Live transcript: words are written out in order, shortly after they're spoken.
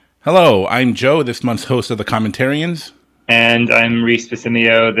Hello, I'm Joe, this month's host of the Commentarians. And I'm Rhys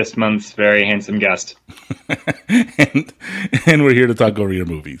Pasimio, this month's very handsome guest. and, and we're here to talk over your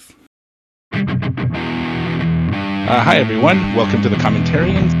movies. Hi, everyone. Welcome to the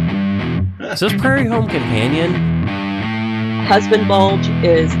Commentarians. Is this Prairie Home Companion? Husband bulge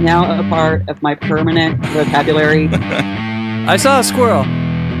is now a part of my permanent vocabulary. I saw a squirrel.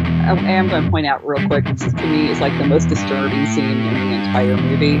 I am going to point out real quick, this to me is like the most disturbing scene in the entire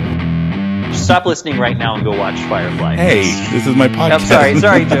movie. Stop listening right now and go watch Firefly. Hey, this is my podcast. I'm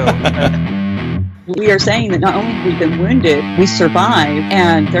sorry, Joe. We are saying that not only have we been wounded, we survive,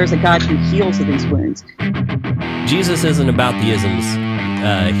 and there's a God who heals of these wounds. Jesus isn't about the isms.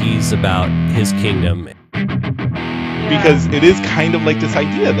 He's about his kingdom. Because it is kind of like this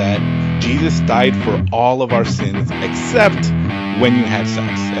idea that Jesus died for all of our sins except when you had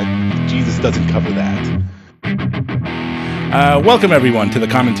sex. And Jesus doesn't cover that. Welcome, everyone, to the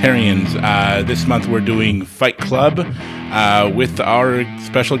Commentarians. This month we're doing Fight Club with our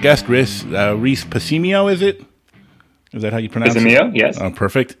special guest, Rhys Pasimio, is it? Is that how you pronounce Pasimio, it? yes. Oh,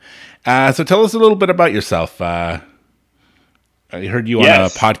 perfect. So tell us a little bit about yourself. I heard you on a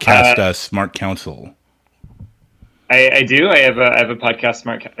podcast, Smart Counsel. I do. I have a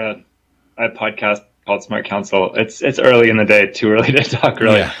podcast, a podcast called Smart Counsel. It's early in the day, too early to talk.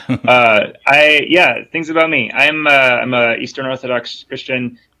 Really. Yeah. Things about me. I'm a Eastern Orthodox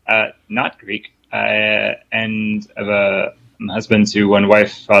Christian, not Greek, and I have a husband to one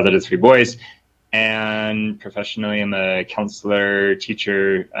wife, father to three boys, and professionally, I'm a counselor,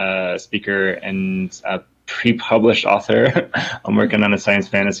 teacher, speaker, and pre-published author. I'm working on a science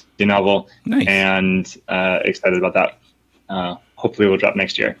fantasy novel. Nice. And excited about that. Hopefully we'll drop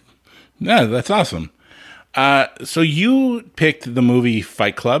next year. Yeah, that's awesome. So you picked the movie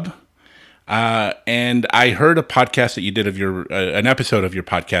Fight Club, and I heard a podcast that you did of an episode of your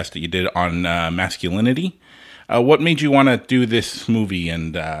podcast that you did on masculinity. What made you want to do this movie,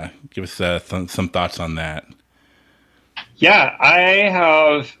 and give us some thoughts on that? Yeah,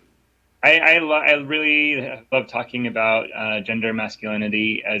 I really love talking about gender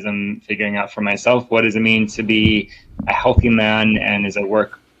masculinity as I'm figuring out for myself. What does it mean to be a healthy man? And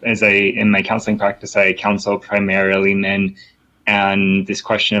in my counseling practice, I counsel primarily men. And this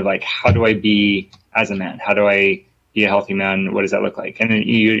question of like, how do I be as a man? How do I be a healthy man? What does that look like? And it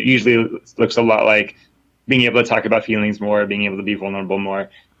usually looks a lot like being able to talk about feelings more, being able to be vulnerable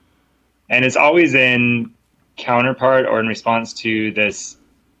more. And it's always in counterpart or in response to this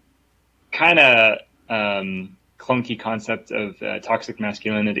kind of clunky concept of toxic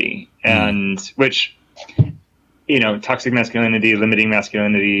masculinity, and which, toxic masculinity, limiting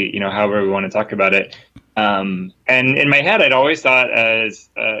masculinity, however we want to talk about it. And in my head, I'd always thought as,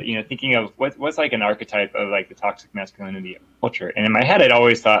 thinking of what's like an archetype of like the toxic masculinity culture. And in my head, I'd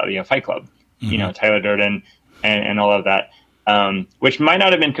always thought, Fight Club, Tyler Durden and all of that. Which might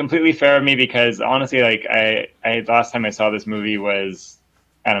not have been completely fair of me because honestly, like I last time I saw this movie was,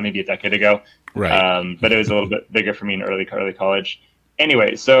 I don't know, maybe a decade ago. Right. But it was a little bit bigger for me in early college.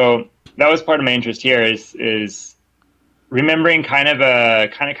 Anyway, so that was part of my interest here is remembering kind of a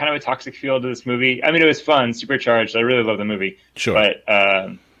toxic feel to this movie. I mean, it was fun, supercharged. I really love the movie. Sure. But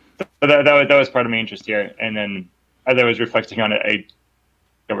that was part of my interest here. And then as I was reflecting on it, I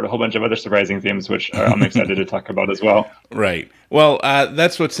covered a whole bunch of other surprising themes, which I'm excited to talk about as well. Right. Well,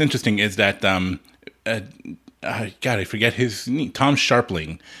 that's what's interesting is that God, I forget his name. Tom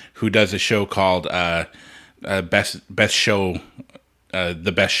Sharpling, who does a show called Best Show,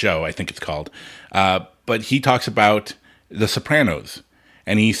 The Best Show, I think it's called. But he talks about The Sopranos,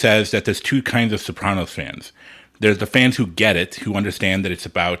 and he says that there's two kinds of Sopranos fans. There's the fans who get it, who understand that it's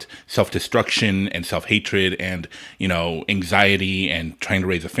about self-destruction and self-hatred and, anxiety and trying to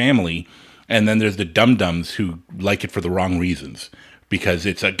raise a family. And then there's the dum-dums who like it for the wrong reasons. Because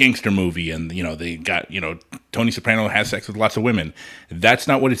it's a gangster movie and, they got, Tony Soprano has sex with lots of women. That's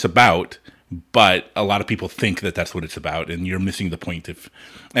not what it's about, but a lot of people think that that's what it's about, and you're missing the point.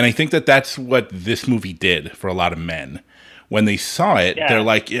 And I think that that's what this movie did for a lot of men. When they saw it, They're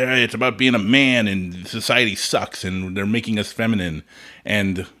like, yeah, it's about being a man, and society sucks, and they're making us feminine.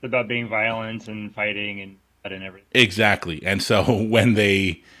 And it's about being violent and fighting and everything. Exactly. And so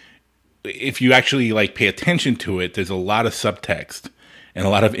if you actually pay attention to it, there's a lot of subtext and a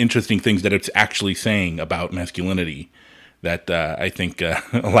lot of interesting things that it's actually saying about masculinity that I think a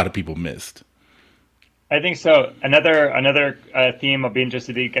lot of people missed. I think so. Another theme I'll be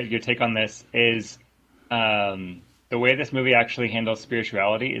interested to get your take on this is the way this movie actually handles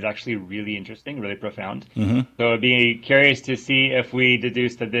spirituality is actually really interesting, really profound. Mm-hmm. So I'd be curious to see if we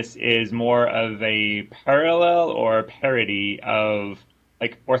deduce that this is more of a parallel or a parody of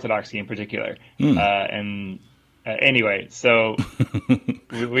like orthodoxy in particular. And anyway, so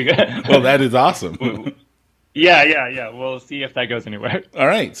we got Well, that is awesome. yeah. We'll see if that goes anywhere. All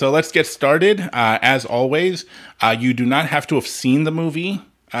right, so let's get started. As always, you do not have to have seen the movie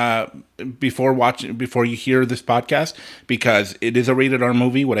before you hear this podcast, because it is a rated R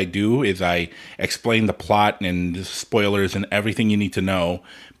movie. What I do is I explain the plot and the spoilers and everything you need to know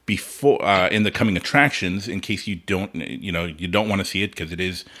before in the coming attractions, in case you don't want to see it, because it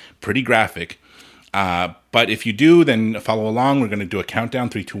is pretty graphic. But if you do, then follow along. We're going to do a countdown,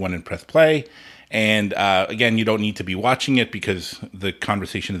 3, 2, 1, and press play. And again, you don't need to be watching it, because the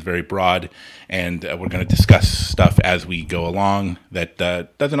conversation is very broad, and we're going to discuss stuff as we go along that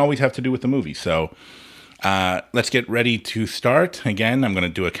doesn't always have to do with the movie. So let's get ready to start. Again, I'm going to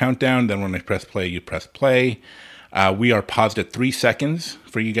do a countdown. Then when I press play, you press play. We are paused at 3 seconds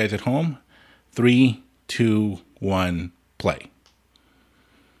for you guys at home. 3, 2, 1, play.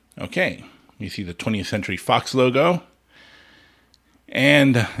 Okay, you see the 20th Century Fox logo.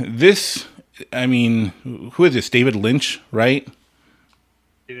 And this... I mean, who is this? David Lynch, right?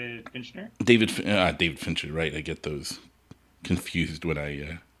 David Fincher? David Fincher, right? I get those confused when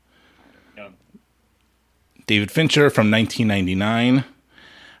I... Yeah. David Fincher from 1999.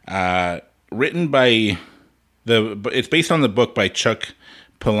 Written by... It's based on the book by Chuck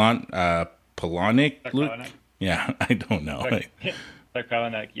Palahniuk. Palahniuk? Yeah, I don't know. Chuck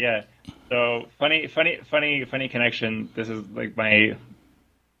Palahniuk, yeah. So, funny connection. This is like my...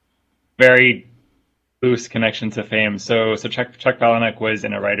 very loose connection to fame. So Chuck Palahniuk was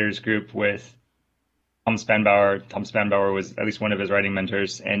in a writers group with Tom Spanbauer. Tom Spanbauer was at least one of his writing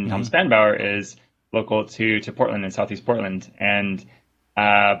mentors, and Tom Spanbauer is local to Portland, in Southeast Portland. And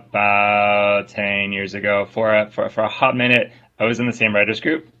about 10 years ago, for a hot minute, I was in the same writers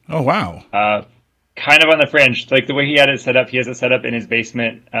group. Oh wow! Kind of on the fringe, like the way he had it set up. He has it set up in his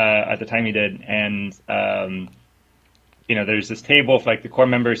basement at the time he did, and there's this table for like the core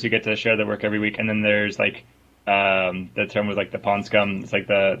members who get to share their work every week, and then there's like the term was like the pond scum. It's like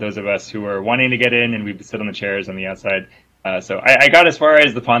those of us who are wanting to get in, and we sit on the chairs on the outside. So I got as far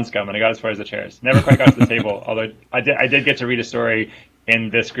as the pond scum, and I got as far as the chairs. Never quite got to the table, although I did get to read a story in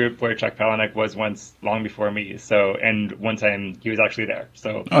this group where Chuck Palahniuk was once, long before me. So, and one time he was actually there.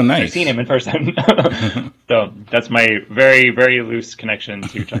 So oh, nice. I've seen him in person. So that's my very, very loose connection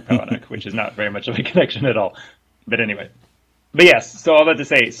to Chuck Palahniuk, which is not very much of a connection at all. But anyway, yes. So all that to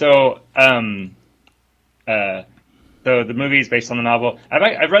say, so the movie is based on the novel.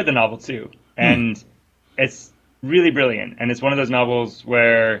 I've read the novel too, and it's really brilliant. And it's one of those novels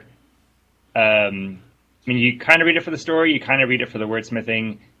where, you kind of read it for the story, you kind of read it for the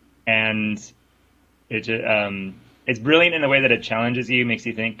wordsmithing, and it's brilliant in the way that it challenges you, makes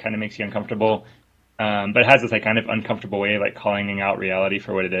you think, kind of makes you uncomfortable, but it has this like kind of uncomfortable way of like calling out reality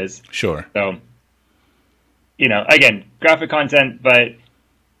for what it is. Sure. So. Again, graphic content, but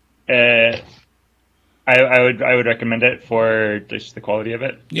I would recommend it for just the quality of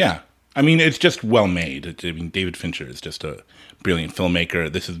it. Yeah. I mean, it's just well made. David Fincher is just a brilliant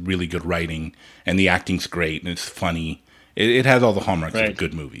filmmaker. This is really good writing, and the acting's great, and it's funny. It has all the hallmarks of a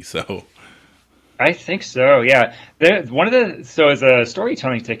good movie, so... I think so, yeah. So as a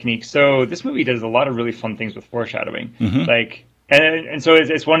storytelling technique, so this movie does a lot of really fun things with foreshadowing. Like... And so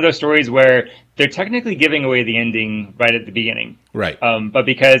it's one of those stories where they're technically giving away the ending right at the beginning. Right. But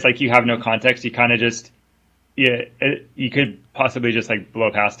because like you have no context, you kind of just, you could possibly just like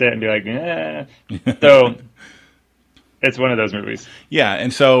blow past it and be like, eh. So it's one of those movies. Yeah.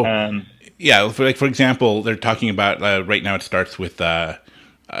 And so, for example, they're talking about, right now it starts with the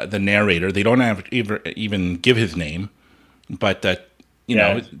narrator. They don't even give his name, but,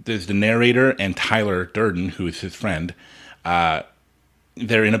 there's the narrator and Tyler Durden, who is his friend.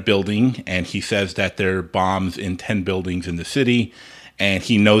 They're in a building, and he says that there are bombs in 10 buildings in the city, and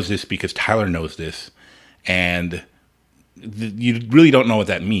he knows this because Tyler knows this, and you really don't know what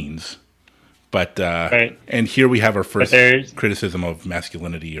that means. But right. And here we have our first criticism of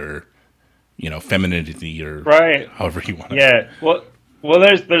masculinity, or femininity, or right. however you want to. Yeah. Well,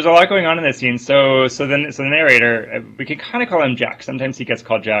 there's a lot going on in this scene. So the narrator, we can kind of call him Jack. Sometimes he gets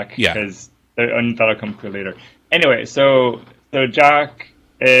called Jack. Yeah. Because that'll come clear later. Anyway, so Jack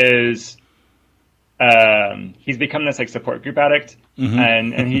is he's become this like support group addict,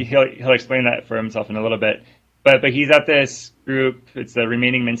 and he'll explain that for himself in a little bit. But he's at this group. It's the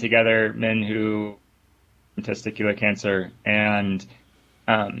Remaining Men Together, men who have testicular cancer, and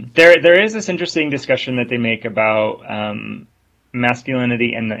there is this interesting discussion that they make about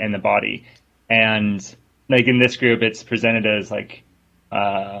masculinity and the body, and like in this group, it's presented as like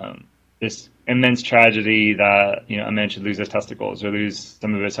this immense tragedy that a man should lose his testicles or lose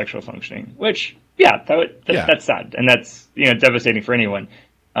some of his sexual functioning. Which, yeah, that's sad, and that's devastating for anyone.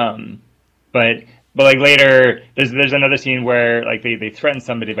 But like later, there's another scene where like they threaten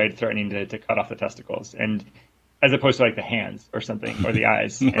somebody by threatening to cut off the testicles, and as opposed to like the hands or something or the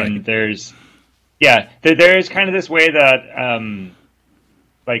eyes. Right. And there's kind of this way that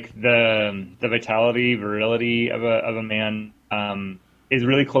like the vitality, virility of a man is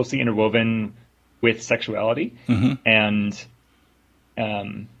really closely interwoven with sexuality, and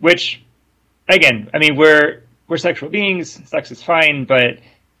which again, I mean, we're sexual beings. Sex is fine, but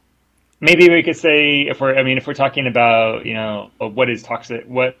maybe we could say if we're talking about what is toxic,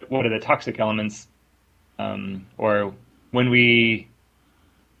 what are the toxic elements, or when we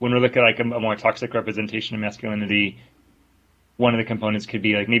look at like a more toxic representation of masculinity, one of the components could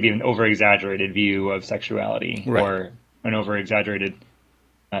be like maybe an over-exaggerated view of sexuality, right, or an over-exaggerated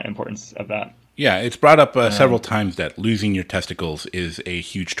importance of that. Yeah, it's brought up several times that losing your testicles is a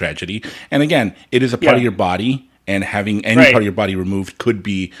huge tragedy. And again, it is a part of your body, and having any part of your body removed could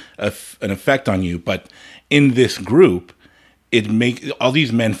be an effect on you. But in this group, it makes all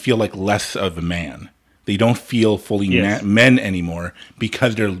these men feel like less of a man. They don't feel fully men anymore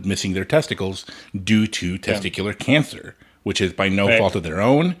because they're missing their testicles due to testicular cancer, which is by no fault of their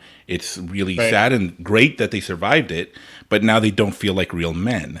own. It's really sad and great that they survived it, but now they don't feel like real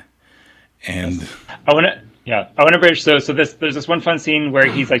men. And I want to bridge. So there's this one fun scene where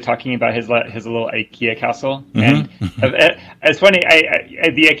he's like talking about his little IKEA castle, and it's funny.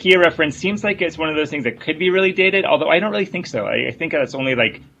 The IKEA reference seems like it's one of those things that could be really dated, although I don't really think so. I think that's only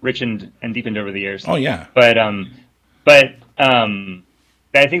like richened and deepened over the years. Oh yeah, but I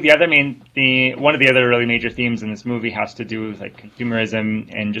think one of the other really major themes in this movie has to do with like consumerism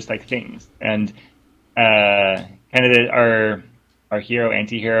and just like things, and kind of our hero,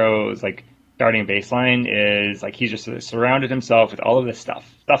 anti-hero is like starting baseline is like he's just surrounded himself with all of this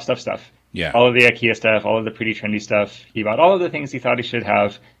stuff. Yeah. All of the IKEA stuff, all of the pretty trendy stuff. He bought all of the things he thought he should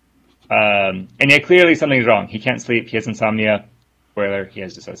have. And yet clearly something's wrong. He can't sleep. He has insomnia. Spoiler, he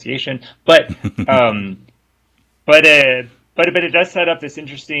has dissociation. But it does set up this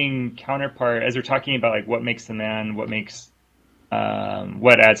interesting counterpart as we're talking about like what makes the man, what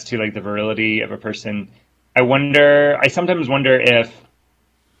adds to like the virility of a person. I sometimes wonder if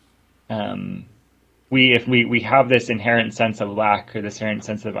we have this inherent sense of lack or this inherent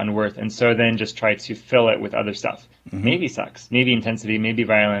sense of unworth, and so then just try to fill it with other stuff. Maybe sex, maybe intensity, maybe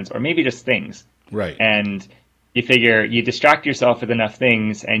violence, or maybe just things. Right. And you figure you distract yourself with enough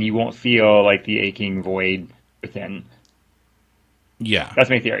things and you won't feel like the aching void within. Yeah. That's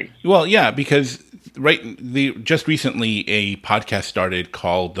my theory. Well, yeah, because just recently a podcast started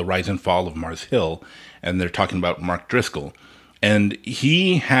called The Rise and Fall of Mars Hill, and they're talking about Mark Driscoll. And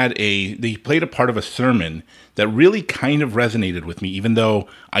they played a part of a sermon that really kind of resonated with me, even though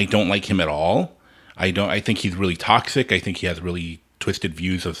I don't like him at all. I think he's really toxic. I think he has really twisted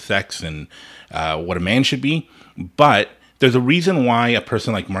views of sex and what a man should be. But there's a reason why a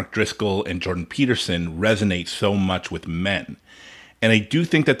person like Mark Driscoll and Jordan Peterson resonate so much with men. And I do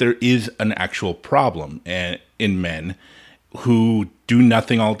think that there is an actual problem in men who do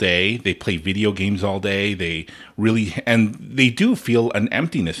nothing all day. They play video games all day. They do feel an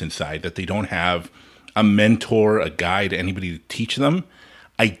emptiness inside, that they don't have a mentor, a guide, anybody to teach them.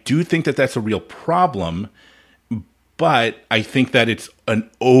 I do think that that's a real problem, but I think that it's an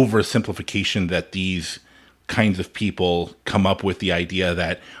oversimplification that these kinds of people come up with the idea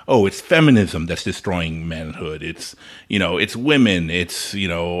that, oh, it's feminism that's destroying manhood. It's women. It's, the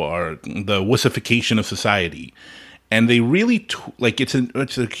wussification of society. And they really it's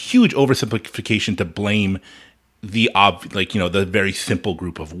a huge oversimplification to blame the very simple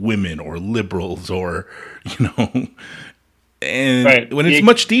group of women or liberals or and when it's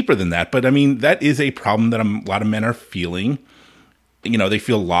much deeper than that. But I mean, that is a problem that a lot of men are feeling. They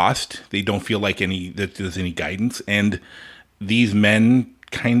feel lost. They don't feel like that there's any guidance, and these men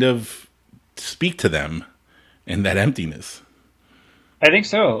kind of speak to them in that emptiness. I think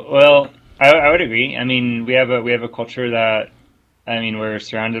so. Well, I would agree. I mean, we have a culture that, I mean, we're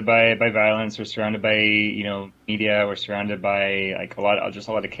surrounded by violence. We're surrounded by media. We're surrounded by like a lot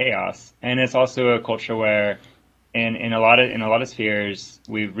of chaos, and it's also a culture where, in a lot of spheres,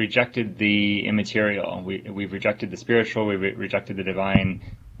 we've rejected the immaterial. We've rejected the spiritual. We've rejected the divine,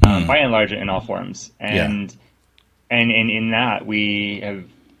 by and large, in all forms. And in that, we have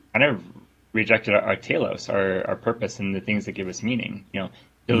kind of rejected our telos, our purpose, and the things that give us meaning.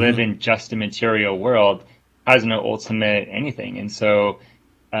 To live in just a material world has no ultimate anything. And so,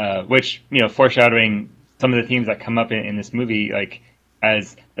 which, foreshadowing some of the themes that come up in this movie, like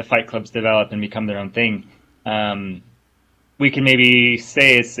as the fight clubs develop and become their own thing, we can maybe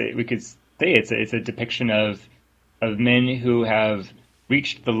say it's a depiction of men who have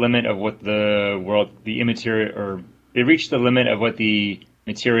reached the limit of what they reached the limit of what the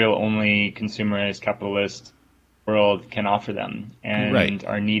material only consumerist capitalist world can offer them, and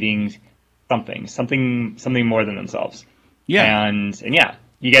are needing something more than themselves. Yeah. And yeah,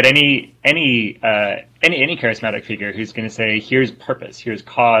 you get any charismatic figure who's going to say, here's purpose, here's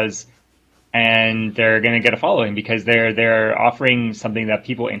cause, and they're going to get a following because they're offering something that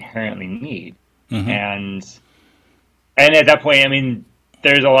people inherently need. And at that point, I mean,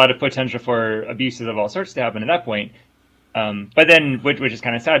 there's a lot of potential for abuses of all sorts to happen at that point. But then, which is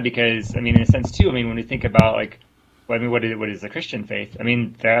kind of sad because, I mean, in a sense too, I mean, when we think about like, well, I mean, what is the Christian faith? I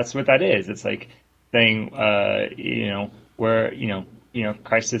mean, that's what that is. It's like saying, where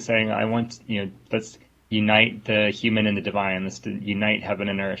Christ is saying, I want, let's unite the human and the divine. Let's unite heaven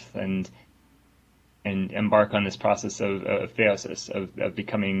and earth, and embark on this process of theosis, of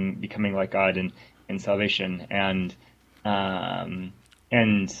becoming like God and salvation. And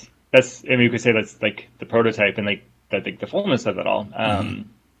that's, I mean, we could say that's like the prototype and like the fullness of it all.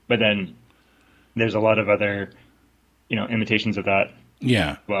 But then there's a lot of other, imitations of that.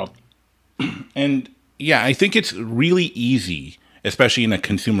 Yeah. Well, and yeah, I think it's really easy, especially in a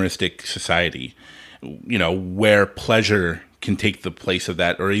consumeristic society, where pleasure can take the place of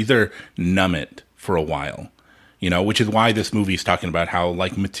that, or either numb it for a while, which is why this movie is talking about how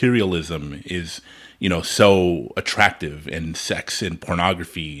like materialism is, so attractive, and sex and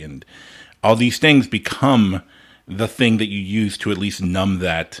pornography and all these things become the thing that you use to at least numb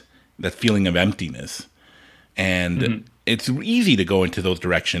that feeling of emptiness. And it's easy to go into those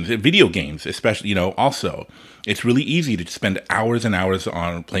directions. Video games, especially, also, it's really easy to spend hours and hours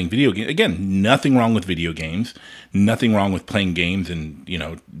on playing video games. Again, nothing wrong with video games, nothing wrong with playing games and,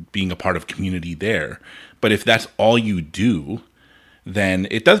 being a part of community there. But if that's all you do, then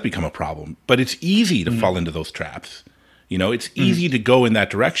it does become a problem. But it's easy to fall into those traps. It's easy to go in that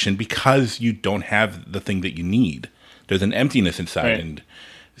direction because you don't have the thing that you need. There's an emptiness inside. Right. And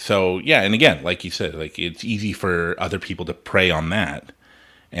so, yeah. And again, like you said, like it's easy for other people to prey on that.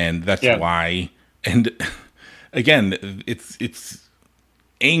 And that's why, and again, it's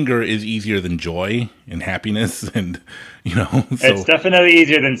anger is easier than joy and happiness. And, so it's definitely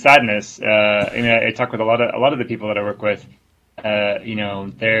easier than sadness. I talk with a lot of the people that I work with,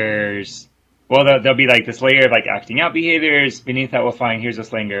 there'll be like this layer of like acting out behaviors. Beneath that, we'll find here's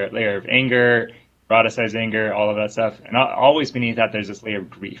this layer of anger, eroticized anger, all of that stuff. And always beneath that, there's this layer of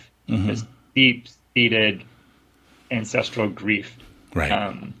grief, this deep-seated ancestral grief.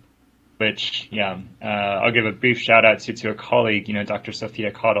 Right. Which, I'll give a brief shout out to a colleague, Dr.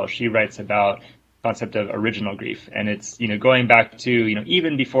 Sophia Cottle. She writes about the concept of original grief, and it's going back to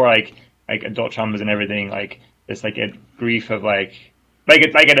even before like adult traumas and everything, like this like a grief of like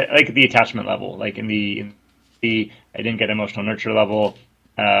it's like the attachment level, like in the I didn't get emotional nurture level,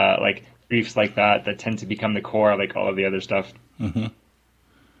 like griefs like that tend to become the core of like all of the other stuff.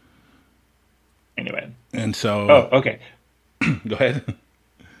 Anyway, and so okay. Go ahead.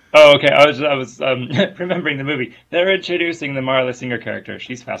 Oh, okay. I was remembering the movie. They're introducing the Marla Singer character.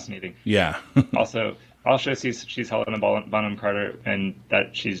 She's fascinating. Yeah. Also, she's Helena Bonham Carter, and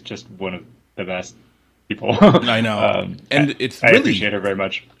that she's just one of the best people. I know, and I appreciate her very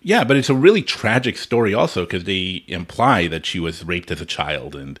much. Yeah, but it's a really tragic story also because they imply that she was raped as a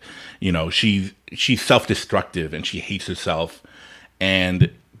child, and she's self-destructive and she hates herself,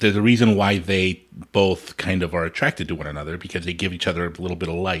 and there's a reason why they both kind of are attracted to one another because they give each other a little bit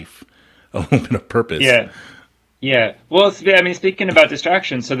of life, a little bit of purpose. Yeah. Well, I mean, speaking about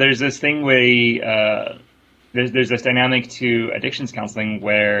distraction, so there's this thing where there's this dynamic to addictions counseling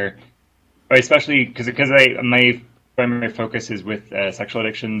where, especially because my primary focus is with sexual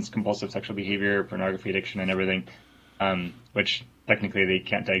addictions, compulsive sexual behavior, pornography addiction, and everything, which technically they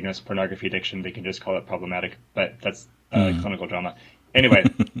can't diagnose pornography addiction. They can just call it problematic, but that's clinical drama. Anyway,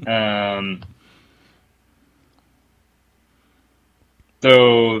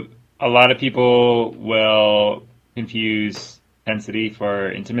 so a lot of people will confuse intensity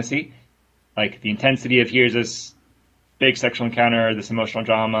for intimacy. Like the intensity of here's this big sexual encounter, this emotional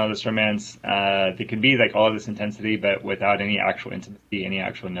drama, this romance. It can be like all of this intensity, but without any actual intimacy, any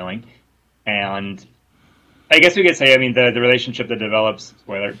actual knowing. And I guess we could say, I mean, the relationship that develops,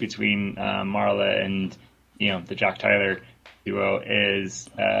 spoiler, between Marla and the Jack Tyler duo is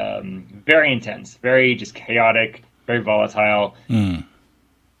very intense, very just chaotic, very volatile,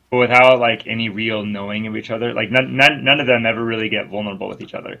 but without like any real knowing of each other. Like none of them ever really get vulnerable with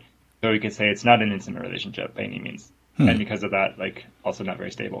each other. So we could say it's not an intimate relationship by any means. and because of that, like also not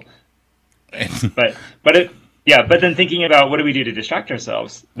very stable. But then thinking about what do we do to distract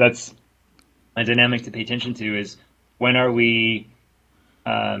ourselves? That's a dynamic to pay attention to. Is when are we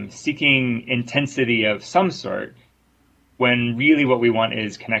seeking intensity of some sort when really what we want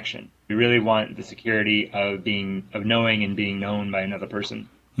is connection. We really want the security of knowing and being known by another person.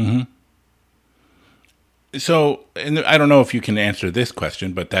 Mm-hmm. So, and I don't know if you can answer this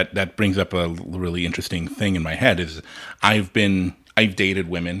question, but that brings up a really interesting thing in my head. Is I've dated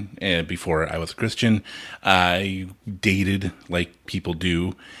women before I was a Christian. I dated like people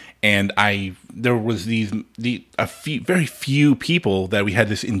do, and there was very few people that we had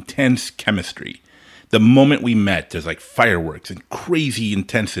this intense chemistry. The moment we met, there's like fireworks and crazy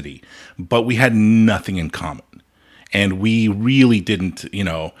intensity, but we had nothing in common, and we really didn't,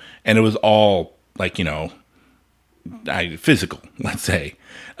 and it was all like physical, let's say,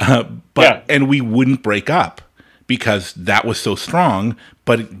 and we wouldn't break up because that was so strong,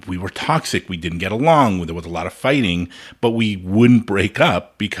 but we were toxic. We didn't get along. There was a lot of fighting, but we wouldn't break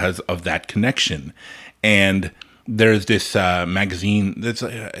up because of that connection. And there's this magazine that's,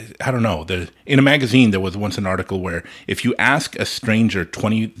 I don't know, in a magazine there was once an article where if you ask a stranger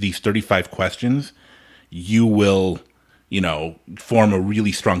 35 questions, you will, form a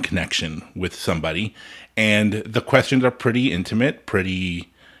really strong connection with somebody. And the questions are pretty intimate,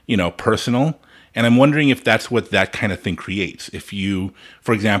 pretty, personal. And I'm wondering if that's what that kind of thing creates. If you,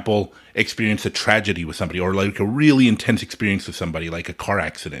 for example, experience a tragedy with somebody, or like a really intense experience with somebody, like a car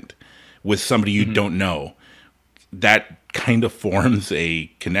accident with somebody you don't know, that kind of forms a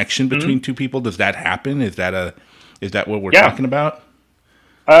connection between two people. Does that happen? Is that what we're talking about?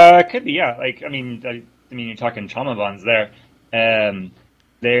 Could be, yeah. Like, I mean, you're talking trauma bonds there.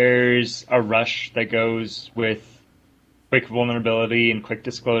 There's a rush that goes with quick vulnerability and quick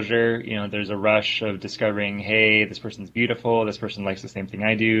disclosure. There's a rush of discovering, hey, this person's beautiful. This person likes the same thing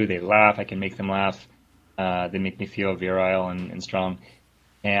I do. They laugh. I can make them laugh. They make me feel virile and strong.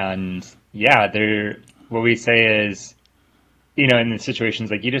 And yeah, what we say is, in the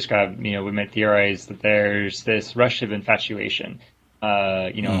situations like you described, we might theorize that there's this rush of infatuation.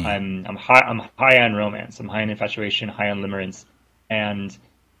 I'm high on romance. I'm high on infatuation, high on limerence, and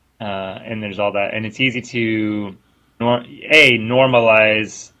there's all that. And it's easy to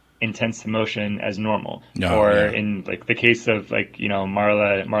normalize intense emotion as normal, in like the case of like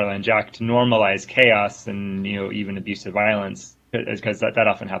Marla and Jack, to normalize chaos and even abusive violence, because that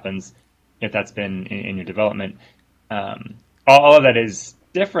often happens if that's been in your development. All of that is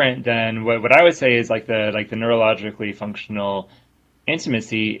different than what I would say is like the neurologically functional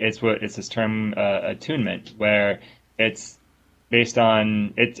intimacy. It's this term attunement, where it's based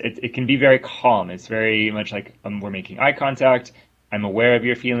on it can be very calm. It's very much like we're making eye contact. I'm aware of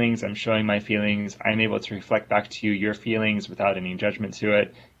your feelings. I'm showing my feelings. I'm able to reflect back to you your feelings without any judgment to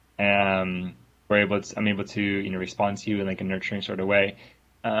it. I'm able to respond to you in like a nurturing sort of way.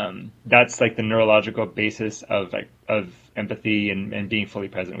 That's like the neurological basis of empathy and being fully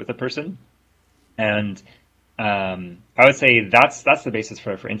present with a person. And I would say that's the basis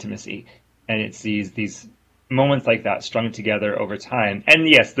for intimacy. And it's these moments like that strung together over time. And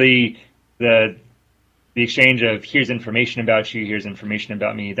yes, the exchange of here's information about you, here's information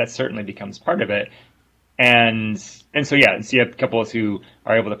about me, that certainly becomes part of it. And so you have couples who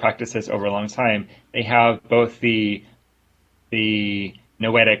are able to practice this over a long time. They have both the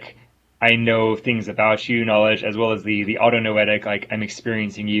noetic, I know things about you knowledge, as well as the autonoetic, like I'm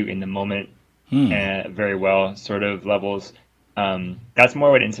experiencing you in the moment very well sort of levels. That's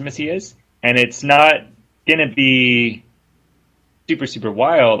more what intimacy is. And it's not going to be super, super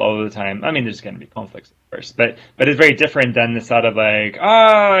wild all the time. I mean, there's going to be conflicts, of course, but it's very different than the thought of like,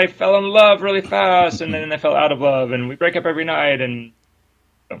 I fell in love really fast and then I fell out of love and we break up every night. And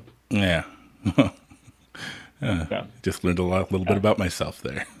so. Yeah. Just learned a little bit about myself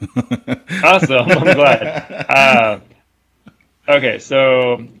there. Awesome. I'm glad. Okay,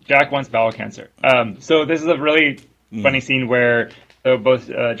 so Jack wants bowel cancer. So this is a really funny scene where both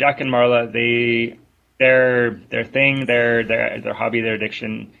Jack and Marla, their thing, their hobby, their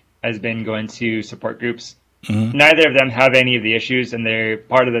addiction has been going to support groups. Neither of them have any of the issues, and they're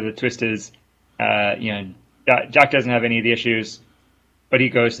part of the twist is, Jack doesn't have any of the issues, but he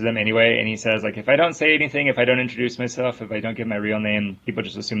goes to them anyway, and he says, like, if I don't say anything, if I don't introduce myself, if I don't give my real name, people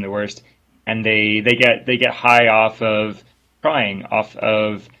just assume the worst, and they get high off of crying, off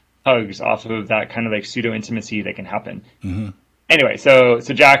of hugs, off of that kind of like pseudo intimacy that can happen. Anyway, so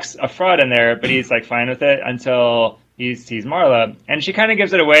Jack's a fraud in there, but he's like fine with it until he sees Marla, and she kind of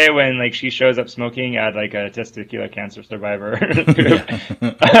gives it away when like she shows up smoking at like a testicular cancer survivor group.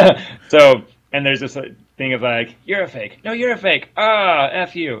 So and there's this thing of like, you're a fake. No, you're a fake. Ah,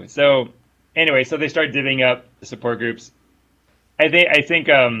 F you. So anyway, so they start divvying up the support groups. I guess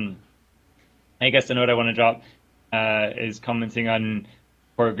the note I want to drop is commenting on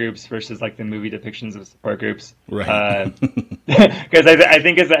support groups versus like the movie depictions of support groups. Right. Because I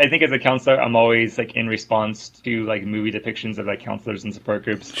think as a counselor, I'm always like in response to like movie depictions of like counselors and support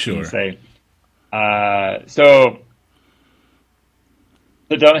groups. Sure. And say, so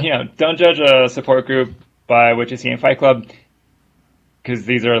don't judge a support group by what you see in Fight Club, because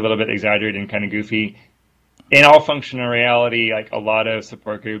these are a little bit exaggerated and kind of goofy. In all functional reality, like a lot of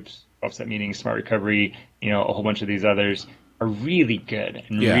support groups, offset meetings, smart recovery, a whole bunch of these others are really good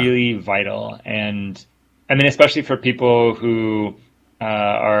and really vital. And I mean, especially for people who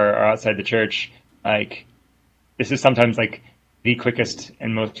are outside the church, like this is sometimes like the quickest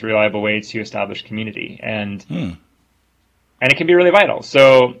and most reliable way to establish community, and it can be really vital.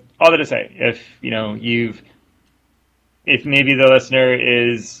 So all that to say, if if maybe the listener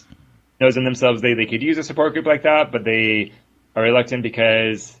knows in themselves they could use a support group like that, but they are reluctant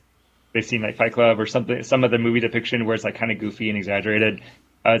because they've seen like Fight Club or some of the movie depiction where it's like kind of goofy and exaggerated,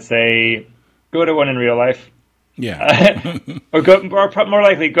 I would say go to one in real life. Yeah. or more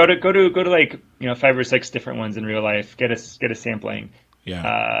likely go to like 5 or 6 different ones in real life. Get a sampling.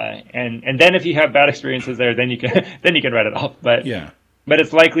 Yeah. And then if you have bad experiences there, then you can write it off. But yeah. But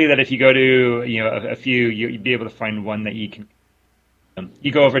it's likely that if you go to a few, you'd be able to find one that you can.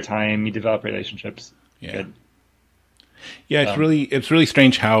 You go over time, you develop relationships. Yeah. Good. Yeah, it's really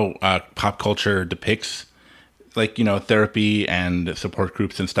strange how pop culture depicts like therapy and support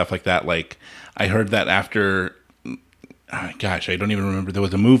groups and stuff like that. Like I heard that after, gosh, I don't even remember. There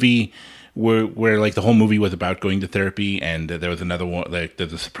was a movie where like the whole movie was about going to therapy, and there was another one like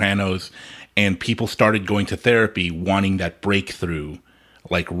The Sopranos, and people started going to therapy wanting that breakthrough,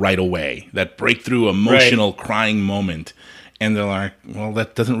 like right away, that breakthrough emotional crying moment. And they're like, well,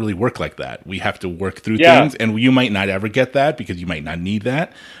 that doesn't really work like that. We have to work through things, and you might not ever get that because you might not need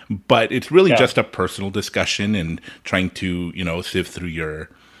that. But it's really just a personal discussion and trying to, sift through your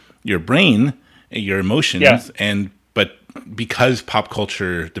brain, your emotions. Yeah. But because pop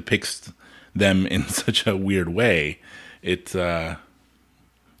culture depicts them in such a weird way, it kind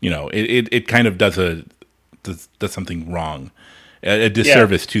of does something wrong, a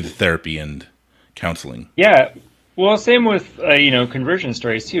disservice to the therapy and counseling. Yeah. Well, same with conversion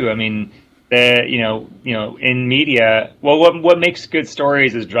stories too. I mean, in media, well, what makes good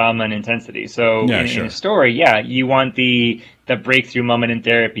stories is drama and intensity. So in a story, you want the breakthrough moment in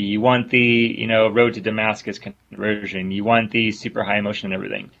therapy. You want the road to Damascus conversion. You want the super high emotion and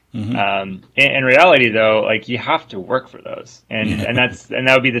everything. Mm-hmm. In reality, though, like you have to work for those, and that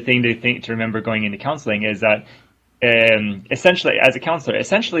would be the thing to remember going into counseling is that. Essentially, as a counselor,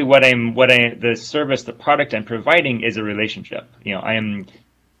 the service, the product I'm providing is a relationship. I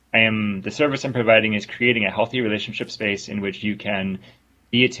am the service I'm providing is creating a healthy relationship space in which you can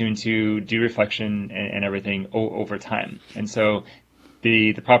be attuned to, do reflection and everything over time. And so,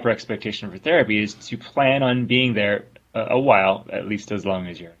 the proper expectation for therapy is to plan on being there a while, at least as long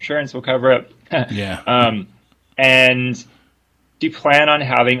as your insurance will cover it. And to plan on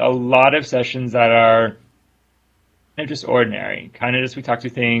having a lot of sessions that are just ordinary, kind of just we talk through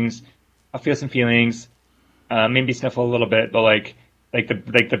things. I'll feel some feelings, maybe sniffle a little bit, but like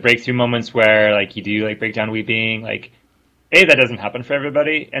the breakthrough moments where like you do like breakdown weeping, like that doesn't happen for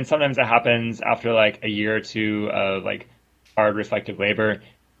everybody, and sometimes that happens after like a year or two of like hard reflective labor.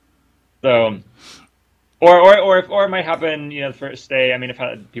 So, or it might happen, the first day. I mean, if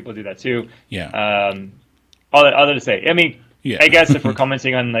people do that too. Yeah. All that to say. I mean, I guess if we're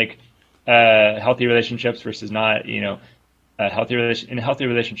commenting on like. Healthy relationships versus not, in a healthy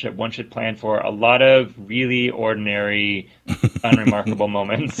relationship, one should plan for a lot of really ordinary, unremarkable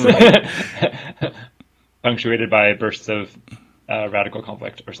moments, punctuated by bursts of radical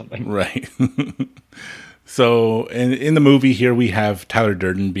conflict or something. Right. So, in the movie here, we have Tyler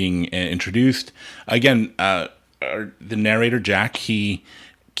Durden being introduced again. The narrator Jack,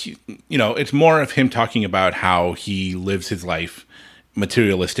 it's more of him talking about how he lives his life.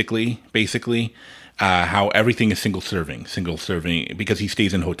 Materialistically, basically, how everything is single serving, because he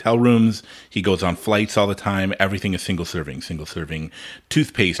stays in hotel rooms, he goes on flights all the time, everything is single serving,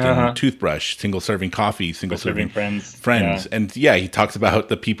 toothpaste and toothbrush, single serving coffee, single serving friends. Yeah. And he talks about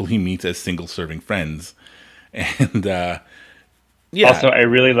the people he meets as single serving friends. And also I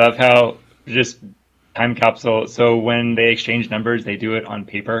really love how just time capsule, so when they exchange numbers they do it on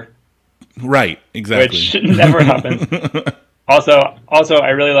paper, right? Exactly, which never happens. Also,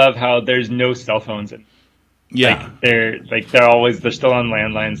 I really love how there's no cell phones in. Yeah. They're still on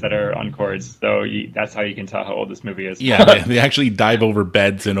landlines that are on cords. So that's how you can tell how old this movie is. Yeah, they actually dive over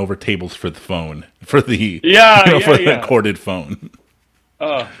beds and over tables for the phone, for the Yeah, for the yeah. corded phone.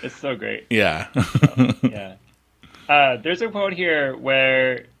 Oh, it's so great. Yeah. Yeah. There's a quote here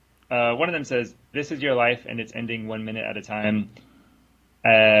where one of them says, "This is your life, and it's ending 1 minute at a time."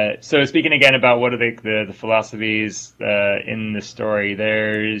 So speaking again about what are the philosophies in the story,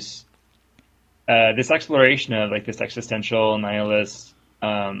 there's this exploration of like this existential nihilist.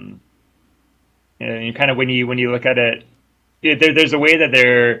 You kind of when you look at it, there's a way that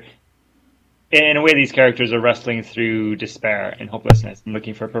they're in a way these characters are wrestling through despair and hopelessness and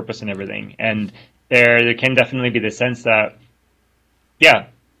looking for purpose and everything. And there can definitely be the sense that, yeah,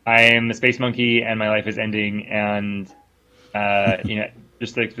 I am a space monkey and my life is ending, and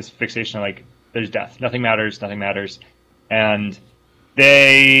just like this fixation of like there's death, nothing matters, and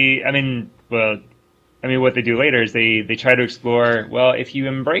what they do later is they try to explore, well, if you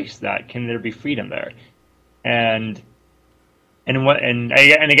embrace that, can there be freedom there? And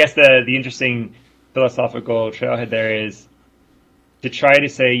I guess the interesting philosophical trailhead there is to try to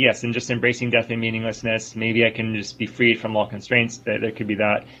say, yes, and just embracing death and meaninglessness, maybe I can just be freed from all constraints. That there could be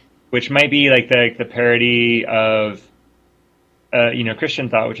that, which might be like the parody of Christian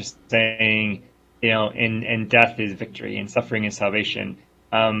thought, which is saying, in death is victory and suffering is salvation.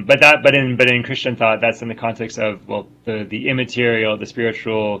 But in Christian thought, that's in the context of, well, the immaterial, the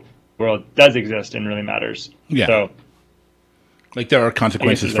spiritual world does exist and really matters. Yeah. So, like there are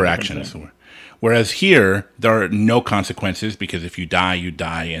consequences for actions. Whereas here, there are no consequences, because if you die, you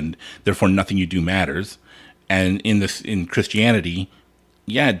die, and therefore nothing you do matters. And in Christianity,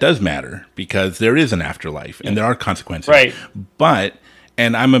 yeah, it does matter, because there is an afterlife and there are consequences. Right. But,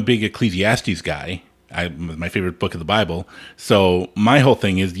 and I'm a big Ecclesiastes guy. My favorite book of the Bible. So my whole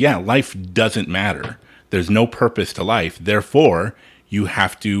thing is, yeah, life doesn't matter. There's no purpose to life. Therefore, you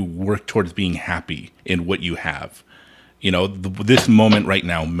have to work towards being happy in what you have. This moment right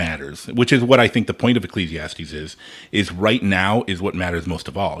now matters, which is what I think the point of Ecclesiastes is right now is what matters most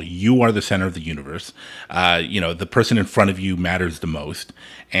of all. You are the center of the universe. The person in front of you matters the most.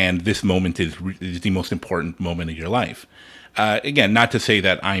 And this moment is the most important moment of your life. Again, not to say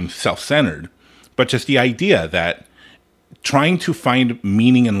that I'm self-centered, but just the idea that trying to find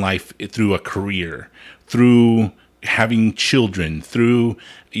meaning in life through a career, through having children, through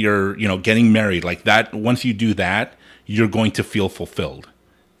your, getting married, like that, once you do that, you're going to feel fulfilled.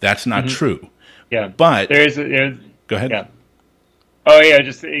 That's not true. Yeah. But there's go ahead. Yeah. Oh yeah,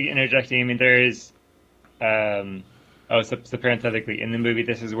 just interjecting. I mean, there is so parenthetically, in the movie,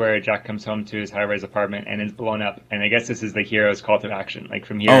 this is where Jack comes home to his high-rise apartment and is blown up. And I guess this is the hero's call to action. Like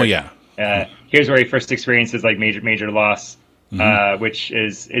from here. Oh yeah. Here's where he first experiences like major loss, which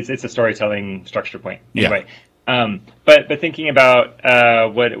is it's a storytelling structure point. Anyway, but thinking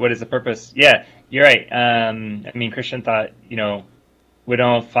about what is the purpose? Yeah, you're right. Christian thought, we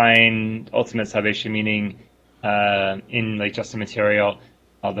don't find ultimate salvation meaning in like just the material,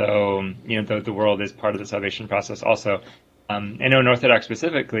 although the world is part of the salvation process also. I know in Orthodox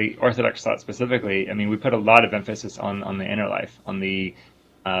thought specifically, we put a lot of emphasis on the inner life, on the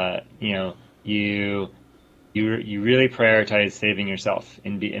you really prioritize saving yourself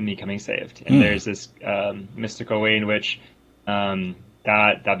in becoming saved, and there's this mystical way in which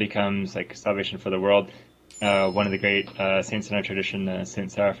that becomes like salvation for the world. One of the great saints in our tradition,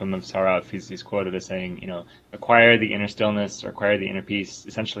 Saint Seraphim of Sarov, he's quoted as saying, acquire the inner stillness, or acquire the inner peace,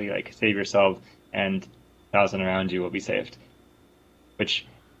 essentially like save yourself and 1,000 around you will be saved, which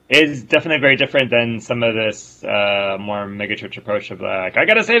is definitely very different than some of this more megachurch approach of like, I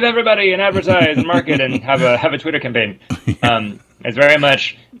gotta save everybody and advertise and market and have a Twitter campaign. It's very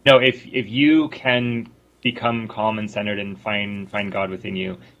much if you can become calm and centered and find God within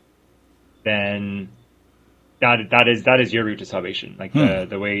you, then that is your route to salvation. Like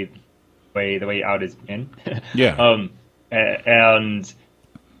the way out is in. Yeah. And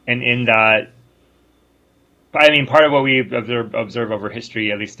in that. Part of what we observe over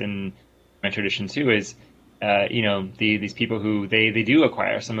history, at least in my tradition too, is, these people who they do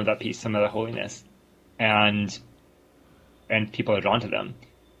acquire some of that peace, some of that holiness, and people are drawn to them.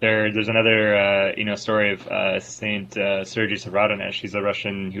 There's another, story of Saint Sergius of Radonezh. He was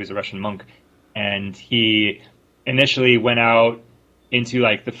a Russian monk, and he initially went out into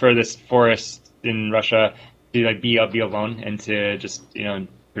like the furthest forest in Russia to like be alone and to just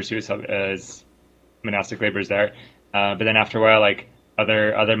pursue his monastic labors there, but then after a while, like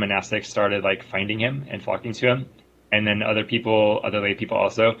other monastics started like finding him and flocking to him, and then other lay people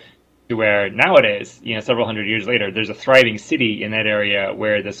also, to where nowadays, several hundred years later, there's a thriving city in that area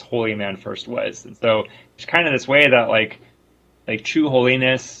where this holy man first was. And so it's kind of this way that like true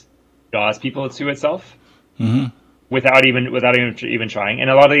holiness draws people to itself without even trying. And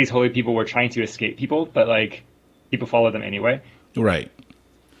a lot of these holy people were trying to escape people, but like people follow them anyway. Right.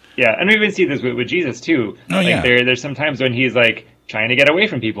 Yeah, and we even see this with Jesus too. Oh, like yeah. there's some times when he's like trying to get away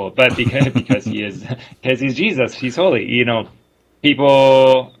from people, but because he's Jesus, he's holy.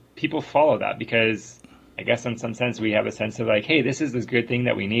 People follow that because I guess in some sense we have a sense of like, hey, this is this good thing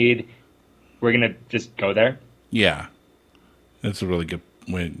that we need. We're gonna just go there. Yeah. That's a really good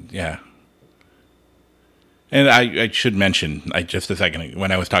way. Yeah. And I should mention, just a second,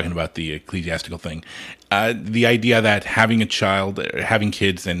 when I was talking about the ecclesiastical thing, the idea that having a child, having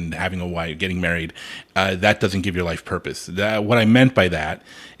kids, and having a wife, getting married, that doesn't give your life purpose. What I meant by that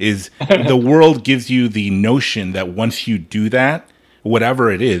is the world gives you the notion that once you do that, whatever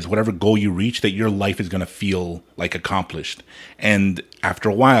it is, whatever goal you reach, that your life is going to feel like accomplished. And after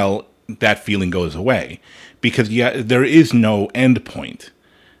a while, that feeling goes away because there is no end point.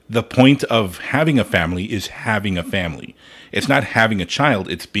 The point of having a family is having a family. It's not having a child,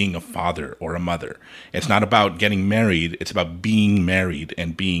 it's being a father or a mother. It's not about getting married, it's about being married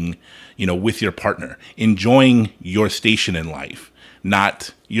and being, with your partner, enjoying your station in life.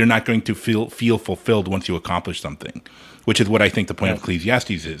 You're not going to feel fulfilled once you accomplish something, which is what I think the point of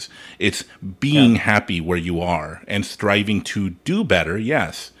Ecclesiastes is. It's being happy where you are and striving to do better,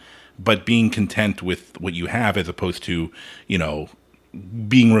 yes, but being content with what you have as opposed to,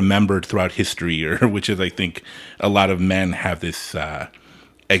 being remembered throughout history, or which is, I think, a lot of men have this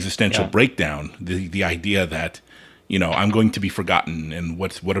existential breakdown. The idea that I'm going to be forgotten, and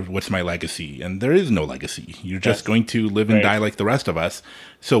what's my legacy? And there is no legacy. You're just going to live and die like the rest of us.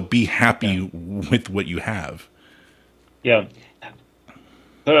 So be happy with what you have. Yeah.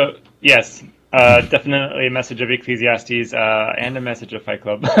 So yes. Definitely a message of Ecclesiastes and a message of Fight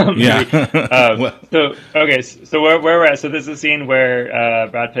Club. Yeah. So where we're at. So there's a scene where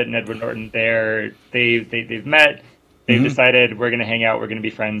Brad Pitt and Edward Norton they've met. They've decided we're going to hang out. We're going to be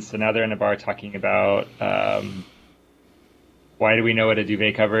friends. So now they're in a bar talking about why do we know what a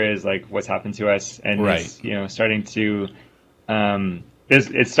duvet cover is? Like what's happened to us, and it's, starting to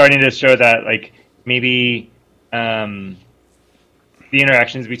it's starting to show that like maybe. The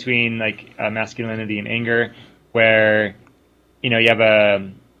interactions between like masculinity and anger, where you have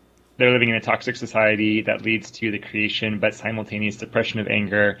they're living in a toxic society that leads to the creation but simultaneous suppression of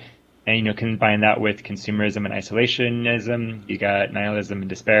anger, and combine that with consumerism and isolationism. You got nihilism and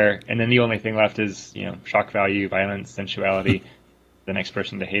despair, and then the only thing left is shock value, violence, sensuality. The next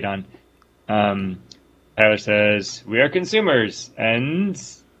person to hate on. Tyler says we are consumers, and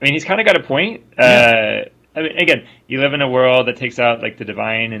I mean he's kind of got a point. I mean, again, you live in a world that takes out like the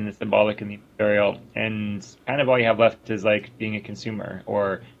divine and the symbolic and the material, and kind of all you have left is like being a consumer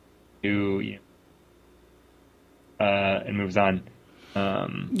or who, and moves on.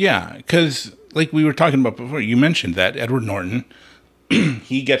 Yeah, because like we were talking about before, you mentioned that Edward Norton,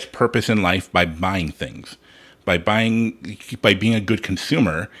 he gets purpose in life by buying things, by being a good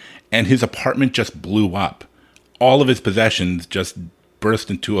consumer, and his apartment just blew up. All of his possessions just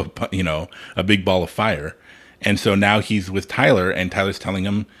burst into a big ball of fire. And so now he's with Tyler, and Tyler's telling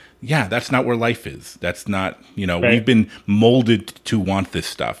him, yeah, that's not where life is. That's not, we've been molded to want this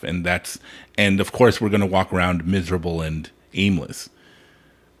stuff. And of course we're going to walk around miserable and aimless.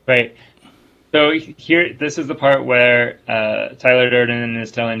 Right. So this is the part where Tyler Durden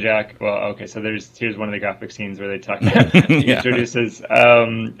is telling Jack, well, okay, so here's one of the graphic scenes where they talk, he introduces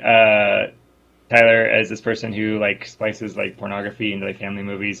Tyler as this person who like splices like pornography into like family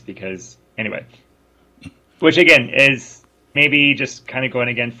movies because anyway, which again is maybe just kind of going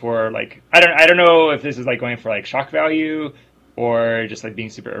again for like I don't know if this is like going for like shock value or just like being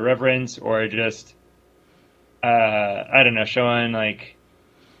super irreverent or just I don't know, showing like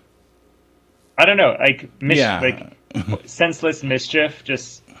I don't know, like like senseless mischief.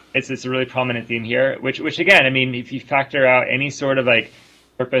 Just it's a really prominent theme here, which again, I mean, if you factor out any sort of like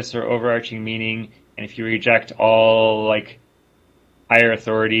purpose or overarching meaning, and if you reject all like higher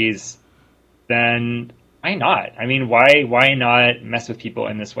authorities, then why not? I mean, why not mess with people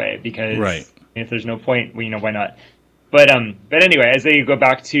in this way? Because if there's no point, well, why not? But anyway, as they go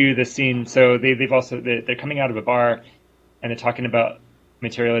back to the scene, so they're coming out of a bar and they're talking about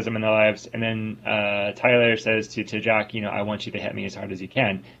materialism in their lives, and then Tyler says to Jack, I want you to hit me as hard as you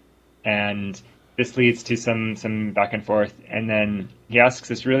can, and this leads to some back and forth, and then he asks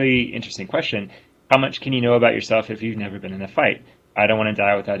this really interesting question: how much can you know about yourself if you've never been in a fight? I don't want to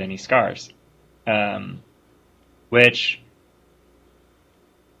die without any scars. Which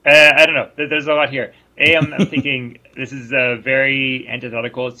I don't know. There's a lot here. I'm thinking this is very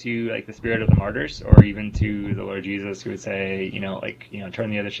antithetical to like the spirit of the martyrs, or even to the Lord Jesus, who would say, turn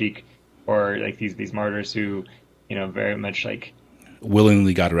the other cheek, or like these martyrs who, very much like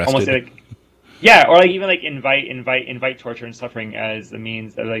Willingly got almost arrested. like, yeah, or like even like invite torture and suffering as the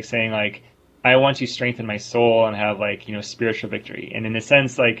means of like saying like, I want to strengthen my soul and have like spiritual victory, and in a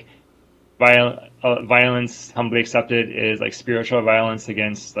sense like violence humbly accepted is like spiritual violence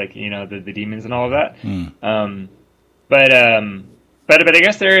against like the demons and all of that. Um, but I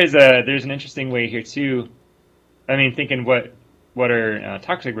guess there's an interesting way here too. I mean, thinking what are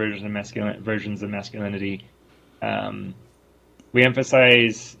toxic versions of masculinity. Um, we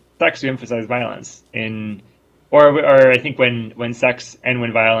emphasize sex. We emphasize violence or I think when sex and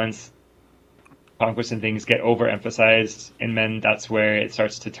when violence, conquest and things get overemphasized in men, that's where it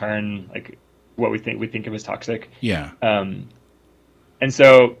starts to turn like what we think of as toxic. Yeah. And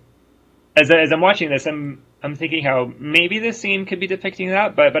so as I'm watching this, I'm thinking how maybe this scene could be depicting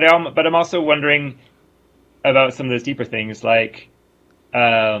that, but I'm also wondering about some of those deeper things like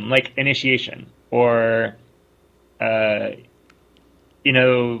initiation or uh,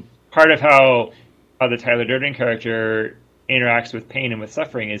 part of how the Tyler Durden character interacts with pain and with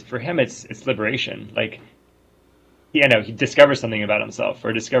suffering is for him it's liberation. Like he discovers something about himself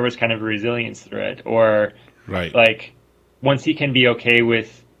or discovers kind of a resilience through it, or Right. like once he can be okay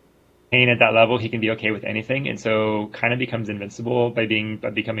with pain at that level, he can be okay with anything, and so kind of becomes invincible by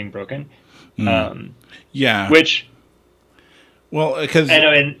becoming broken. Yeah. Which Well, because I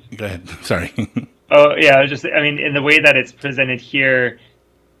know in go ahead. Sorry. oh yeah, I mean in the way that it's presented here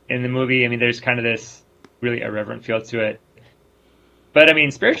in the movie, I mean there's kind of this really irreverent feel to it. But I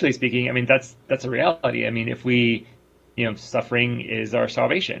mean, spiritually speaking, I mean that's a reality. I mean, if we, suffering is our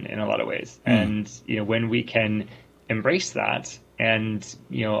salvation in a lot of ways, and when we can embrace that and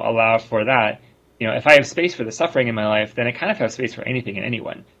allow for that, if I have space for the suffering in my life, then I kind of have space for anything and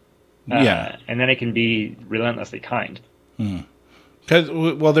anyone. Yeah. And then I can be relentlessly kind. Because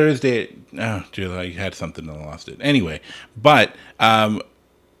there is dude, I had something and I lost it. Anyway, but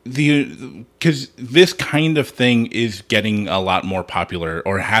because this kind of thing is getting a lot more popular,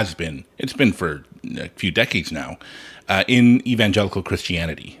 or has been. It's been for a few decades now. In evangelical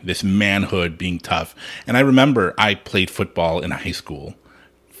Christianity, this manhood being tough. And I remember I played football in high school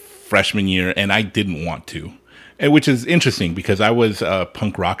freshman year, and I didn't want to, which is interesting because I was a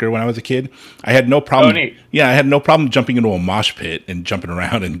punk rocker when I was a kid. I had no problem. Oh, neat. Yeah, I had no problem jumping into a mosh pit and jumping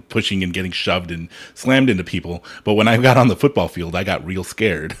around and pushing and getting shoved and slammed into people. But when I got on the football field, I got real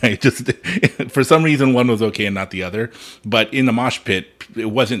scared. I just, for some reason, one was okay and not the other. But in the mosh pit, it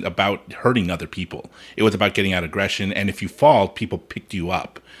wasn't about hurting other people. It was about getting out aggression. And if you fall, people picked you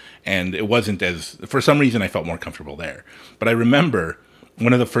up. And it wasn't for some reason, I felt more comfortable there. But I remember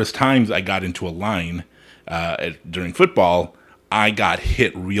one of the first times I got into a line during football, I got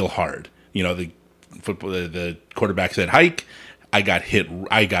hit real hard. The quarterback said hike. I got hit.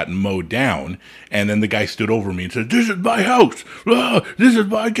 I got mowed down, and then the guy stood over me and said, "This is my house.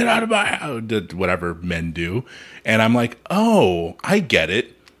 Get out of my house." Whatever men do, and I'm like, "Oh, I get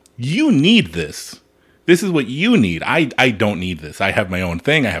it. You need this. This is what you need. I don't need this. I have my own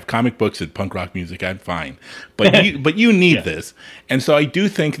thing. I have comic books and punk rock music. I'm fine, but you need this." And so I do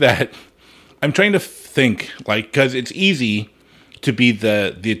think that I'm trying to think, because it's easy to be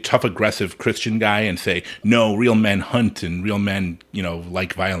the tough, aggressive Christian guy and say, no, real men hunt and real men,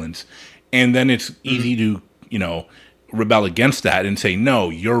 like violence. And then it's easy to, rebel against that and say,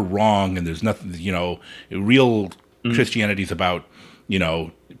 no, you're wrong. And there's nothing, real Christianity is about,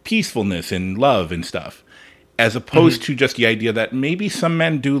 peacefulness and love and stuff, as opposed to just the idea that maybe some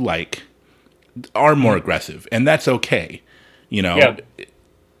men are more aggressive, and that's okay. Yeah.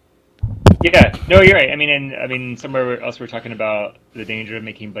 Yeah, no, you're right. I mean, somewhere else we're talking about the danger of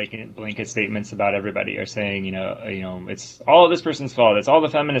making blanket statements about everybody, or saying, it's all this person's fault, it's all the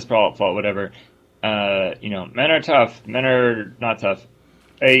feminist fault, whatever. Men are tough, men are not tough.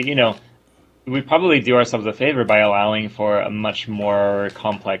 We probably do ourselves a favor by allowing for a much more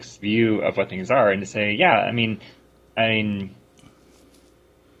complex view of what things are, and to say, yeah, I mean,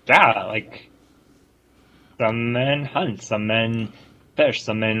 yeah, like some men hunt, some men fish,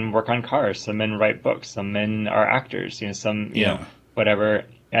 some men work on cars, some men write books, some men are actors, whatever.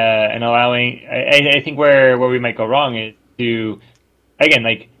 And allowing, I think where we might go wrong is to, again,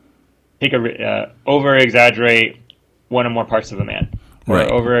 like take over exaggerate one or more parts of a man, or Right.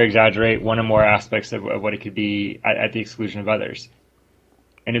 over exaggerate one or more aspects of what it could be at the exclusion of others,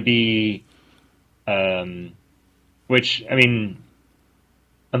 and it'd be, which I mean,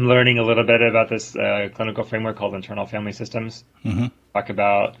 I'm learning a little bit about this clinical framework called internal family systems. Talk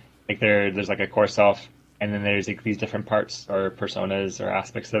about like there's like a core self, and then there's like these different parts or personas or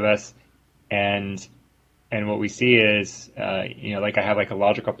aspects of us, and what we see is like I have like a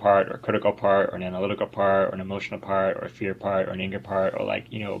logical part or a critical part or an analytical part or an emotional part or a fear part or an anger part or like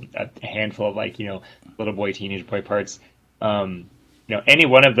a handful of like little boy teenage boy parts. Any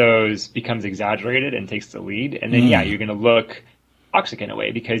one of those becomes exaggerated and takes the lead, and then you're going to look toxic in a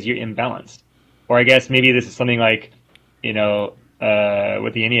way because you're imbalanced. Or I guess maybe this is something like what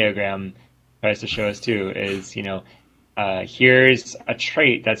the Enneagram tries to show us too is here's a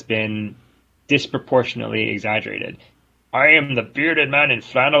trait that's been disproportionately exaggerated. I am the bearded man in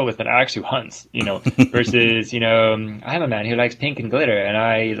flannel with an axe who hunts, versus, I'm a man who likes pink and glitter and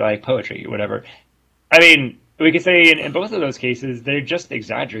I like poetry, whatever. I mean, we could say in both of those cases, they're just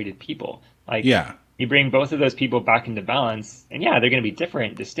exaggerated people. Like, you bring both of those people back into balance, and they're going to be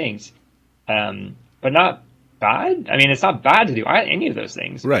different, distinct, but not bad. I mean, it's not bad to do any of those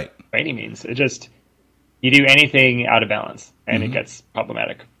things, right? By any means. It just, you do anything out of balance, and it gets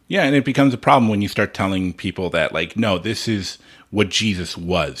problematic. Yeah, and it becomes a problem when you start telling people that, like, no, this is what Jesus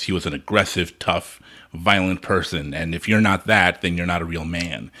was. He was an aggressive, tough, violent person, and if you're not that, then you're not a real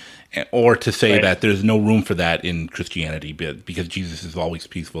man. Or to say that there's no room for that in Christianity because Jesus is always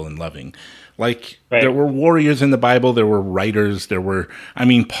peaceful and loving. Like, there were warriors in the Bible, there were writers,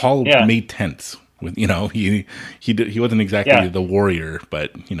 Paul made tents. With he wasn't exactly the warrior,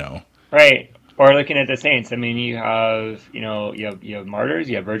 but Right. Or looking at the saints, I mean, you have martyrs,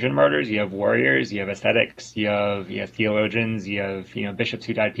 you have virgin martyrs, you have warriors, you have ascetics, you have theologians, you have bishops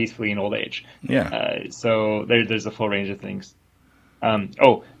who died peacefully in old age. Yeah. So there's a full range of things.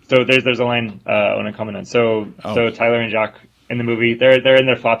 So there's a line I want to comment on. So Tyler and Jack in the movie, they're in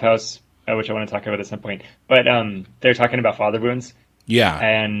their flop house, which I want to talk about at some point. But they're talking about father wounds. Yeah.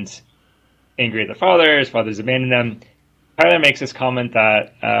 And angry at the father, his father's abandoned them. Tyler makes this comment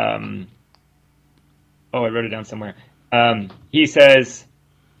that I wrote it down somewhere. He says,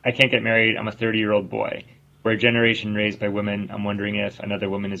 I can't get married. I'm a 30-year-old boy. We're a generation raised by women. I'm wondering if another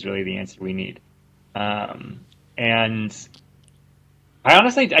woman is really the answer we need. And I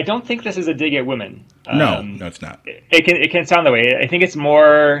honestly don't think this is a dig at women. No, it's not. It can sound that way. I think it's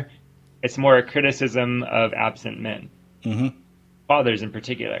more a criticism of absent men, fathers in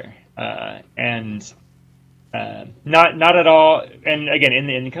particular, and not at all. And again,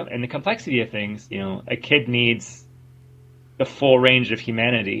 in the complexity of things, a kid needs the full range of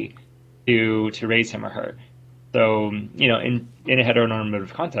humanity to raise him or her. So in a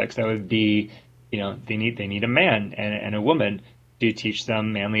heteronormative context, that would be they need a man and a woman to teach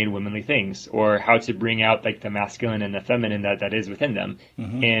them manly and womanly things, or how to bring out like the masculine and the feminine that is within them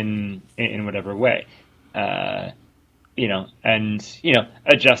in whatever way. And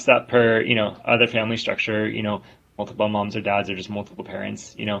adjust that per other family structure, multiple moms or dads or just multiple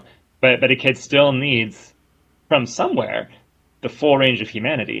parents, but a kid still needs from somewhere the full range of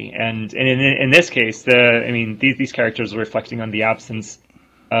humanity, and in this case, these characters are reflecting on the absence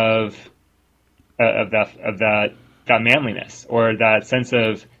of that manliness, or that sense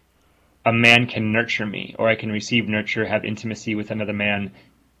of a man can nurture me, or I can receive nurture, have intimacy with another man.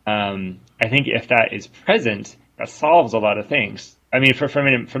 I think if that is present, that solves a lot of things. I mean, for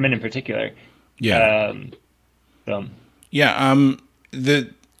men in particular. Yeah.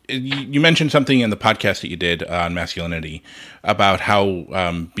 You mentioned something in the podcast that you did on masculinity about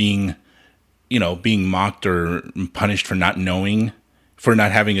how being mocked or punished for not knowing, for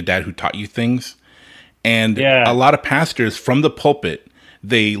not having a dad who taught you things. And a lot of pastors from the pulpit,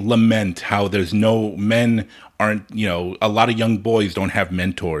 they lament how there's no men aren't, a lot of young boys don't have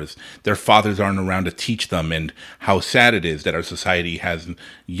mentors. Their fathers aren't around to teach them, and how sad it is that our society has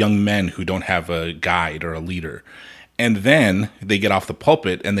young men who don't have a guide or a leader. And then they get off the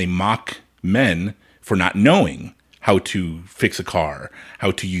pulpit and they mock men for not knowing how to fix a car,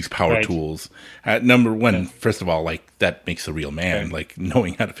 how to use power tools. Number one, first of all, like, that makes a real man, like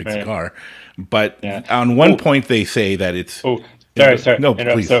knowing how to fix a car. But on one point, they say that it's. Sorry. No,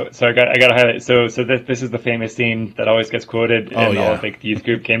 please. So I got to highlight. So this is the famous scene that always gets quoted in all of like the youth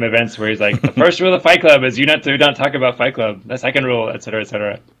group game events, where he's like, the first rule of Fight Club is you do not talk about Fight Club. The second rule, et cetera, et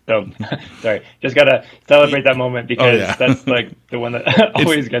cetera. So sorry, just gotta celebrate that moment because that's like the one that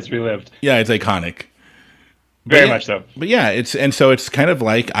always gets relived. Yeah, it's iconic. Very much so. But it's kind of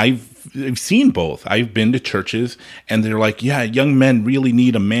like I've seen both. I've been to churches and they're like, young men really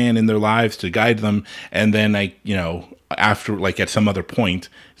need a man in their lives to guide them. And then after, like, at some other point,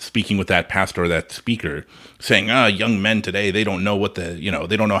 speaking with that pastor or that speaker, saying, young men today, they don't know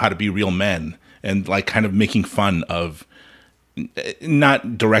they don't know how to be real men, and like kind of making fun of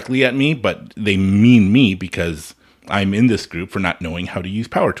not directly at me, but they mean me because I'm in this group for not knowing how to use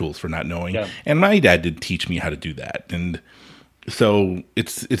power tools, for not knowing. Yeah. And my dad did teach me how to do that. And so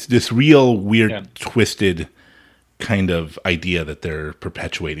it's this real weird, twisted kind of idea that they're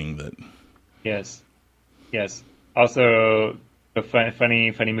perpetuating that. Yes. Also, a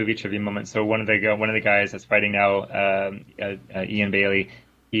funny movie trivia moment. So one of the guys that's fighting now, Ian Bailey,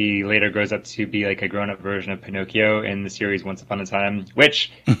 he later grows up to be like a grown-up version of Pinocchio in the series Once Upon a Time,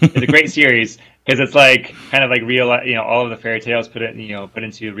 which is a great series because it's like kind of like real, all of the fairy tales put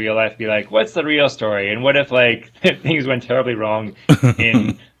into real life. Be like, what's the real story, and what if like things went terribly wrong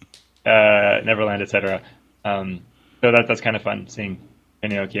in Neverland, etc. So that's kind of fun seeing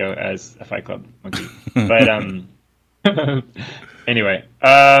Pinocchio as a Fight Club monkey. But anyway,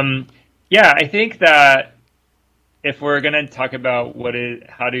 I think that if we're going to talk about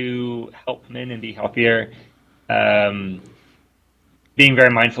how to help men and be healthier, being very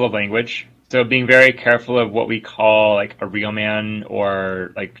mindful of language. So being very careful of what we call like a real man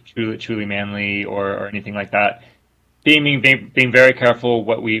or like truly manly or anything like that. Being very careful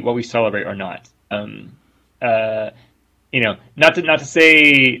what we celebrate or not. Not to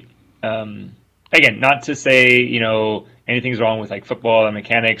say not to say anything's wrong with like football and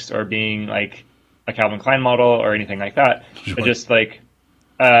mechanics or being like a Calvin Klein model or anything like that. Sure. But just like,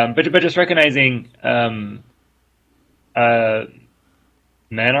 but just recognizing men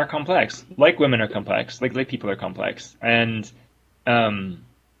are complex, like women are complex, like people are complex, and so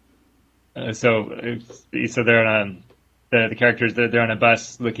they're on the characters they're on a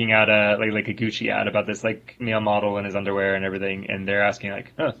bus looking at a Gucci ad about this like male model in his underwear and everything, and they're asking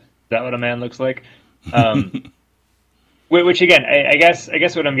like, is that what a man looks like? Which again, I guess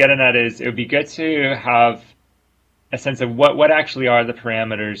what I'm getting at is it would be good to have a sense of what actually are the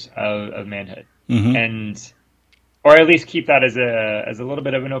parameters of manhood, and or at least keep that as a little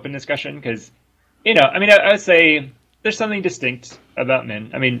bit of an open discussion because, I would say there's something distinct about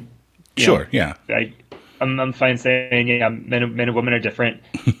men. I mean, sure, yeah. I'm fine saying men and women are different.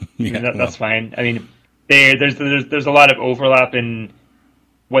 That's fine. I mean, there's a lot of overlap in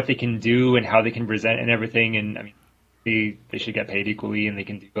what they can do and how they can present and everything, and I mean. They should get paid equally and they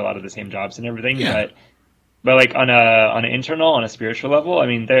can do a lot of the same jobs and everything. Yeah. But like on an internal, on a spiritual level, I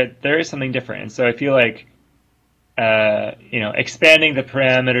mean there is something different. And so I feel like expanding the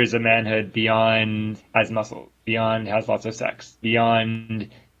parameters of manhood beyond has muscle, beyond has lots of sex,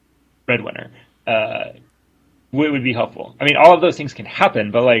 beyond breadwinner, would be helpful. I mean all of those things can happen,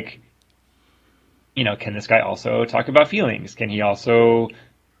 but like can this guy also talk about feelings? Can he also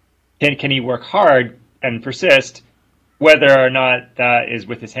can he work hard and persist? Whether or not that is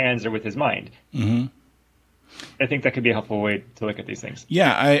with his hands or with his mind. Mm-hmm. I think that could be a helpful way to look at these things.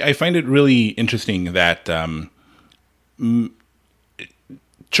 Yeah, I find it really interesting that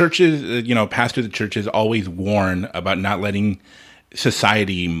churches, pastors of churches always warn about not letting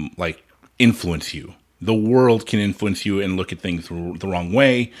society like influence you. The world can influence you and look at things the wrong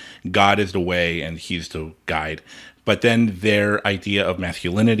way. God is the way and he's the guide. But then their idea of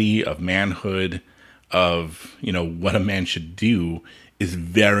masculinity, of manhood, of what a man should do is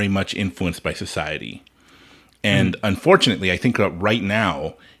very much influenced by society. And unfortunately, I think right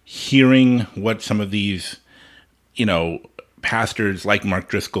now, hearing what some of these, pastors like Mark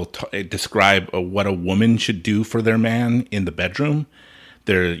Driscoll describe what a woman should do for their man in the bedroom,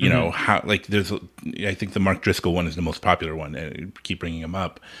 there, how like there's, I think the Mark Driscoll one is the most popular one. I keep bringing him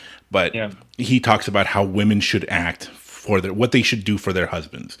up, but he talks about how women should act for what they should do for their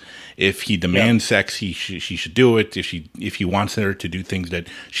husbands. If he demands sex, she should do it. If he wants her to do things that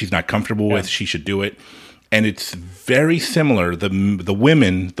she's not comfortable with, she should do it. And it's very similar. The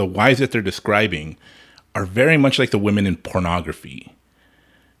women, the wives that they're describing, are very much like the women in pornography.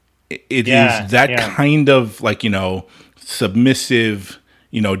 It is that kind of like submissive.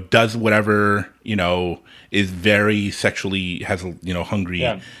 Does whatever is very sexually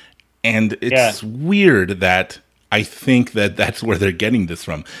hungry, and it's weird that. I think that's where they're getting this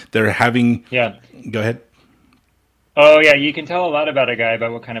from. They're having... Yeah. Go ahead. Oh, yeah. You can tell a lot about a guy by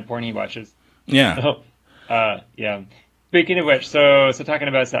what kind of porn he watches. Yeah. Yeah. Speaking of which, so talking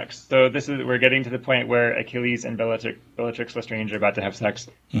about sex. So we're getting to the point where Achilles and Bellatrix Lestrange are about to have sex.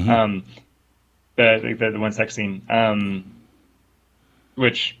 Mm-hmm. The one sex scene.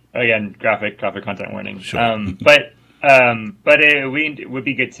 Which, again, graphic content warning. Sure. But it would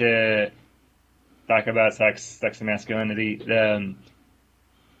be good to... talk about sex and masculinity.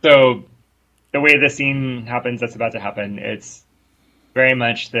 So the way the scene happens, that's about to happen, it's very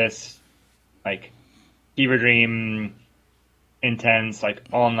much this like fever dream, intense, like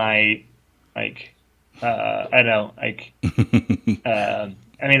all night, like I don't know, like,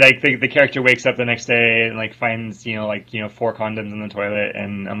 I mean, like the character wakes up the next day and like finds, like, 4 condoms in the toilet,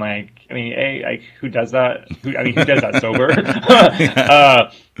 and I'm like, I mean, like, who does that? Who does that sober? Yeah.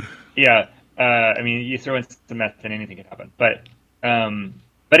 uh, yeah. I mean, you throw in some meth and anything can happen. But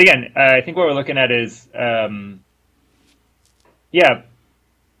again, I think what we're looking at is, yeah,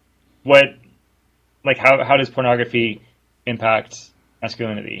 what, like, how does pornography impact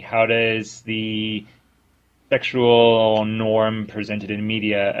masculinity? How does the sexual norm presented in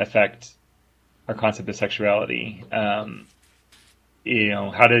media affect our concept of sexuality? How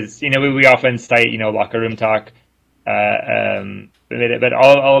does, we often cite, locker room talk, but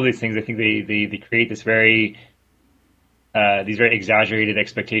all of these things, I think they create these very exaggerated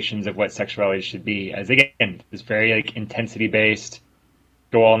expectations of what sexuality should be, as again, this very like intensity based,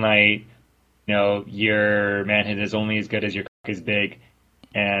 go all night, your manhood is only as good as your cock is big,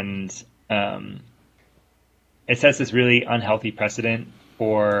 and it sets this really unhealthy precedent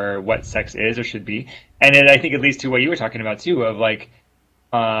for what sex is or should be. And I think it leads to what you were talking about too, of like,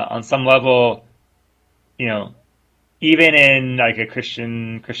 on some level, you know, even in like a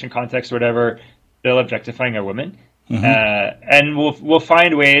Christian context or whatever, still objectifying a woman. And we'll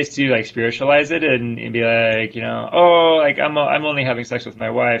find ways to like spiritualize it, and be like, oh, like I'm only having sex with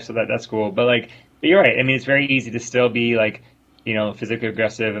my wife, so that's cool. But you're right. I mean, it's very easy to still be like, physically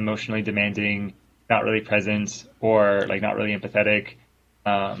aggressive, emotionally demanding, not really present, or like not really empathetic.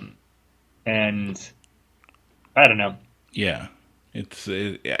 And I don't know. Yeah,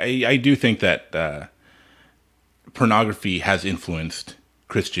 I do think that pornography has influenced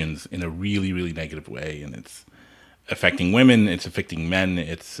Christians in a really, really negative way, and it's affecting women, it's affecting men.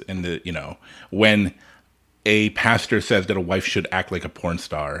 It's in the when a pastor says that a wife should act like a porn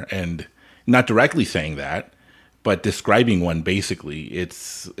star, and not directly saying that, but describing one, basically,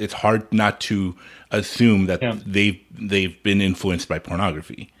 it's hard not to assume that Yeah. they've been influenced by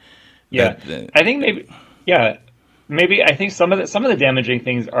pornography. Yeah, I think maybe I think some of the damaging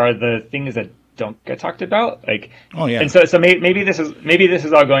things are the things that don't get talked about. Like, Oh yeah. and so maybe this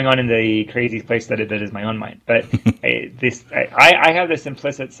is all going on in the crazy place that is my own mind. But I have this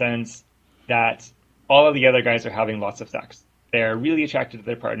implicit sense that all of the other guys are having lots of sex. They're really attracted to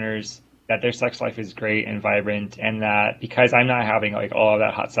their partners. That their sex life is great and vibrant, and that because I'm not having like all of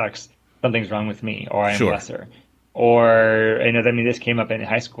that hot sex, something's wrong with me, or I'm Sure. lesser. Or I mean, this came up in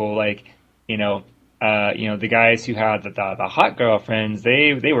high school, like, the guys who had the hot girlfriends,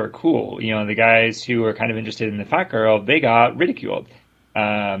 they were cool. The guys who were kind of interested in the fat girl, they got ridiculed,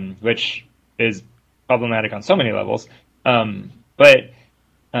 which is problematic on so many levels. But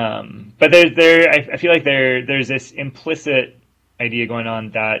I feel like there's this implicit idea going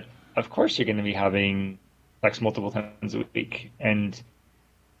on that of course you're going to be having sex multiple times a week, and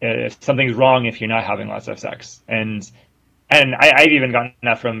if something's wrong if you're not having lots of sex. And I've even gotten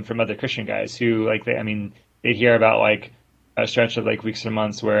that from other Christian guys who like I mean they'd hear about like a stretch of like weeks or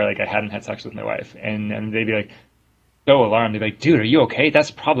months where like I hadn't had sex with my wife, and they'd be like so alarmed. They'd be like, dude, are you okay? That's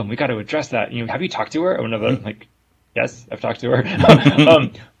a problem. We got to address that. Have you talked to her? Or whatever. I'm like, yes, I've talked to her.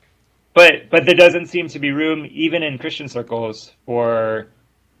 But there doesn't seem to be room even in Christian circles for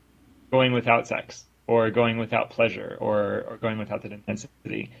going without sex, or going without pleasure, or going without that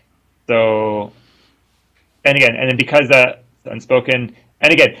intensity. So, and then because that's unspoken,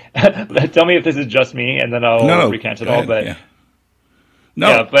 and again, tell me if this is just me, and then I'll No, recant it go all. ahead, But yeah. No.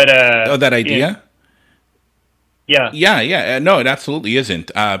 yeah, but Oh, that idea. yeah, Yeah. No, it absolutely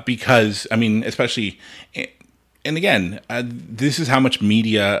isn't. Because I mean, especially, and again, this is how much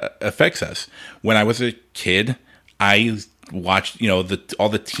media affects us. When I was a kid, I watched, all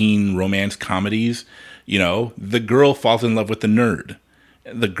the teen romance comedies. The girl falls in love with the nerd.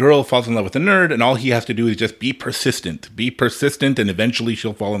 The girl falls in love with the nerd, and all he has to do is just be persistent, and eventually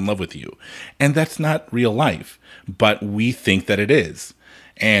she'll fall in love with you. And that's not real life, but we think that it is.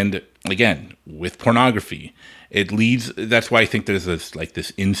 And again, with pornography, it leads. That's why I think there's this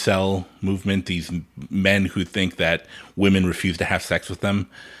incel movement. These men who think that women refuse to have sex with them,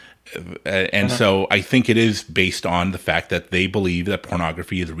 and so I think it is based on the fact that they believe that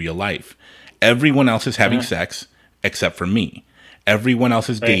pornography is real life. Everyone else is having sex except for me. Everyone else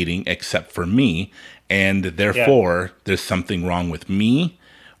is dating except for me, and therefore there's something wrong with me,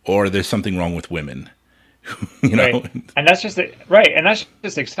 or there's something wrong with women. Right. And that's just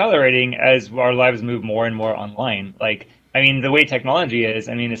accelerating as our lives move more and more online. Like, I mean, the way technology is,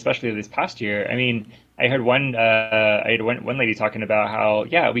 I mean, especially this past year, I mean, I heard one lady talking about how,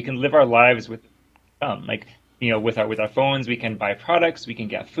 yeah, we can live our lives with like, with our phones, we can buy products, we can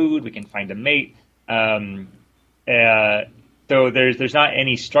get food, we can find a mate. So so there's not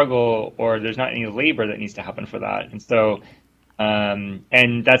any struggle or there's not any labor that needs to happen for that. And so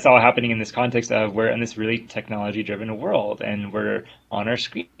and that's all happening in this context of we're in this really technology driven world and we're on our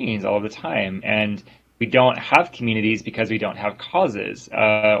screens all the time. And we don't have communities because we don't have causes,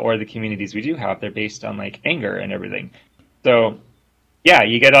 or the communities we do have, they're based on like anger and everything. So yeah,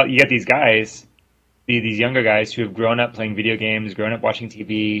 you get these guys, these younger guys who have grown up playing video games, grown up watching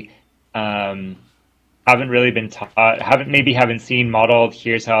TV, haven't really been taught, haven't seen modeled.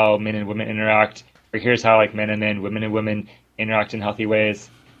 Here's how men and women interact, or here's how like men and men, women and women interact in healthy ways.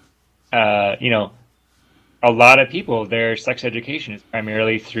 You know, a lot of people, their sex education is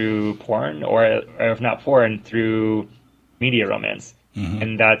primarily through porn, or if not porn, through media romance,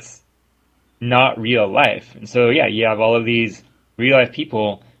 and that's not real life. And so yeah, you have all of these real life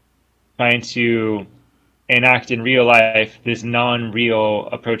people trying to enact in real life this non-real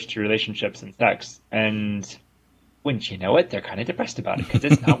approach to relationships and sex, and wouldn't you know it, they're kind of depressed about it because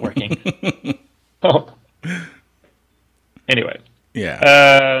it's not working. Oh. Anyway, yeah.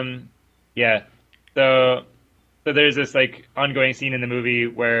 So there's this like ongoing scene in the movie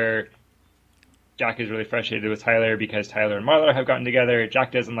where Jack is really frustrated with Tyler because Tyler and Marla have gotten together.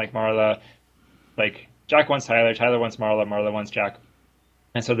 Jack doesn't like Marla. Like Jack wants Tyler, Tyler wants Marla, Marla wants Jack.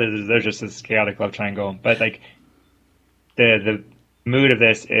 And so there's just this chaotic love triangle. But like the mood of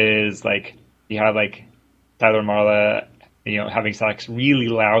this is like you have like Tyler and Marla, you know, having sex really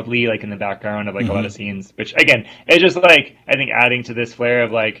loudly, like in the background of like a lot of scenes, which again, it's just like, I think adding to this flair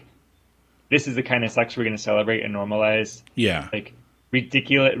of like, this is the kind of sex we're going to celebrate and normalize. Yeah. Like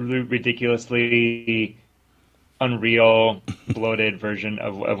ridiculously unreal, bloated version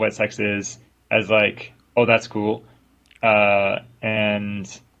of what sex is, as like, oh, that's cool. And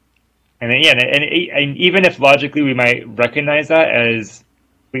then, yeah, and even if logically we might recognize that as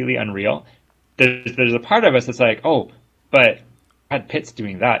completely unreal, there's a part of us that's like, oh, but Brad Pitt's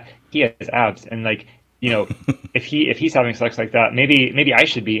doing that. He has abs, and like, you know, if he's having sex like that, maybe I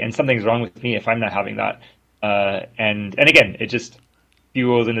should be, and something's wrong with me if I'm not having that. And again, it just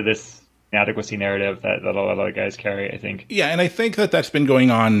fuels into this inadequacy narrative that a lot of guys carry, I think. Yeah, and I think that's been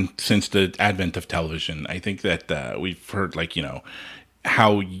going on since the advent of television. I think that we've heard, like, you know,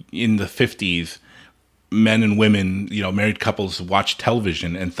 how in the 50s, men and women, you know, married couples watched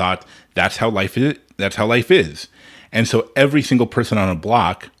television and thought that's how life is. That's how life is. And so every single person on a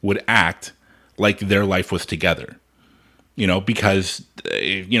block would act like their life was together, you know, because,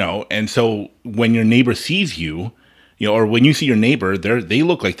 you know, and so when your neighbor sees you, you know, or when you see your neighbor, they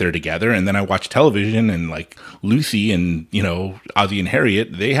look like they're together. And then I watch television and like Lucy and, you know, Ozzie and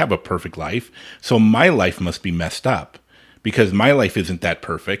Harriet, they have a perfect life. So my life must be messed up because my life isn't that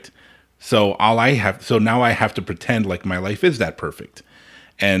perfect. So now I have to pretend like my life is that perfect.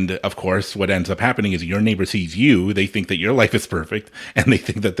 And of course, what ends up happening is your neighbor sees you, they think that your life is perfect, and they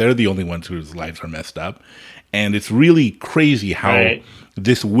think that they're the only ones whose lives are messed up. And it's really crazy how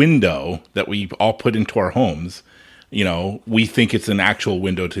this window that we all put into our homes, you know, we think it's an actual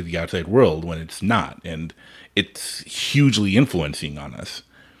window to the outside world when it's not. And it's hugely influencing on us.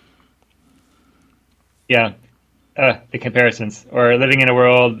 Yeah. The comparisons, or living in a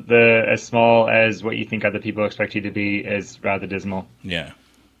world as small as what you think other people expect you to be, is rather dismal. Yeah.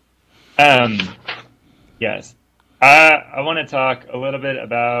 Yes. I want to talk a little bit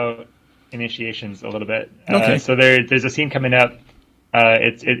about initiations a little bit. Okay. So there's a scene coming up.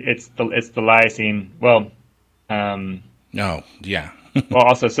 It's the lie scene. Well, Oh, yeah. well,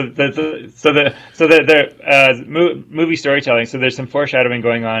 also, the movie storytelling. So there's some foreshadowing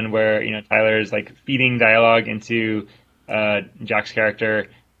going on where, you know, Tyler's like feeding dialogue into Jack's character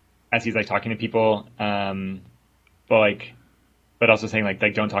as he's like talking to people, but also saying like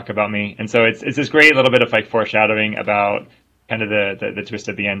don't talk about me. And so it's this great little bit of like foreshadowing about kind of the twist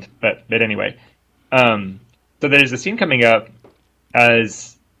at the end. But anyway, so there's a scene coming up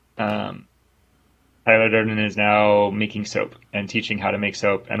as Tyler Durden is now making soap and teaching how to make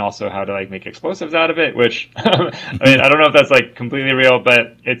soap and also how to like make explosives out of it, which I mean, I don't know if that's like completely real,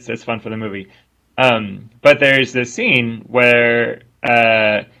 but it's fun for the movie. But there's this scene where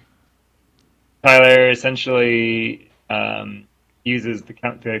Tyler essentially uses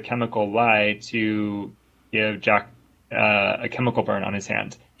the chemical lye to give Jack a chemical burn on his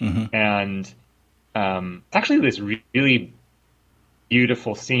hand. And it's actually this really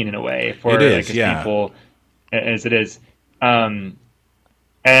beautiful scene in a way for it is, like as yeah. painful as it is.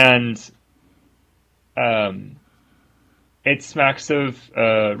 It smacks of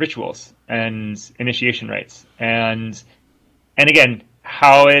rituals and initiation rites, and again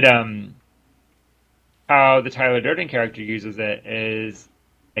how the Tyler Durden character uses it is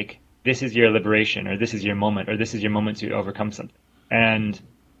like this is your liberation, or this is your moment, or this is your moment to overcome something. And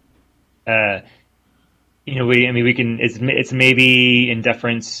we can. It's maybe in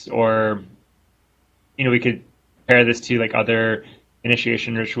deference, or we could compare this to like other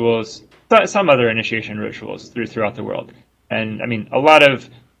initiation rituals, some other initiation rituals throughout the world. And I mean, a lot of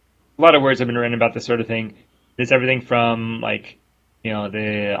words have been written about this sort of thing. There's everything from like, the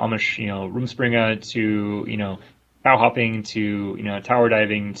Amish, Rumspringa to, cow hopping to, tower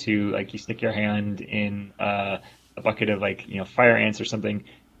diving to like you stick your hand in a bucket of like, fire ants or something,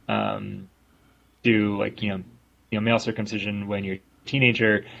 to like, male circumcision when you're a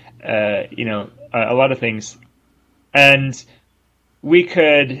teenager, a lot of things. And we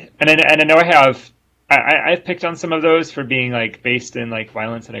could, and I know I've picked on some of those for being like based in like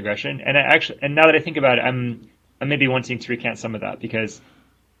violence and aggression. And now that I think about it, I'm maybe wanting to recant some of that because,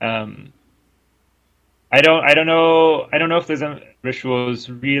 I don't know if those rituals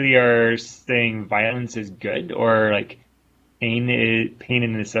really are saying violence is good, or like pain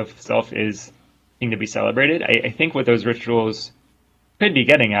in itself is thing to be celebrated. I think what those rituals could be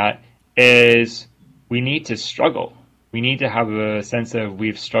getting at is we need to struggle. We need to have a sense of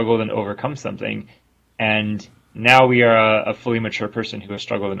we've struggled and overcome something, and now we are a fully mature person who has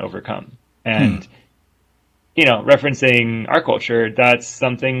struggled and overcome. And referencing our culture, that's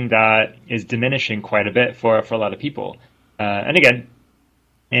something that is diminishing quite a bit for a lot of people. And again,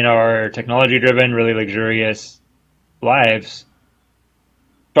 in our technology-driven, really luxurious lives,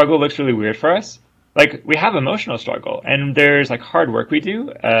 struggle looks really weird for us. Like we have emotional struggle, and there's like hard work we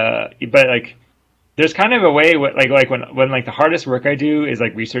do, but like there's kind of a way like when like the hardest work I do is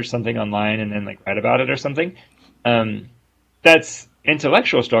like research something online and then like write about it or something. That's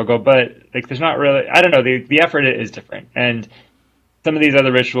intellectual struggle, but like there's not really, I don't know, the effort is different. And some of these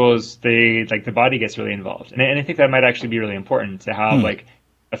other rituals, they like the body gets really involved, and I think that might actually be really important to have like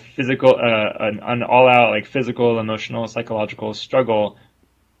a physical, an all out like physical, emotional, psychological struggle,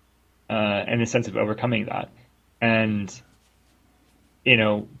 and a sense of overcoming that. And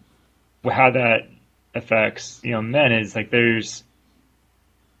how that affects men is like there's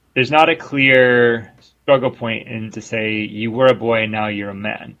not a clear struggle point in to say you were a boy and now you're a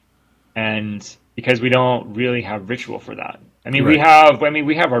man, and because we don't really have ritual for that. I mean, right.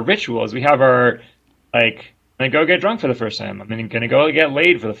 we have our rituals. We have our like, I'm gonna go get drunk for the first time. I'm gonna go get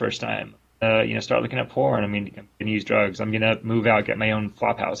laid for the first time. Start looking at porn. I'm gonna use drugs. I'm gonna move out, get my own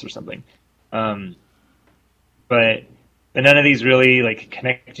flop house or something. But none of these really like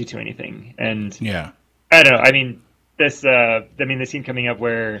connect you to anything. And yeah, I don't know. I mean, the scene coming up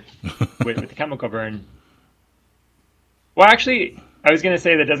where with the chemical burn. Well, actually, I was gonna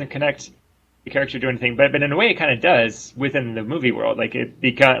say that doesn't connect the character to anything, but in a way, it kind of does within the movie world. Like it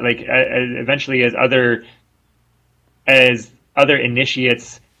because like eventually, as other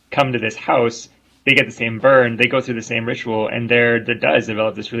initiates come to this house, they get the same burn, they go through the same ritual, and there does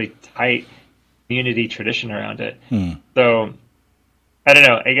develop this really tight community tradition around it. So I don't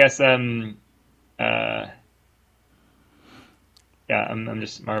know. I guess yeah, I'm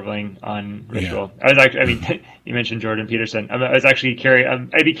just marveling on ritual. Yeah. I was actually, I mean, you mentioned Jordan Peterson. I was actually curious.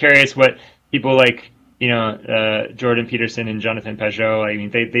 I'd be curious what people like, Jordan Peterson and Jonathan Pajot. I mean,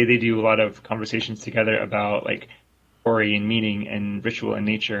 they do a lot of conversations together about like story and meaning and ritual and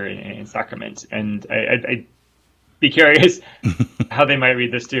nature and sacrament. And I'd be curious how they might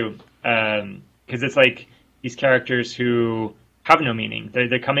read this too, because it's like these characters who have no meaning.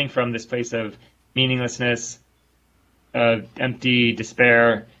 They're coming from this place of meaninglessness, empty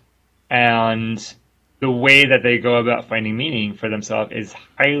despair, and the way that they go about finding meaning for themselves is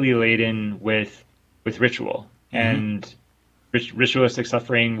highly laden with ritual and ritualistic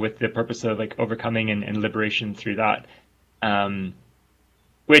suffering, with the purpose of like overcoming and liberation through that,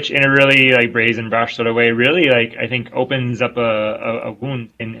 which in a really like brazen, brash sort of way really like I think opens up a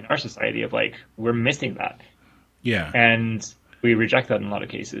wound in our society of like we're missing that, and we reject that in a lot of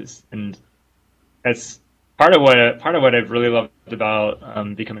cases. And that's part of what I've really loved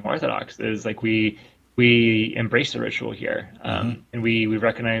about becoming Orthodox is like we embrace the ritual here, and we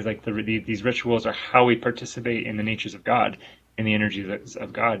recognize like these rituals are how we participate in the natures of God and the energies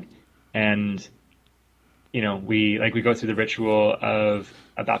of God. And we go through the ritual of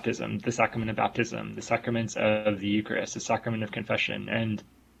a baptism, the sacrament of baptism, the sacraments of the Eucharist, the sacrament of confession, and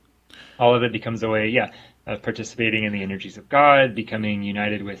all of it becomes a way of participating in the energies of God, becoming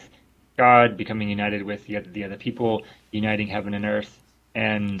united with God, becoming united with the other people, uniting heaven and earth.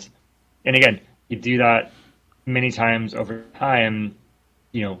 And again, you do that many times over time,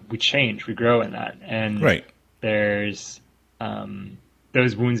 we change, we grow in that. And there's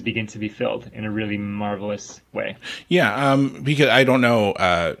those wounds begin to be filled in a really marvelous way. Yeah, because I don't know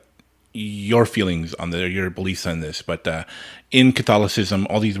your feelings on your beliefs on this, but in Catholicism,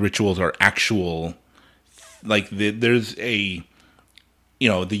 all these rituals are actual. Like there's a,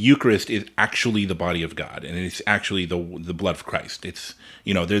 the Eucharist is actually the body of God, and it's actually the blood of Christ. It's,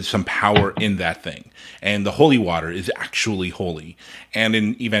 there's some power in that thing, and the holy water is actually holy. And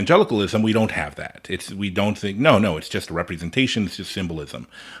in evangelicalism, we don't have that. We don't think no, it's just a representation, it's just symbolism.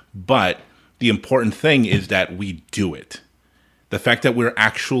 But the important thing is that we do it. The fact that we're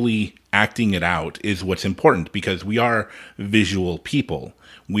actually acting it out is what's important, because we are visual people.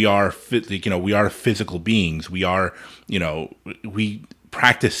 We are, we are physical beings. We are, we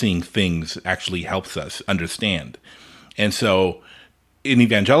practicing things actually helps us understand. And so in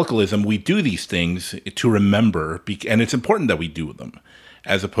evangelicalism, we do these things to remember, and it's important that we do them,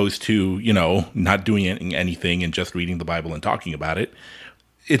 as opposed to, not doing anything and just reading the Bible and talking about it.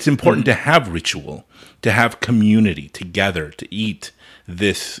 It's important to have ritual, to have community together, to eat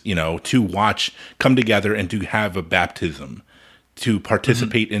this, to watch, come together and to have a baptism, to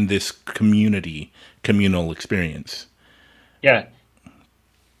participate in this communal experience. Yeah.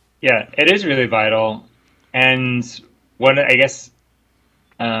 Yeah, it is really vital. And what I guess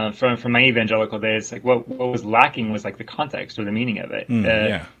from my evangelical days, like what was lacking was like the context or the meaning of it.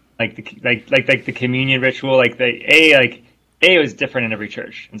 Yeah. Like the communion ritual, it was different in every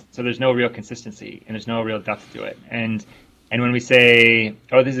church, and so there's no real consistency and there's no real depth to it. And when we say,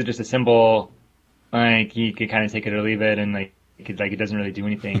 oh, this is just a symbol, like you could kind of take it or leave it, and it doesn't really do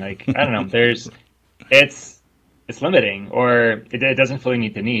anything. Like I don't know, it's limiting, or it doesn't fully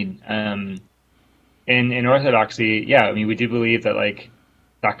meet the need. In Orthodoxy, yeah, I mean, we do believe that like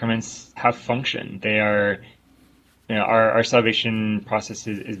sacraments have function. They are, our salvation process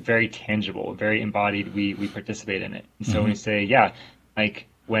is very tangible, very embodied. We participate in it. And so when we say, yeah, like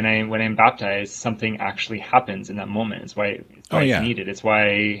when I'm baptized, something actually happens in that moment. It's why it's needed. It's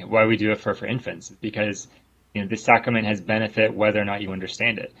why we do it for infants, because this sacrament has benefit whether or not you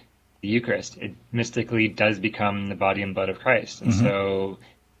understand it. The Eucharist, it mystically does become the body and blood of Christ. And so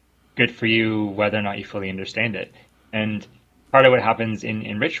good for you whether or not you fully understand it. And part of what happens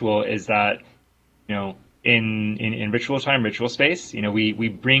in ritual is that, in ritual time, ritual space, we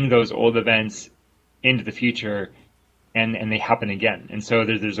bring those old events into the future, and they happen again. And so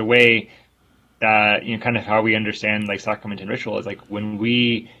there's a way that, kind of how we understand like sacrament and ritual is like when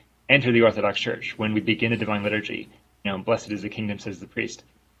we enter the Orthodox Church, when we begin the divine liturgy, blessed is the kingdom, says the priest.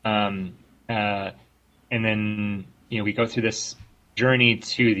 And then, we go through this journey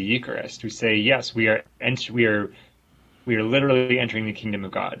to the Eucharist. We say, yes, we are literally entering the kingdom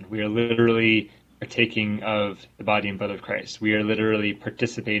of God. We are literally partaking of the body and blood of Christ. We are literally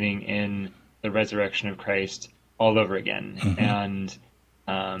participating in the resurrection of Christ all over again.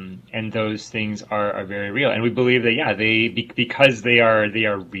 And those things are very real. And we believe that, yeah, because they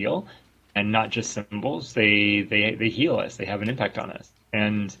are real and not just symbols, they heal us. They have an impact on us.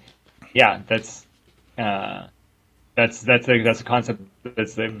 And yeah, that's a concept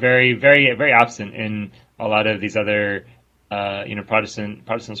that's very, very, very absent in a lot of these other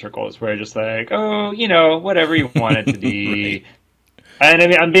Protestant circles, where just like, oh, whatever you want it to be. Right. And I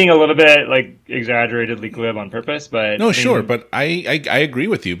mean, I'm being a little bit like exaggeratedly glib on purpose, but no, sure. But I agree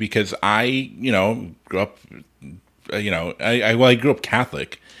with you, because I grew up, I grew up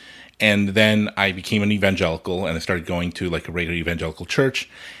Catholic, and then I became an evangelical, and I started going to like a regular evangelical church,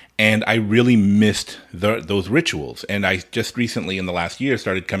 and I really missed those rituals. And I just recently, in the last year,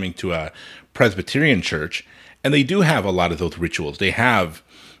 started coming to a Presbyterian church, and they do have a lot of those rituals. They have,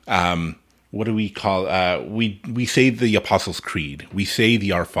 what do we call? We say the Apostles' Creed. We say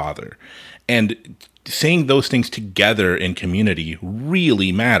the Our Father, and saying those things together in community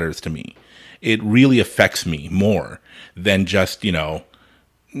really matters to me. It really affects me more than just going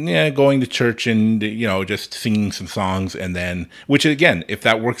to church and just singing some songs, and then, which again, if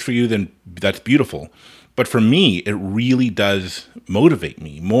that works for you, then that's beautiful. But for me, it really does motivate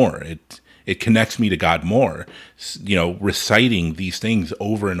me more. It connects me to God more, reciting these things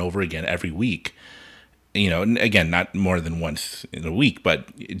over and over again every week. And again, not more than once in a week,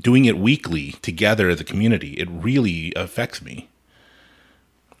 but doing it weekly together as a community, it really affects me.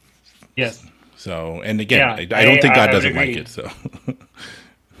 Yes. So, and again, yeah, I don't think God doesn't like it. So.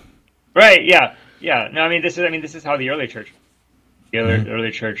 Right. Yeah. Yeah. No, I mean, this is how the early church,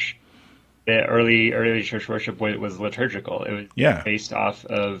 early church worship was liturgical. It was based off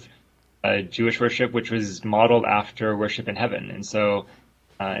of Jewish worship, which was modeled after worship in heaven. And so,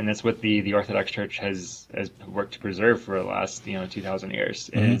 and that's what the Orthodox Church has worked to preserve for the last 2,000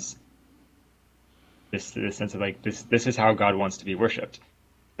 years, is this sense of like this is how God wants to be worshipped.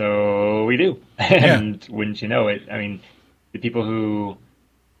 So we do. And wouldn't you know it, I mean, the people who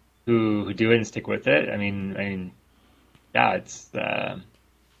who do it and stick with it. I mean, yeah, it's a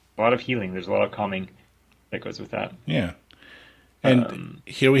lot of healing. There's a lot of calming that goes with that. Yeah. And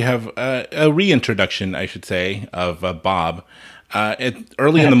here we have a reintroduction, I should say, of Bob.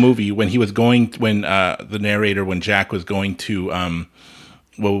 Early in the movie, when the narrator, when Jack was going to,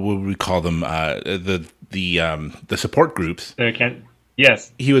 what would we call them, the support groups.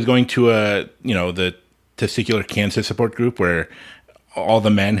 Yes. He was going to the testicular cancer support group where all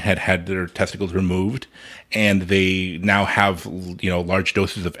the men had their testicles removed, and they now have large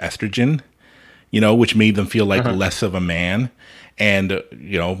doses of estrogen, which made them feel like less of a man. And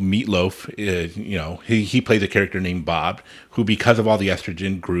Meatloaf, he plays a character named Bob, who, because of all the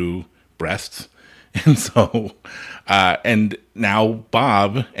estrogen, grew breasts. And so, and now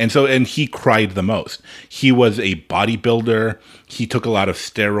Bob, and he cried the most. He was a bodybuilder. He took a lot of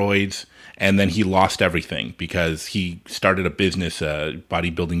steroids, and then he lost everything because he started a business, a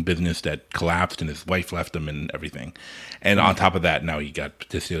bodybuilding business that collapsed, and his wife left him and everything. And on top of that, now he got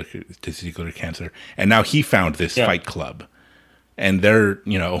testicular cancer. And now he found this fight club. And they're,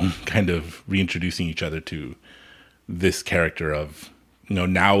 kind of reintroducing each other to this character of,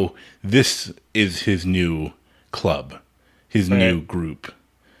 now this is his new club, his new group.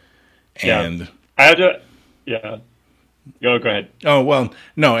 And I have to, go ahead. Oh, well,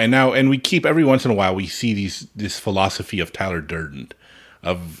 no. And we keep, every once in a while, we see this philosophy of Tyler Durden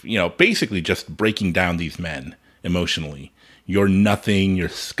of, basically just breaking down these men emotionally. You're nothing, you're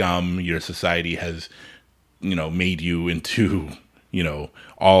scum, your society has, made you into,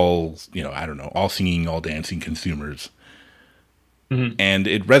 all, all singing, all dancing consumers. Mm-hmm. And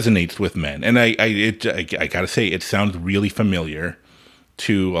it resonates with men. And I gotta say, it sounds really familiar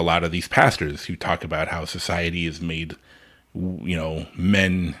to a lot of these pastors who talk about how society has made,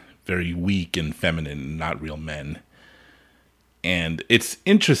 men very weak and feminine, not real men. And it's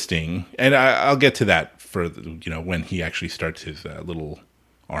interesting. And I'll get to that further, when he actually starts his little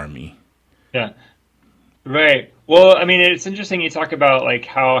army. Yeah. Right. Well, I mean, it's interesting you talk about like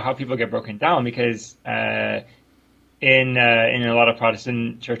how people get broken down because in a lot of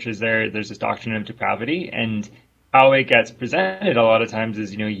Protestant churches there's this doctrine of depravity, and how it gets presented a lot of times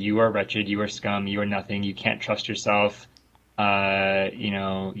is you are wretched, you are scum, you are nothing, you can't trust yourself, you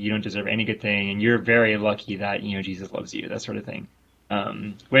don't deserve any good thing, and you're very lucky that Jesus loves you, that sort of thing.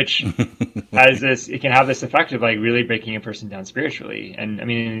 Which it can have this effect of like really breaking a person down spiritually. And I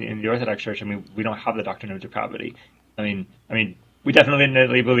mean, in the Orthodox Church, we don't have the doctrine of depravity. I mean, we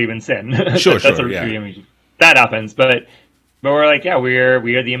definitely believe in sin. Sure, that happens, but we're like, we are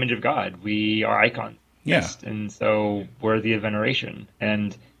the image of God. We are icons. Yeah. And so worthy of veneration.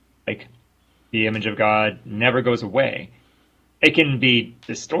 And like the image of God never goes away. It can be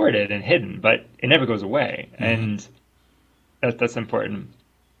distorted and hidden, but it never goes away. Mm-hmm. And that's important.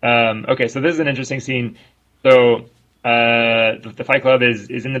 Okay, so this is an interesting scene. So the Fight Club is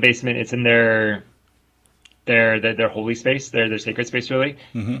in the basement. It's in their holy space, their sacred space, really.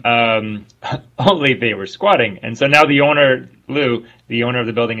 Mm-hmm. Only they were squatting, and so now the owner, Lou, the owner of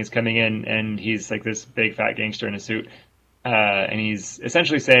the building, is coming in, and he's like this big fat gangster in a suit, and he's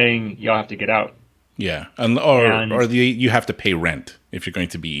essentially saying, "Y'all have to get out." Yeah, or you have to pay rent if you're going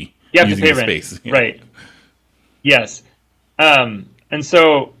to be using the space, right? Yes. And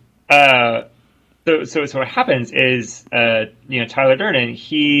so what happens is, Tyler Durden,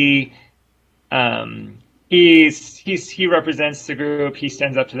 he represents the group. He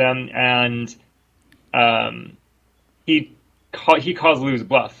stands up to them, and he calls Lou's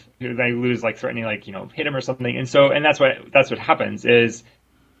bluff. Lou's like threatening, like hit him or something. And that's what happens is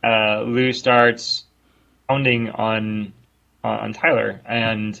Lou starts pounding on Tyler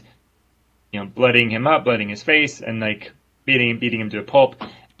and blooding him up, blooding his face, and like beating him to a pulp.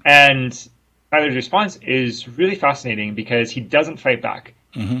 And Tyler's response is really fascinating because he doesn't fight back.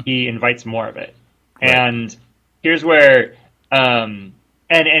 Mm-hmm. He invites more of it. Right. And here's where and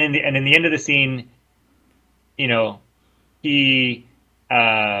in the end of the scene, he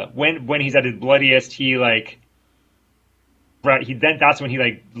when he's at his bloodiest, that's when he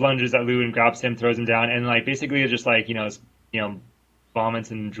like lunges at Lou and grabs him, throws him down, and like basically is just like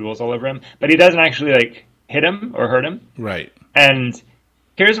vomits and drools all over him, but he doesn't actually like hit him or hurt him. Right. And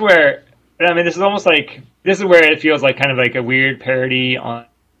here's where, this is where it feels like kind of like a weird parody on,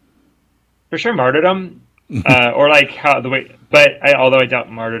 for sure, martyrdom, or like how the way, although I doubt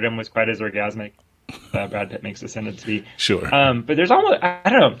martyrdom was quite as orgasmic. Brad Pitt makes us send it to be. Sure. But there's almost, I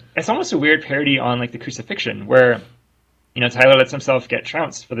don't know, it's almost a weird parody on like the crucifixion where, Tyler lets himself get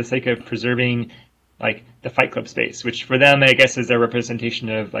trounced for the sake of preserving like the Fight Club space, which for them, I guess, is their representation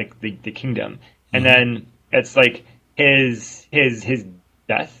of like the kingdom. And then it's like his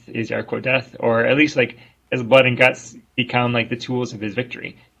death, is air quote death, or at least like his blood and guts become like the tools of his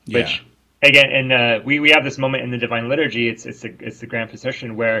victory. Yeah. Which again, and we have this moment in the Divine Liturgy. It's the grand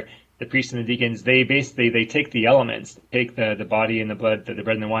procession where the priests and the deacons they take the elements, take the body and the blood, the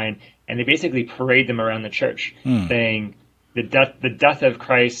bread and the wine, and they basically parade them around the church, saying the death of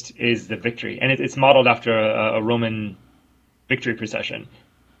Christ is the victory, and it's modeled after a Roman victory procession,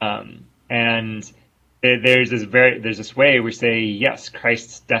 and there's this way we say yes,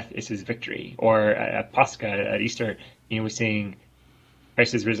 Christ's death is his victory, or at Pascha, at Easter, we're saying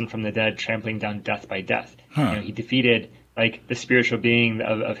Christ is risen from the dead, trampling down death by death. He defeated like the spiritual being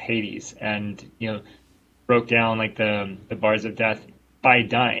of Hades, and broke down like the bars of death by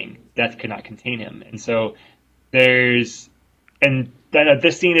dying. Death could not contain him, and so this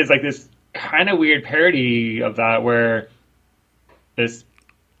scene is like this kind of weird parody of that, where this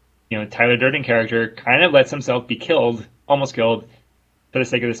Tyler Durden character kind of lets himself be killed, almost killed, for the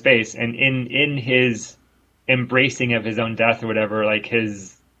sake of the space, and in his embracing of his own death or whatever, like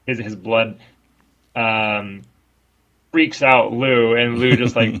his blood freaks out Lou, and Lou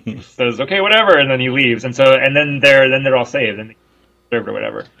just like says okay, whatever, and then he leaves, and then they're all saved and served or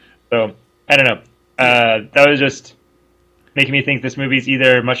whatever. So I don't know. That was just making me think this movie's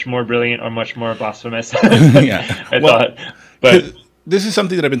either much more brilliant or much more blasphemous. Yeah, I thought, but this is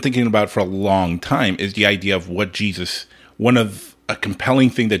something that I've been thinking about for a long time, is the idea of what Jesus, one of a compelling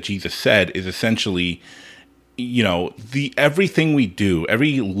thing that Jesus said is essentially, everything we do,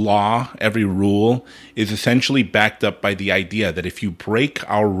 every law, every rule is essentially backed up by the idea that if you break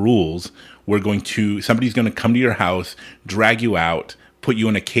our rules, somebody's going to come to your house, drag you out, put you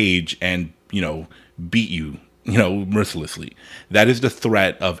in a cage, and, beat you, mercilessly. That is the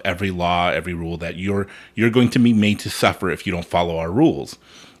threat of every law, every rule, that you're going to be made to suffer if you don't follow our rules.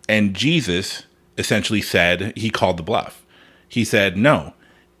 And Jesus essentially said, he called the bluff. He said, no,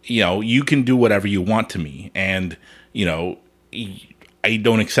 you can do whatever you want to me. And, I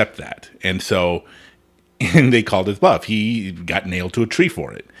don't accept that. And so, and they called his bluff. He got nailed to a tree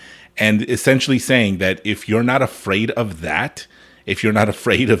for it. And essentially saying that if you're not afraid of that, if you're not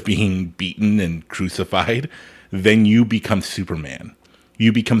afraid of being beaten and crucified, then you become Superman.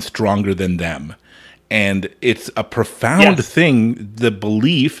 You become stronger than them. And it's a profound thing, the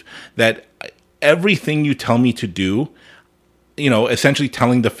belief that everything you tell me to do, essentially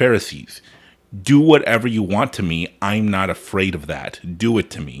telling the Pharisees, do whatever you want to me. I'm not afraid of that. Do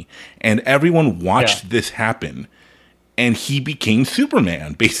it to me. And everyone watched this happen. And he became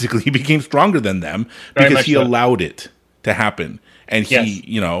Superman. Basically, he became stronger than them because he allowed it to happen. And he,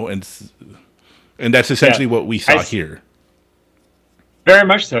 and that's essentially what we saw here. Very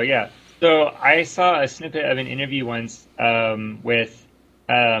much so, yeah. So I saw a snippet of an interview once with,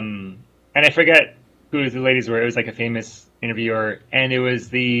 and I forget who the ladies were. It was like a famous interviewer, and it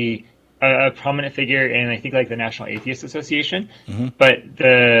was a prominent figure in, I think, like the National Atheist Association. Mm-hmm. But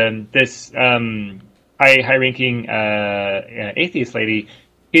this high-ranking atheist lady,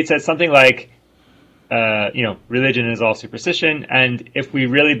 he had said something like, religion is all superstition, and if we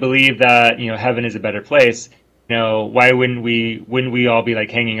really believe that heaven is a better place, why wouldn't we all be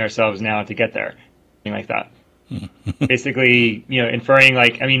like hanging ourselves now to get there, something like that. Basically, inferring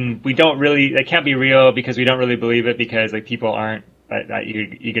like, we don't really, it can't be real because we don't really believe it because like people aren't that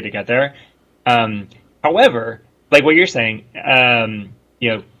eager to get there. However, like what you're saying,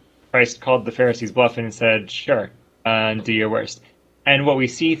 Christ called the Pharisees bluff and said, "Sure, do your worst." And what we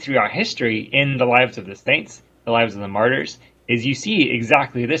see throughout history in the lives of the saints, the lives of the martyrs, is you see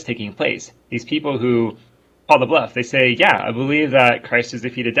exactly this taking place. These people who call the bluff, they say, yeah, I believe that Christ has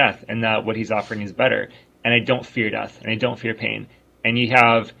defeated death and that what he's offering is better. And I don't fear death and I don't fear pain. And you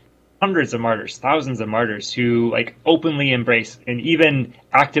have hundreds of martyrs, thousands of martyrs who like openly embrace and even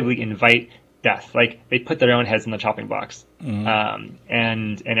actively invite death. Like they put their own heads in the chopping blocks, and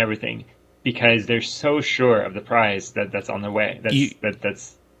everything, because they're so sure of the prize that's on their way.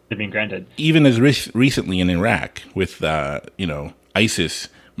 That's being granted. Even as recently in Iraq with ISIS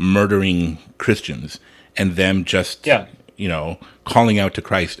murdering Christians and them just calling out to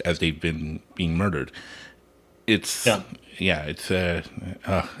Christ as they've been being murdered. It's it's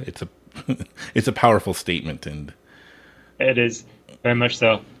a powerful statement, and it is very much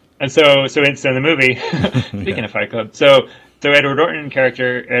so. And so it's in the movie. Speaking of Fight Club, so Edward Norton's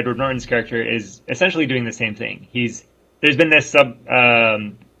character is essentially doing the same thing. There's been this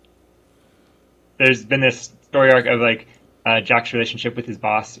story arc of like Jack's relationship with his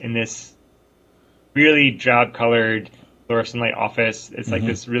boss in this really drab-colored fluorescent light office. It's like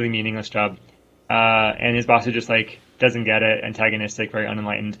this really meaningless job, and his boss is just like doesn't get it, antagonistic, very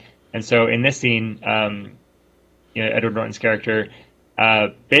unenlightened. And so in this scene, Edward Norton's character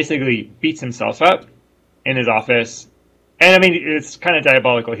basically beats himself up in his office. And I mean, it's kind of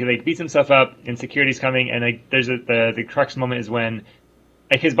diabolical. He like beats himself up, and security's coming, and like there's the crux moment is when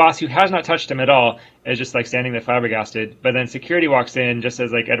like his boss, who has not touched him at all, is just like standing there flabbergasted. But then security walks in just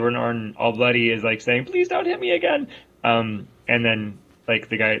as like Edward Norton, all bloody, is like saying, "Please don't hit me again." And then like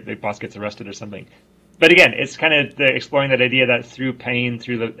the boss gets arrested or something. But again, it's kind of exploring that idea that through pain,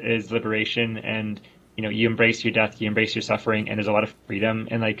 is liberation, and you embrace your death, you embrace your suffering, and there's a lot of freedom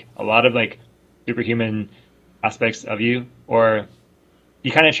and like a lot of like superhuman aspects of you, or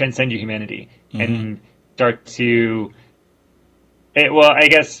you kind of transcend your humanity and start to. I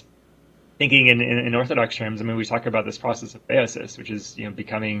guess thinking in Orthodox terms, I mean, we talk about this process of theosis, which is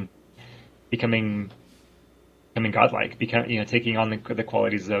becoming godlike, taking on the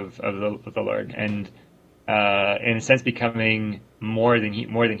qualities of the Lord, and in a sense becoming more than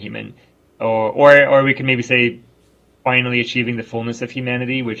human, or we can maybe say finally achieving the fullness of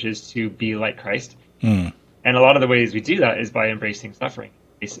humanity, which is to be like Christ. And a lot of the ways we do that is by embracing suffering,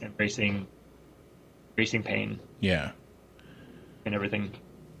 embracing pain. Yeah. And everything.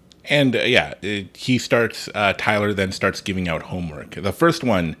 And he starts. Tyler then starts giving out homework. The first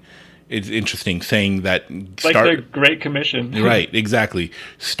one is interesting, saying that like the Great Commission. Right, exactly.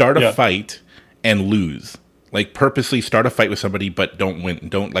 Start a fight and lose. Like purposely start a fight with somebody, but don't win.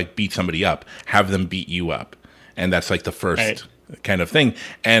 Don't like beat somebody up. Have them beat you up, and that's like the first kind of thing.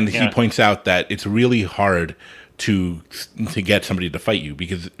 And he points out that it's really hard to get somebody to fight you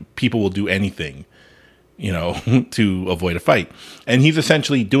because people will do anything, to avoid a fight. And he's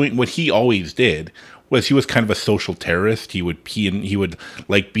essentially doing what he always did. Was he was kind of a social terrorist. He would pee in, he would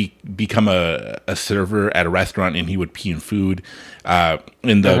like become a server at a restaurant, and he would pee in food.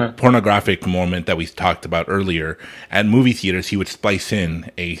 In the pornographic moment that we talked about earlier, at movie theaters, he would splice in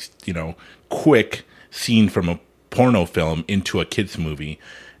a quick scene from a porno film into a kids movie,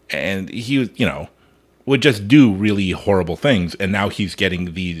 and he would just do really horrible things. And now he's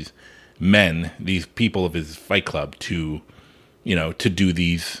getting these people of his fight club to do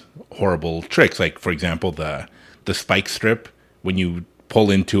these horrible tricks. Like, for example, the spike strip when you pull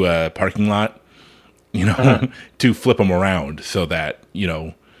into a parking lot, to flip them around so that,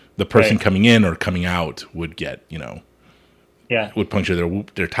 the person coming in or coming out would get, would puncture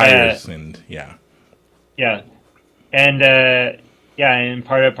their tires and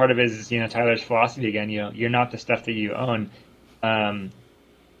part of his, Tyler's philosophy again, you're not the stuff that you own.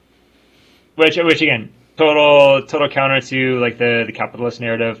 Which again, total counter to like the capitalist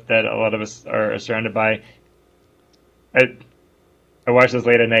narrative that a lot of us are surrounded by. I watched this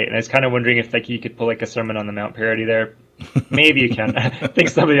late at night, and I was kind of wondering if like you could pull like a Sermon on the Mount parody there. Maybe you can. I think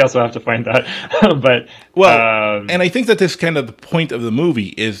somebody else will have to find that. But and I think that this kind of the point of the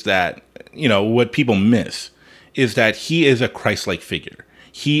movie is that what people miss is that he is a Christ-like figure.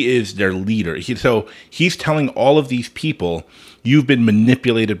 He is their leader. So he's telling all of these people, you've been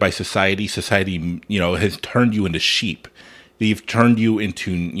manipulated by society. Society, has turned you into sheep. They've turned you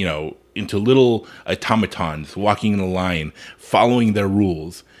into little automatons walking in a line, following their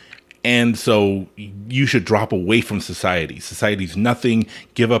rules. And so you should drop away from society. Society's nothing.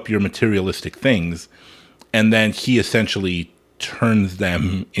 Give up your materialistic things. And then he essentially turns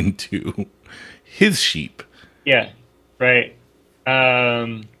them into his sheep. Yeah, right.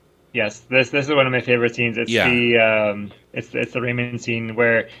 Yes, this is one of my favorite scenes. It's it's the Raymond scene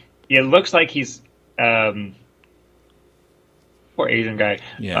where it looks like he's poor Asian guy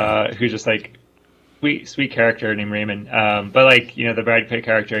who's just like sweet character named Raymond. But like the Brad Pitt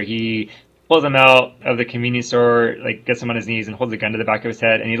character, he pulls him out of the convenience store, like gets him on his knees and holds a gun to the back of his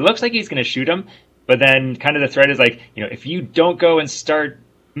head, and he looks like he's going to shoot him. But then kind of the threat is like, if you don't go and start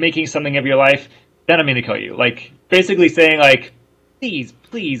making something of your life, then I'm going to kill you. Like basically saying like, please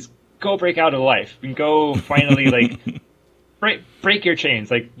go break out of life and go finally like break your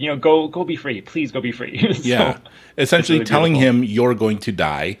chains. Like, go be free. Please go be free. So, essentially really telling beautiful. him you're going to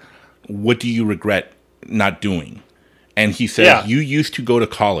die. What do you regret not doing? And he said, you used to go to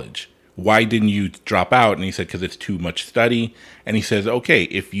college. Why didn't you drop out? And he said, because it's too much study. And he says, okay,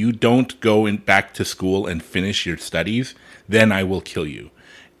 if you don't go back to school and finish your studies, then I will kill you.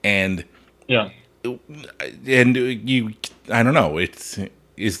 And I don't know.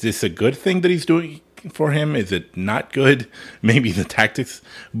 Is this a good thing that he's doing for him? Is it not good? Maybe the tactics,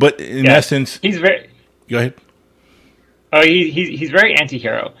 but in essence, he's very. Go ahead. Oh, he's very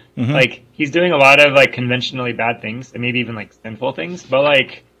anti-hero. Mm-hmm. Like he's doing a lot of like conventionally bad things and maybe even like sinful things. But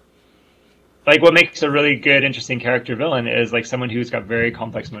like what makes a really good, interesting character villain is like someone who's got very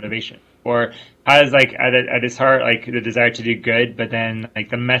complex motivation or has like at his heart like the desire to do good, but then like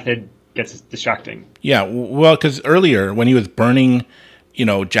the method gets distracting. Yeah, well, because earlier when he was burning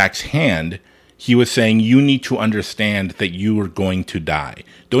Jack's hand, he was saying, you need to understand that you are going to die.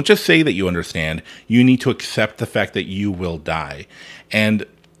 Don't just say that you understand. You need to accept the fact that you will die. And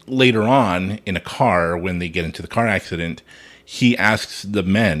later on in a car, when they get into the car accident, he asks the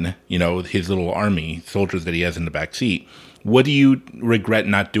men, his little army soldiers that he has in the back seat, what do you regret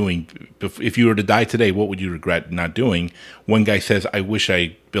not doing? If you were to die today, what would you regret not doing? One guy says, I wish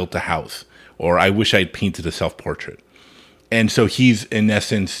I built a house, or I wish I had painted a self-portrait. And so he's, in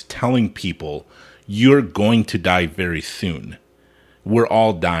essence, telling people, you're going to die very soon. We're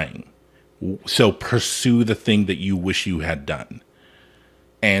all dying. So pursue the thing that you wish you had done.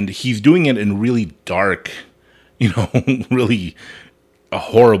 And he's doing it in really dark, really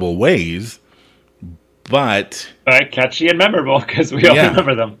horrible ways. But catchy and memorable, because we all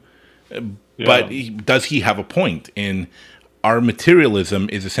remember them. But does he have a point? In our materialism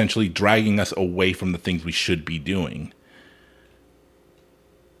is essentially dragging us away from the things we should be doing.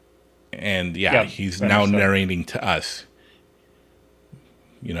 And he's now narrating to us.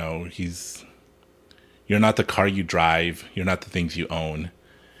 You're not the car you drive. You're not the things you own.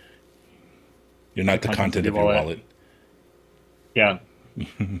 You're not the content of your wallet. Yeah.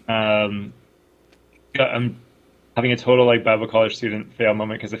 I'm having a total Bible college student fail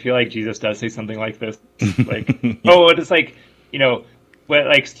moment, because I feel like Jesus does say something like this, it's like,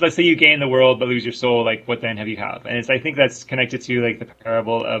 let's say you gain the world but lose your soul, what then have you have? And I think that's connected to the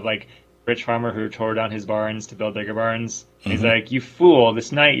parable of rich farmer who tore down his barns to build bigger barns. Mm-hmm. He's like, you fool,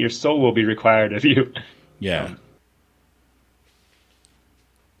 this night your soul will be required of you. Yeah.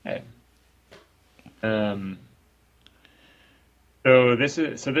 Okay. So this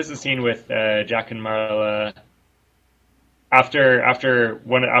is a scene with Jack and Marla. After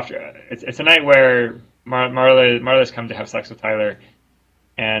it's a night where Marla's come to have sex with Tyler,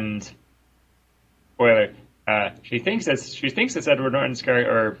 and spoiler, she thinks it's Edward Norton's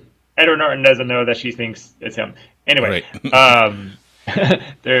character, or Edward Norton doesn't know that she thinks it's him. Anyway, right.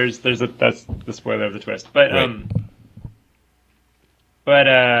 That's the spoiler of the twist. But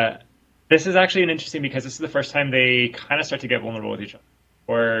right. This is actually interesting, because this is the first time they kind of start to get vulnerable with each other,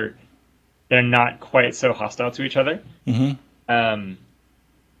 or they're not quite so hostile to each other. Mm-hmm.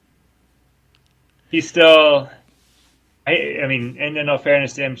 He's still, I mean, and in all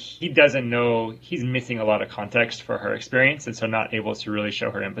fairness to him, he doesn't know, he's missing a lot of context for her experience, and so not able to really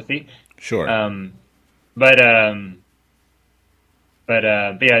show her empathy. Sure. But yeah,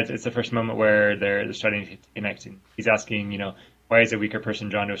 it's the first moment where they're starting to connect. He's asking, why is a weaker person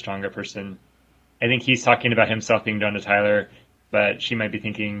drawn to a stronger person? I think he's talking about himself being drawn to Tyler, but she might be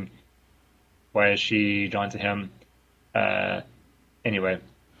thinking, why is she drawn to him? Anyway.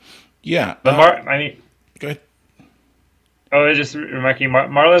 Yeah. But go ahead. I was just remarking,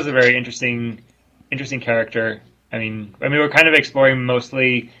 Marla's a very interesting character. I mean, we're kind of exploring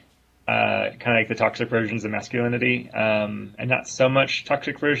mostly kind of the toxic versions of masculinity, and not so much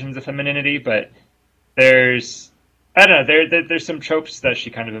toxic versions of femininity, but there's some tropes that she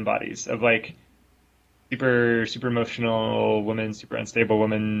kind of embodies of super emotional woman, super unstable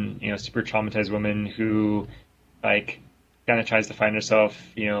woman, super traumatized woman who kind of tries to find herself,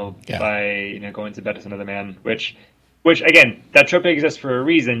 by going to bed with another man, which again, that trope exists for a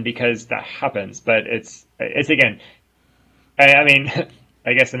reason, because that happens. But it's again, I mean,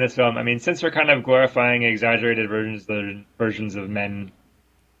 I guess in this film, since we're kind of glorifying exaggerated versions of men,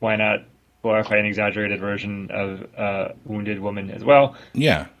 why not glorify an exaggerated version of a wounded woman as well?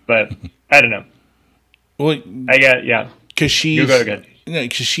 Yeah. But I don't know. Well, I get, yeah. Because she's, you go again.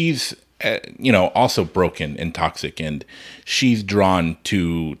 Because she's, also broken and toxic, and she's drawn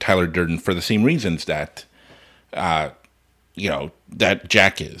to Tyler Durden for the same reasons that, that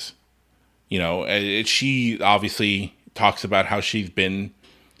Jack is. She obviously talks about how she's been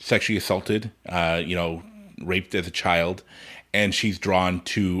sexually assaulted, raped as a child, and she's drawn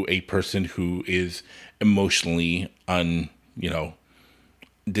to a person who is emotionally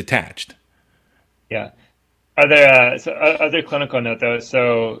detached. Yeah. Other clinical note though.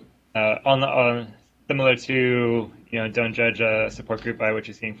 So on similar to don't judge a support group by what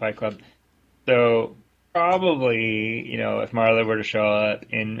you see in Fight Club. So probably if Marla were to show up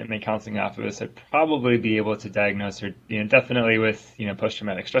in my counseling office, I'd probably be able to diagnose her definitely with post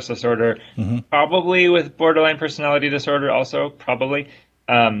traumatic stress disorder, mm-hmm. probably with borderline personality disorder also probably.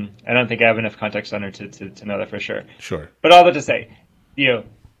 I don't think I have enough context on her to know that for sure. Sure. But all that to say,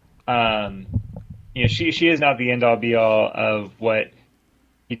 she is not the end all be all of what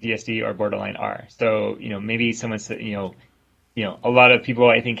PTSD or borderline are. So, maybe someone said, a lot of people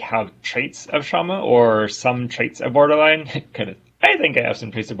I think have traits of trauma or some traits of borderline. I think I have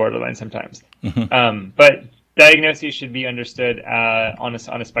some traits of borderline sometimes. Mm-hmm. But diagnoses should be understood on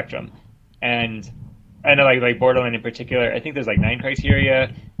a spectrum, and I know like borderline in particular. I think there's like 9 criteria,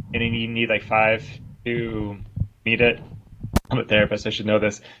 and then you need like 5 to meet it. I'm a therapist, I should know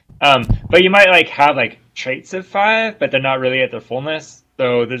this. But you might like have like traits of 5, but they're not really at their fullness.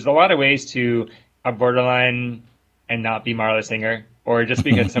 So there's a lot of ways to have borderline and not be Marla Singer, or just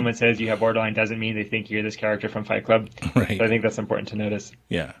because someone says you have borderline doesn't mean they think you're this character from Fight Club. Right. So I think that's important to notice.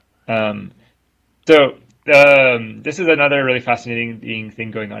 Yeah. Um, so this is another really fascinating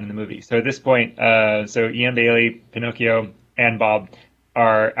thing going on in the movie. So at this point, so Ian Bailey, Pinocchio, and Bob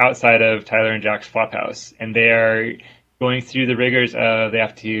are outside of Tyler and Jack's flop house, and they are going through the rigors of they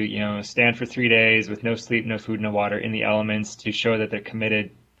have to stand for 3 days with no sleep, no food, no water in the elements to show that they're committed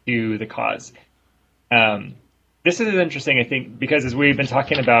to the cause. This is interesting, I think, because as we've been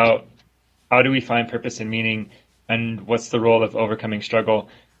talking about how do we find purpose and meaning, and what's the role of overcoming struggle.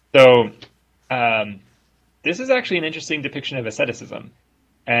 So this is actually an interesting depiction of asceticism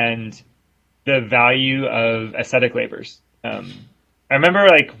and the value of ascetic labors. I remember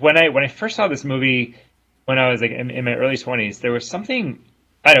like when I first saw this movie when I was like in my early 20s, there was something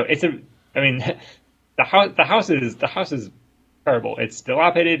I don't know. I mean, the house is terrible. It's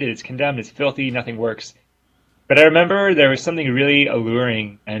dilapidated. It's condemned. It's filthy. Nothing works. But I remember there was something really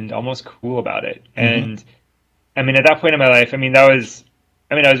alluring and almost cool about it. And I mean, at that point in my life, I was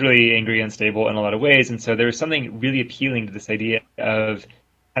really angry, unstable in a lot of ways, and so there was something really appealing to this idea of,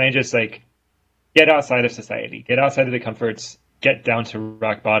 can I just like get outside of society, get outside of the comforts, get down to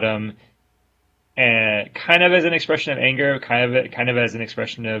rock bottom, and kind of as an expression of anger, kind of as an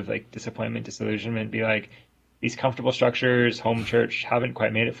expression of like disappointment, disillusionment, be like, these comfortable structures, home church, haven't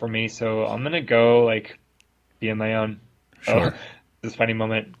quite made it for me, so I'm gonna go like be on my own. Sure. This funny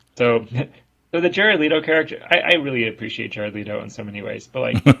moment. So the Jared Leto character, I really appreciate Jared Leto in so many ways, but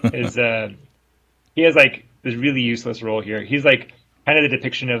like he has like this really useless role here. He's like kind of the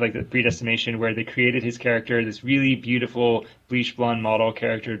depiction of like the predestination where they created his character, this really beautiful bleach blonde model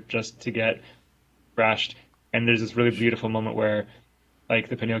character, just to get thrashed. And there's this really beautiful moment where like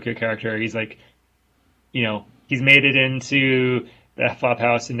the Pinocchio character, he's like, he's made it into the flop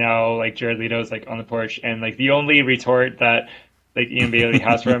house, and now like Jared Leto's like on the porch, and like the only retort that like Ian Bailey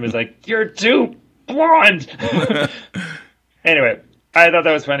has for him is like, "You're too blonde." Anyway, I thought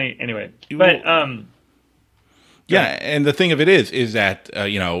that was funny. Anyway, but yeah, and the thing of it is that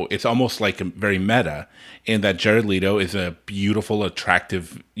it's almost like very meta in that Jared Leto is a beautiful,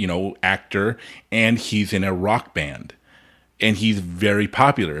 attractive actor, and he's in a rock band, and he's very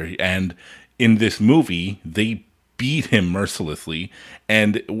popular. And in this movie, they beat him mercilessly.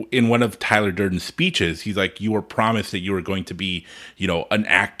 And in one of Tyler Durden's speeches, he's like, "You were promised that you were going to be, an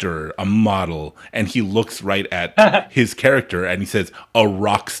actor, a model." And he looks right at his character and he says, "A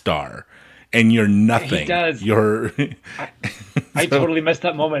rock star." And you're nothing. He does. You're. I totally missed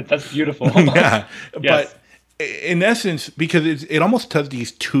that moment. That's beautiful. Yeah, Yes. but in essence, because it almost does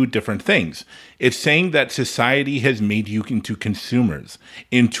these two different things. It's saying that society has made you into consumers,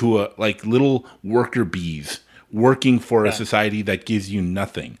 into like little worker bees working for a society that gives you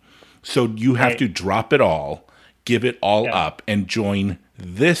nothing. So you have to drop it all, give it all up, and join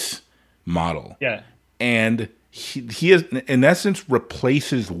this model. Yeah. And he is, in essence,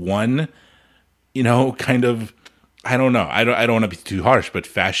 replaces one, kind of, I don't know, I don't want to be too harsh, but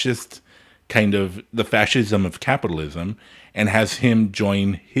fascist, kind of the fascism of capitalism, and has him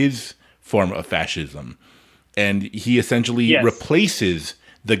join his form of fascism. And he essentially replaces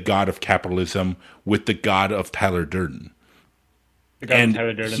the god of capitalism with the god of Tyler Durden. And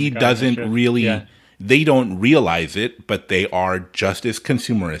he doesn't really, they don't realize it, but they are just as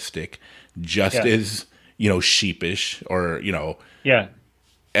consumeristic, just as, sheepish, or,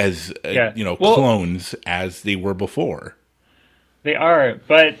 as, clones as they were before. They are,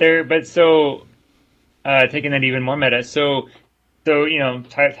 but so taking that even more meta. So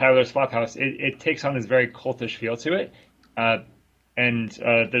Tyler's Flophouse, it takes on this very cultish feel to it. And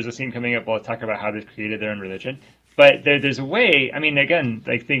there's a scene coming up where I'll talk about how they've created their own religion. But there's a way, I mean, again,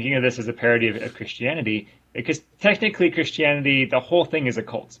 like thinking of this as a parody of Christianity, because technically Christianity, the whole thing is a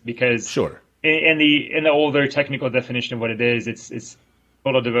cult. Because in the older technical definition of what it is, it's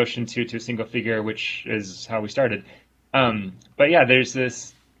total devotion to a single figure, which is how we started. But yeah, there's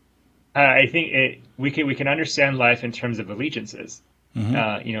this. I think we can understand life in terms of allegiances.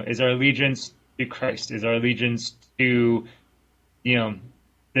 Is our allegiance to Christ? Is our allegiance to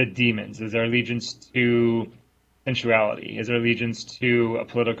the demons? Is our allegiance to sensuality? Is our allegiance to a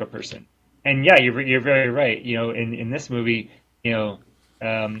political person? And yeah, you're very right. In this movie,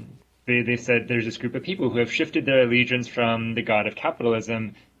 they said there's this group of people who have shifted their allegiance from the god of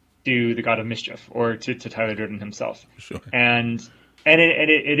capitalism to the god of mischief, or to Tyler Durden himself. Sure. And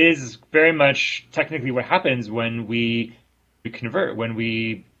it is very much technically what happens when we convert, when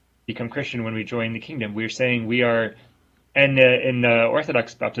we become Christian, when we join the kingdom. We're saying we are, and in the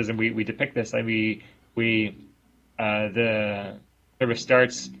Orthodox baptism, we depict this. Like the service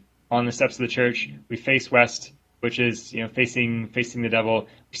starts on the steps of the church. We face west, which is facing the devil.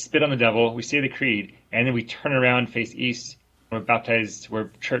 We spit on the devil. We say the creed, and then we turn around, face east. We're baptized.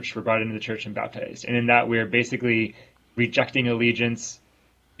 We're brought into the church and baptized. And in that, we're basically rejecting allegiance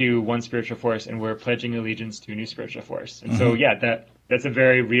to one spiritual force, and we're pledging allegiance to a new spiritual force. And so, that's a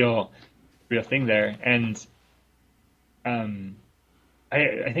very real thing there. And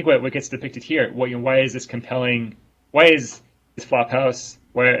I think what gets depicted here, why is this compelling? Why is this Flophouse?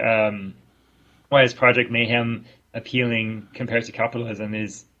 Why is Project Mayhem appealing compared to capitalism?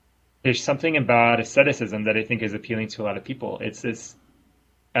 Is there's something about asceticism that I think is appealing to a lot of people. It's this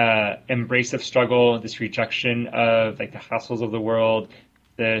embrace of struggle, this rejection of like the hassles of the world,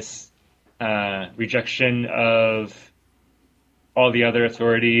 this rejection of all the other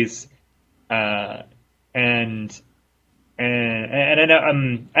authorities, and I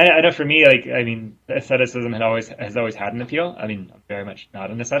know for me, like, I mean, asceticism has always had an appeal. I mean, I'm very much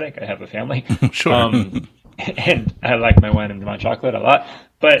not an ascetic. I have a family. Sure. And I like my wine and my chocolate a lot.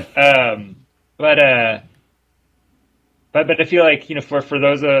 But I feel like, for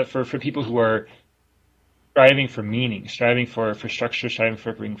those for people who are striving for meaning, striving for structure, striving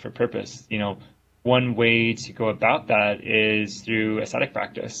for purpose, one way to go about that is through ascetic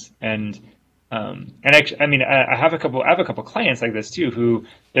practice. And actually, I mean, I have a couple clients like this too, who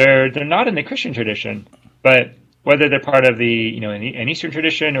they're not in the Christian tradition, but whether they're part of the an Eastern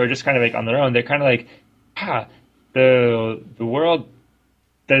tradition or just kind of like on their own, they're kind of like, the world,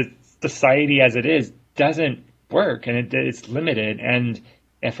 the society as it is doesn't work, and it's limited. And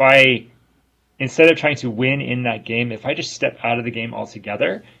if I, instead of trying to win in that game, if I just step out of the game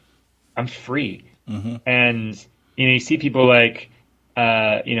altogether, I'm free. Mm-hmm. And you see people like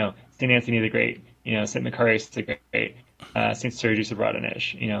St. Anthony the Great, St. Macarius the Great, St. Sergius of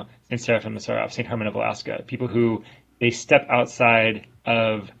Radonezh, St. Seraphim of Sarov, St. Herman of Alaska, people who they step outside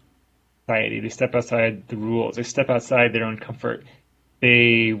of society, they step outside the rules, they step outside their own comfort,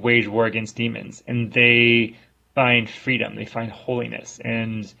 they wage war against demons, and they find freedom, they find holiness,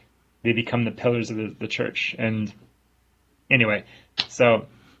 and they become the pillars of the church. And anyway, so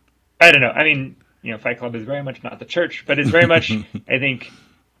I don't know. I mean, Fight Club is very much not the church, but it's very much, I think,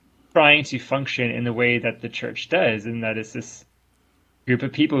 trying to function in the way that the church does, and that is this group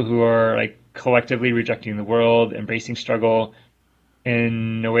of people who are like collectively rejecting the world, embracing struggle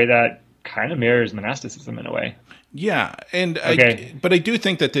in a way that kind of mirrors monasticism in a way. Yeah, and okay. But I do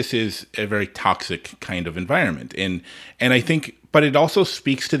think that this is a very toxic kind of environment, and I think, but it also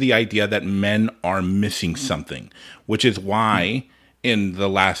speaks to the idea that men are missing something, which is why in the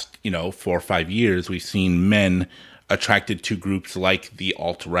last 4 or 5 years we've seen men attracted to groups like the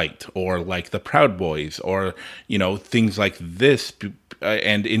alt-right or like the Proud Boys or things like this,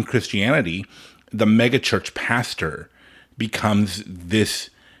 and in Christianity, the megachurch pastor becomes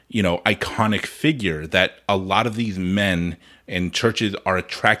this iconic figure that a lot of these men and churches are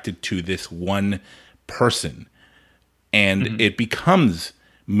attracted to, this one person. And it becomes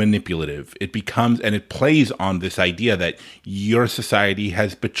manipulative. It plays on this idea that your society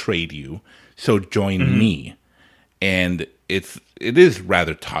has betrayed you, so join me. And it is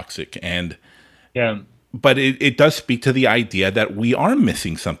rather toxic. And but it does speak to the idea that we are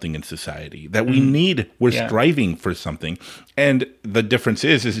missing something in society, that we're striving for something. And the difference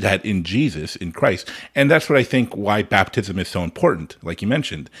is that in Jesus, in Christ, and that's what I think why baptism is so important, like you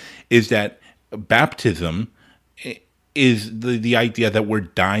mentioned, is that baptism is the idea that we're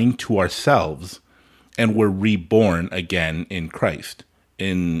dying to ourselves and we're reborn again in Christ.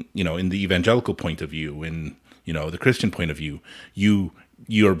 In the evangelical point of view, in the Christian point of view,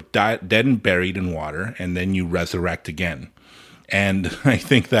 you're dead and buried in water, and then you resurrect again. And I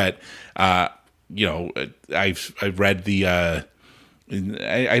think that I've read the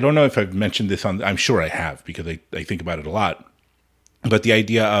I don't know if I've mentioned this I'm sure I have, because I think about it a lot. But the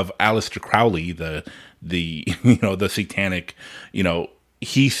idea of Aleister Crowley, the the satanic,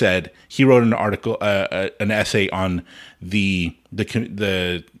 he said, he wrote an article, an essay on the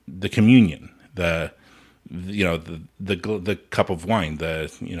communion, the cup of wine,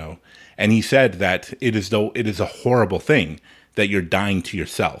 and he said that it is a horrible thing that you're dying to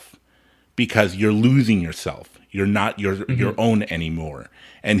yourself, because you're losing yourself. You're not your own anymore.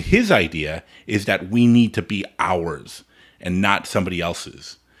 And his idea is that we need to be ours and not somebody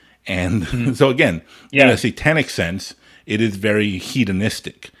else's. And so again, in a satanic sense, it is very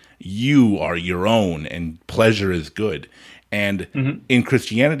hedonistic. You are your own, and pleasure is good. And in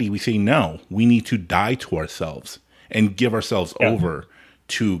Christianity, we say, no, we need to die to ourselves and give ourselves over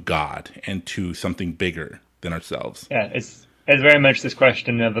to God and to something bigger than ourselves. Yeah, it's very much this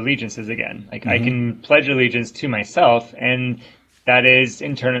question of allegiances again. Like I can pledge allegiance to myself, and that is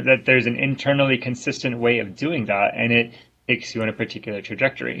internal. That there's an internally consistent way of doing that, and it takes you on a particular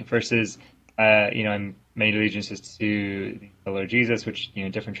trajectory. Versus, I'm made allegiances to the Lord Jesus, which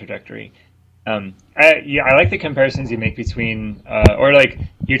different trajectory. I like the comparisons you make between, or like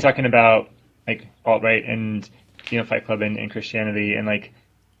you're talking about like alt-right and Fight Club and Christianity, and like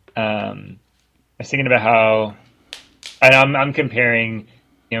I was thinking about how, and I'm comparing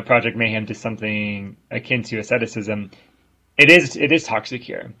Project Mayhem to something akin to asceticism. It is toxic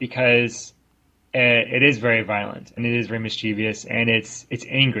here because it is very violent and it is very mischievous and it's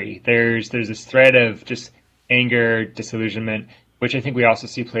angry. There's this thread of just anger, disillusionment, which I think we also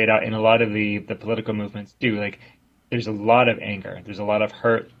see played out in a lot of the political movements too. Like there's a lot of anger, there's a lot of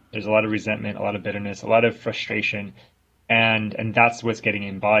hurt, there's a lot of resentment, a lot of bitterness, a lot of frustration, and that's what's getting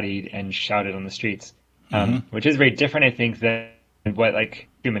embodied and shouted on the streets, which is very different, I think, than what like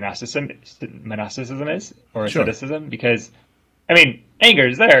true monasticism is or asceticism. Because I mean, anger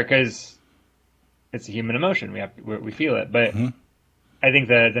is there because it's a human emotion. We feel it, but I think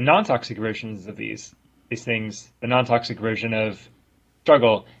the non-toxic versions of these things, the non-toxic version of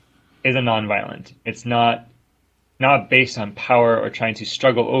struggle, is a non-violent. It's not based on power or trying to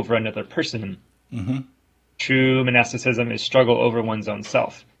struggle over another person. True monasticism is struggle over one's own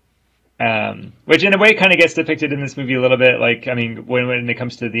self, which in a way kind of gets depicted in this movie a little bit. Like, I mean, when it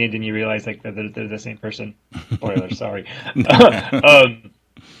comes to the end and you realize like they're the same person. Spoiler, sorry.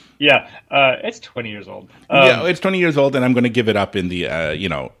 It's 20 years old. It's 20 years old, and I'm going to give it up in the,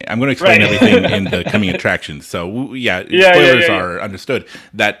 I'm going to explain everything in the coming attractions. So, spoilers are understood.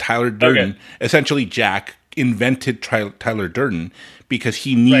 That Tyler Durden, essentially Jack, invented Tyler Durden because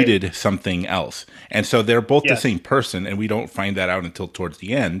he needed something else. And so they're both the same person, and we don't find that out until towards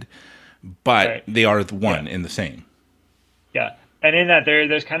the end, but they are the one in the same. Yeah. And in that,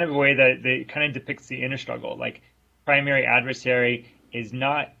 there's kind of a way that it kind of depicts the inner struggle. Like, primary adversary is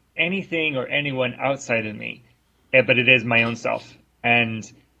not anything or anyone outside of me, but it is my own self. And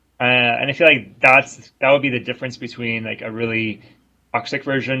I feel like that would be the difference between like a really toxic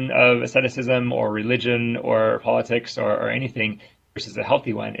version of asceticism or religion or politics or anything versus a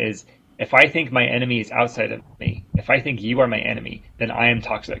healthy one. Is if I think my enemy is outside of me, if I think you are my enemy, then I am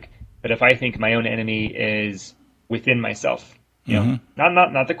toxic. But if I think my own enemy is within myself,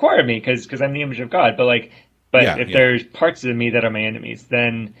 not the core of me, because I'm the image of God, but if there's parts of me that are my enemies,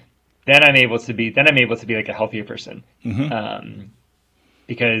 then I'm able to be like a healthier person.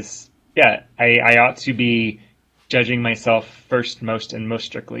 Because I ought to be judging myself first, most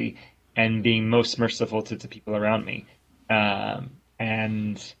strictly, and being most merciful to people around me.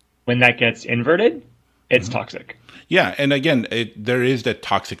 And when that gets inverted, it's toxic. Yeah, and again, there is that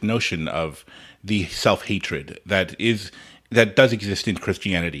toxic notion of the self-hatred that does exist in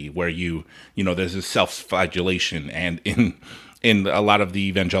Christianity, where there's a self-flagellation, and in a lot of the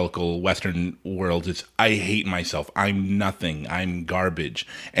evangelical Western world, it's I hate myself, I'm nothing, I'm garbage,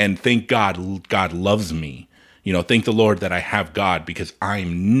 and thank God loves me. Thank the Lord that I have God because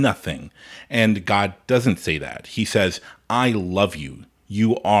I'm nothing. And God doesn't say that. He says, I love you.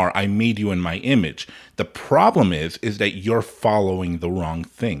 I made you in my image. The problem is that you're following the wrong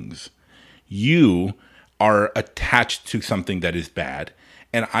things. You are attached to something that is bad,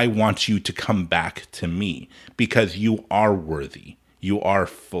 and I want you to come back to me because you are worthy. You are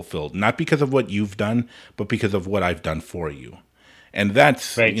fulfilled, not because of what you've done, but because of what I've done for you. And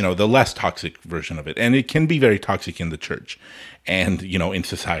that's, the less toxic version of it. And it can be very toxic in the church and, in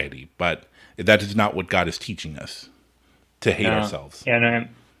society. But that is not what God is teaching us, to hate ourselves. Yeah, no,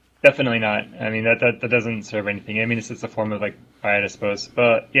 definitely not. I mean, that doesn't serve anything. I mean, it's just a form of, pride, I suppose.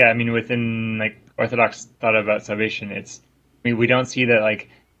 But, yeah, I mean, within, Orthodox thought about salvation, we don't see that,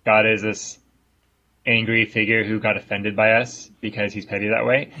 God is this angry figure who got offended by us because he's petty that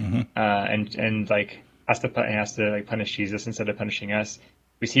way. And has to punish Jesus instead of punishing us.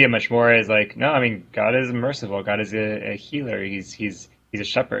 We see it much more as no, I mean, God is merciful. God is a healer. He's a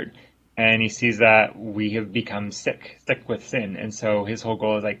shepherd, and he sees that we have become sick with sin, and so his whole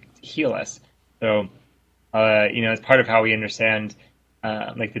goal is to heal us. So, as part of how we understand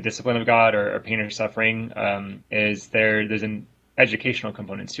the discipline of God or pain or suffering, is there's an educational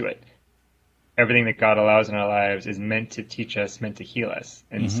component to it. Everything that God allows in our lives is meant to teach us, meant to heal us,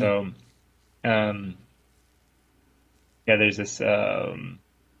 and so. There's this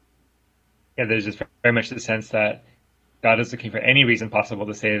very much the sense that God is looking for any reason possible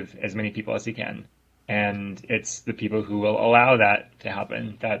to save as many people as he can. And it's the people who will allow that to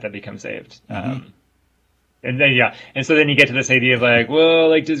happen that become saved. And then, yeah. And so then you get to this idea of like, well,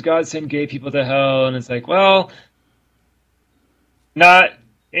 like, does God send gay people to hell? And it's like, well, not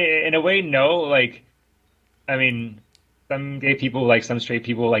in a way, no. Like, I mean, some gay people, like some straight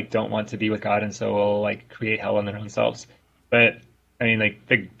people, like don't want to be with God, and so will like create hell in their own selves. But I mean, like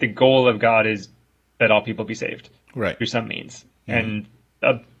the goal of God is that all people be saved Right. through some means, and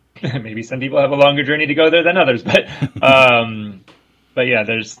maybe some people have a longer journey to go there than others. But yeah,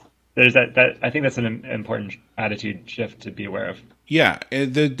 there's that I think that's an important attitude shift to be aware of. Yeah,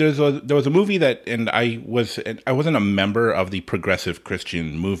 there was a movie that, and I wasn't a member of the progressive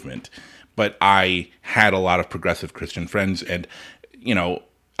Christian movement, but I had a lot of progressive Christian friends, and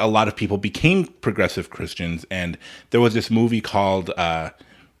a lot of people became progressive Christians. And there was this movie called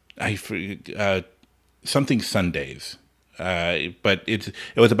something Sundays, but it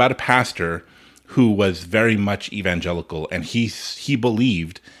was about a pastor who was very much evangelical, and he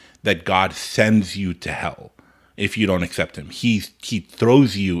believed that God sends you to hell if you don't accept him. He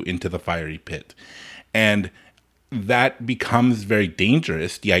throws you into the fiery pit. And that becomes very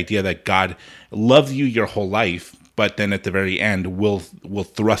dangerous, the idea that God loves you your whole life, but then at the very end will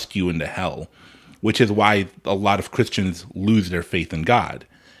thrust you into hell, which is why a lot of Christians lose their faith in God,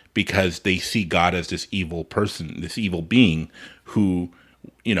 because they see God as this evil person, this evil being who,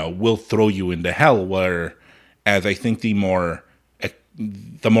 will throw you into hell, whereas I think the more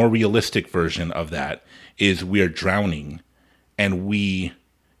realistic version of that is we're drowning, and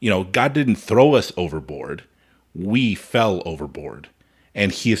God didn't throw us overboard. We fell overboard,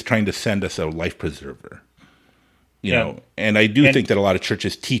 and he is trying to send us a life preserver. And I do think that a lot of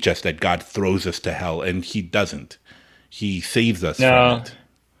churches teach us that God throws us to hell, and he doesn't. He saves us from it.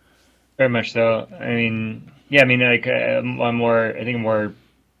 Very much so. I mean, yeah, I mean, like a more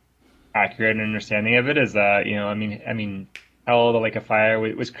accurate understanding of it is that, I mean, hell, the lake of fire,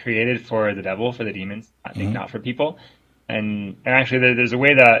 was created for the devil, for the demons, I think, not for people. And actually, there's a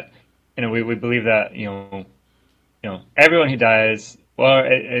way that, we believe that, everyone who dies, well,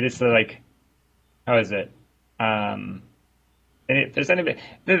 it is like, how is it? And if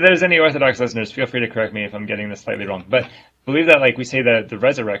there's any Orthodox listeners, feel free to correct me if I'm getting this slightly wrong. But believe that, like, we say that the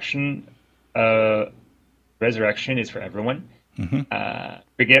resurrection is for everyone.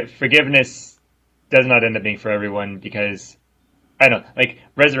 Forgiveness does not end up being for everyone, because I don't know, like,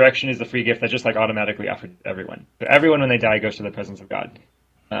 resurrection is the free gift that's just like automatically offered to everyone. So everyone, when they die, goes to the presence of God.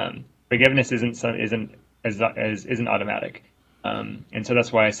 Forgiveness isn't automatic, and so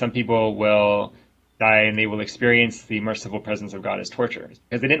that's why some people will die and they will experience the merciful presence of God as torture,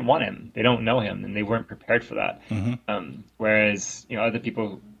 because they didn't want him, they don't know him, and they weren't prepared for that. Whereas other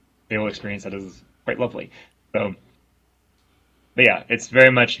people, they will experience that as quite lovely. So, but yeah, it's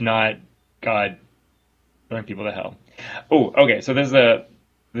very much not God throwing people to hell. Oh, okay. So this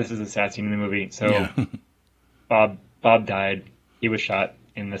is a sad scene in the movie. So yeah. Bob died. He was shot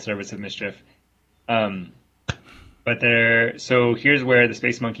in the service of mischief. So here's where the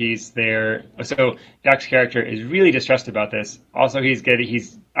space monkeys, so Jack's character is really distressed about this. Also,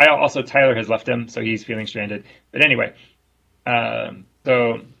 Tyler has left him, so he's feeling stranded. But anyway,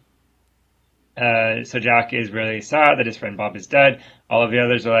 so Jack is really sad that his friend Bob is dead. All of the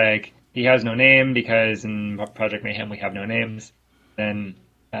others are like, he has no name, because in Project Mayhem we have no names. Then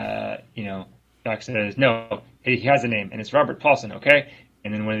Jack says, no, he has a name, and it's Robert Paulson, okay?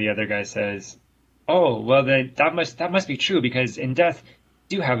 And then one of the other guys says, oh, well, then that must be true, because in death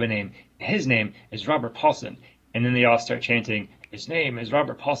you do have a name. His name is Robert Paulson. And then they all start chanting, his name is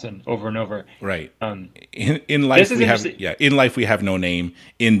Robert Paulson, over and over. Right. In life we have no name.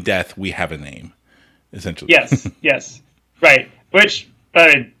 In death we have a name, essentially. Yes. Right. Which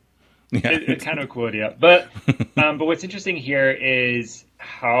it's kind of a cool idea. But what's interesting here is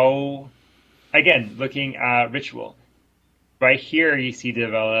how, again, looking at ritual. Right here you see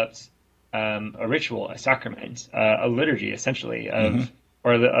developed a ritual, a sacrament, a liturgy, essentially,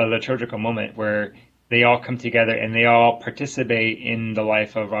 or a liturgical moment where they all come together and they all participate in the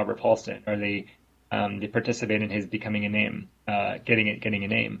life of Robert Paulson, or they participate in his becoming a name, getting a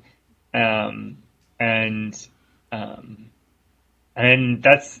name, and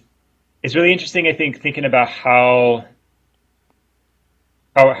it's really interesting, I think, thinking about how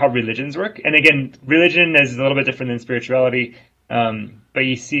religions work. And again, religion is a little bit different than spirituality. But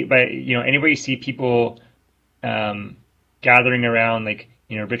anywhere you see people gathering around, like,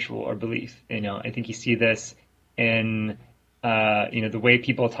 ritual or belief, I think you see this in the way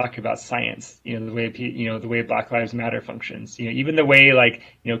people talk about science, the way Black Lives Matter functions, even the way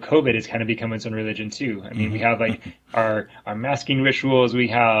COVID has kind of become its own religion too. I mean, we have like our masking rituals. We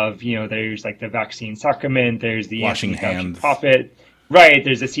have, there's like the vaccine sacrament. There's the Washing Anthony Fauci hands. prophet. Right.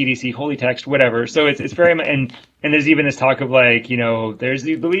 There's the CDC holy text, whatever. So it's very much, and there's even this talk of like, there's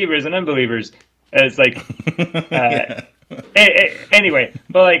the believers and unbelievers. It's like, Yeah. anyway,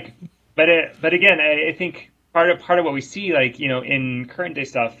 but again, I think part of what we see, like, in current day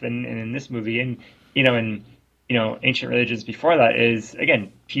stuff and in this movie and, in, ancient religions before that is,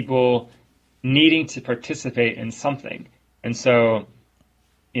 again, people needing to participate in something. And so,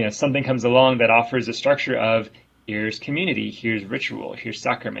 something comes along that offers a structure of here's community, here's ritual, here's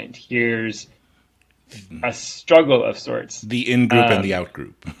sacrament, here's a struggle of sorts. The in group and the out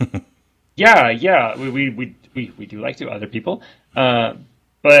group. Yeah, we do like to other people,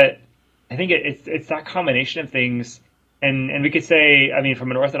 but I think it's that combination of things, and we could say, I mean,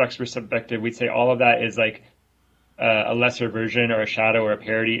 from an Orthodox perspective, we'd say all of that is like a lesser version or a shadow or a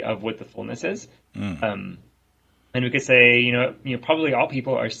parody of what the fullness is. And we could say, probably all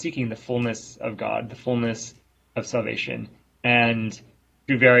people are seeking the fullness of God, the fullness of salvation, and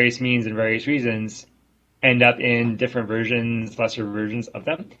through various means and various reasons, end up in different versions, lesser versions of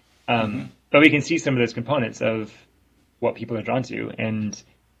them. But we can see some of those components of what people are drawn to, and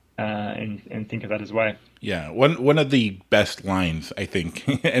think of that as why. Yeah, one of the best lines, I think,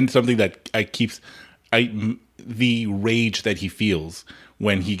 and something that the rage that he feels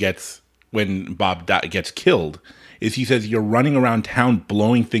when Bob gets killed is he says, "You're running around town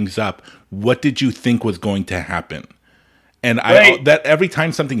blowing things up. What did you think was going to happen?" And right. that every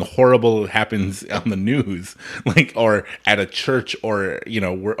time something horrible happens on the news, like, or at a church, or,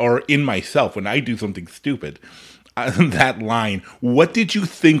 or in myself, when I do something stupid, that line, "What did you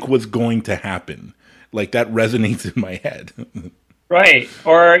think was going to happen?" Like, that resonates in my head. Right.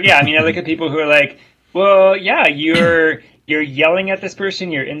 Or, yeah, I mean, I look at people who are like, well, yeah, you're yelling at this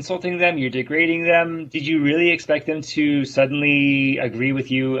person, you're insulting them, you're degrading them. Did you really expect them to suddenly agree with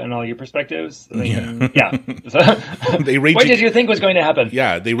you and all your perspectives? I mean, yeah. They rage. What did you think was going to happen?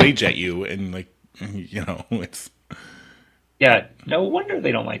 Yeah, they rage at you, and it's. Yeah, no wonder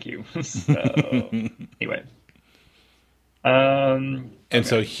they don't like you. So, anyway. And okay.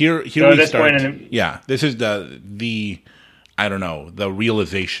 So here so we start. This is the I don't know, the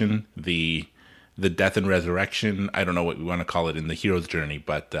realization, the death and resurrection. I don't know what we want to call it in the hero's journey,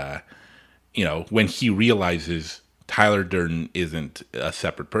 but when he realizes Tyler Durden isn't a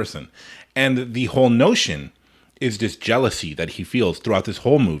separate person, and the whole notion is this jealousy that he feels throughout this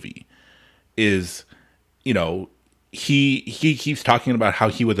whole movie. Is he keeps talking about how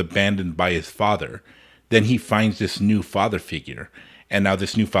he was abandoned by his father. Then he finds this new father figure, and now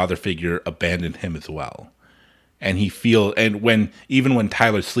this new father figure abandoned him as well. And even when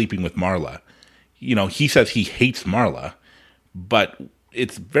Tyler's sleeping with Marla, he says he hates Marla, but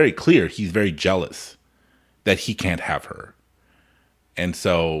it's very clear he's very jealous that he can't have her. And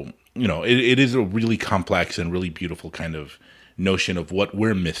so, it is a really complex and really beautiful kind of notion of what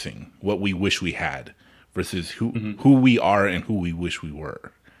we're missing, what we wish we had, versus who we are and who we wish we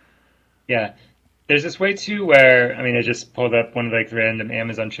were. Yeah. There's this way too where, I mean, I just pulled up one of the random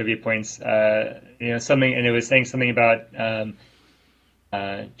Amazon trivia points, something, and it was saying something about Chuck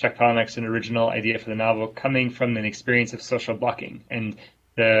Palahniuk's an original idea for the novel coming from an experience of social blocking and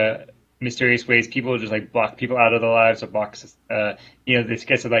the mysterious ways people just like block people out of their lives, or blocks, this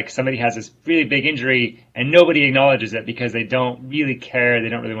gets like somebody has this really big injury and nobody acknowledges it because they don't really care, they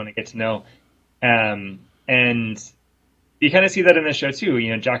don't really want to get to know, and you kind of see that in the show too.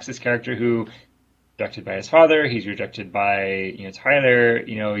 Jack's this character who rejected by his father, he's rejected by Tyler,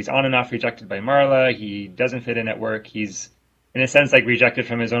 he's on and off rejected by Marla, he doesn't fit in at work, he's in a sense like rejected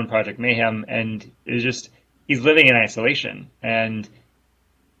from his own Project Mayhem, and it's just he's living in isolation. And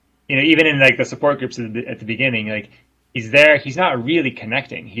even in like the support groups at the beginning, like he's there, he's not really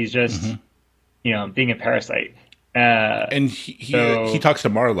connecting, he's just being a parasite. And he talks to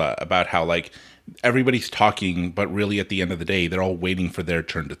Marla about how like everybody's talking, but really at the end of the day they're all waiting for their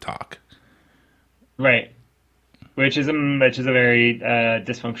turn to talk. Right, which is a very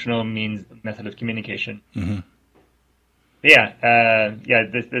dysfunctional method of communication. Mm-hmm.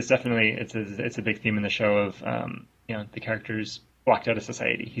 This definitely it's a big theme in the show of the character's blocked out of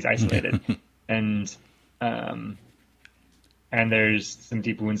society. He's isolated, and there's some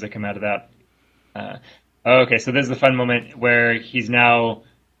deep wounds that come out of that. Okay, so this is the fun moment where he's now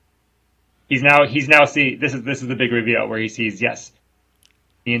see this is the big reveal where he sees, yes,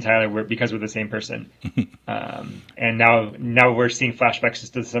 me and Tyler because we're the same person. And now we're seeing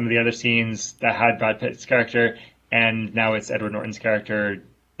flashbacks to some of the other scenes that had Brad Pitt's character, and now it's Edward Norton's character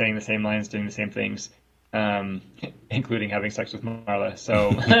saying the same lines, doing the same things, um, including having sex with Marla.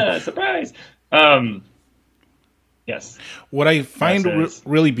 So surprise. Yes. What I find Yes,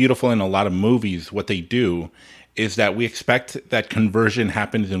 really beautiful in a lot of movies, what they do is that we expect that conversion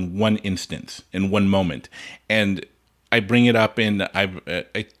happens in one instance, in one moment. And I bring it up when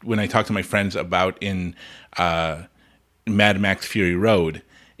I talk to my friends about in Mad Max Fury Road,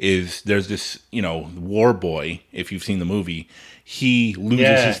 is there's this, war boy, if you've seen the movie, he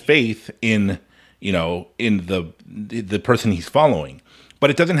loses his faith in, in the person he's following. But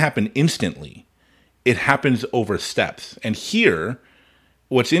it doesn't happen instantly. It happens over steps. And here,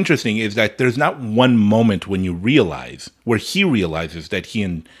 what's interesting is that there's not one moment when you realize, where he realizes that he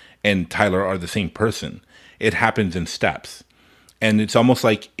and Tyler are the same person. It happens in steps. And it's almost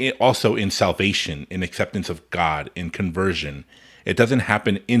like also in salvation, in acceptance of God, in conversion. It doesn't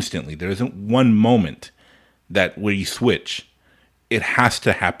happen instantly. There isn't one moment where you switch. It has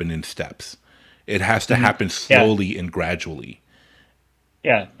to happen in steps. It has to happen slowly and gradually.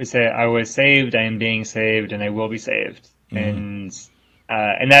 Yeah, we say, "I was saved, I am being saved, and I will be saved," and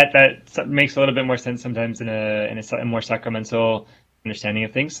that makes a little bit more sense sometimes in a more sacramental understanding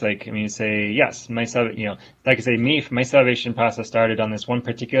of things. Like, I mean, you say, "Yes, my like I say, my salvation process started on this one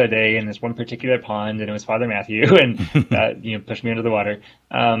particular day in this one particular pond, and it was Father Matthew, and that pushed me under the water."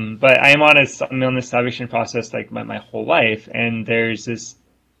 But I'm on this salvation process like my whole life, and there's this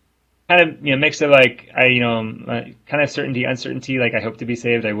kind of mix of like kind of certainty, uncertainty. Like, I hope to be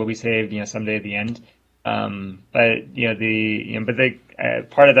saved, I will be saved, someday at the end. But the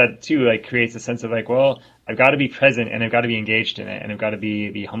part of that too like creates a sense of like, well, I've got to be present and I've got to be engaged in it and I've got to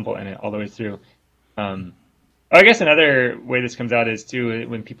be humble in it all the way through. I guess another way this comes out is too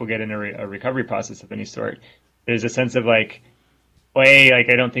when people get in a recovery process of any sort. There's a sense of like, like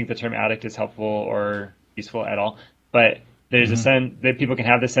I don't think the term addict is helpful or useful at all, but there's a sense that people can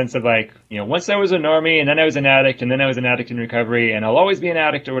have the sense of like, once I was a normie and then I was an addict and then I was an addict in recovery and I'll always be an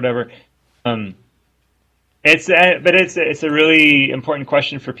addict or whatever. It's a really important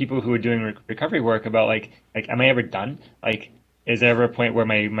question for people who are doing recovery work about like am I ever done? Like, is there ever a point where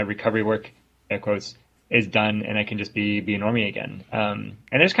my recovery work, air quotes, is done and I can just be a normie again? And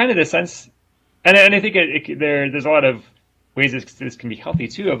there's kind of this sense, and I think there's a lot of ways this can be healthy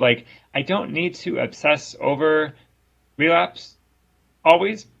too. Of like, I don't need to obsess over relapse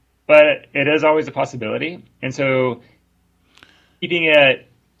always, but it is always a possibility. And so keeping it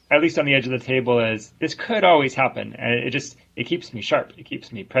at least on the edge of the table is this could always happen. And it keeps me sharp. It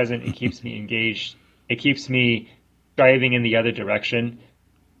keeps me present. It keeps me engaged. It keeps me driving in the other direction.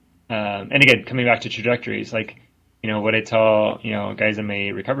 And again, coming back to trajectories, like, what I tell, guys in my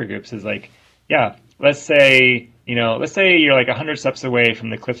recovery groups is like, yeah, let's say you're like 100 steps away from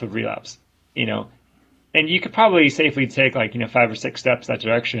the cliff of relapse, and you could probably safely take like 5 or 6 steps that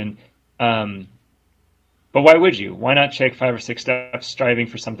direction, but why would you? Why not take 5 or 6 steps striving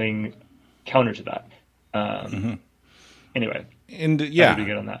for something counter to that? Anyway, and yeah, be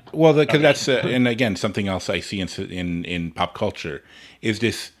good on that. Well, because that's and again, something else I see in pop culture is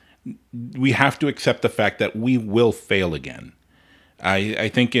this: we have to accept the fact that we will fail again. I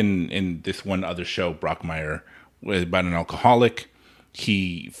think in this one other show, Brockmire, about an alcoholic,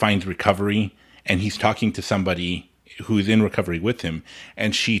 he finds recovery. And he's talking to somebody who's in recovery with him,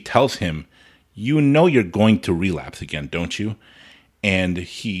 and she tells him, you're going to relapse again, don't you? And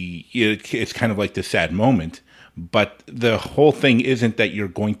it's kind of like this sad moment, but the whole thing isn't that you're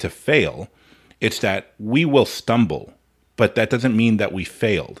going to fail. It's that we will stumble, but that doesn't mean that we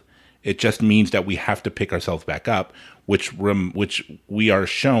failed. It just means that we have to pick ourselves back up, which we are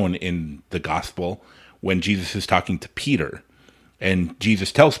shown in the gospel when Jesus is talking to Peter. And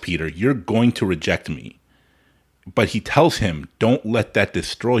Jesus tells Peter, you're going to reject me. But he tells him, don't let that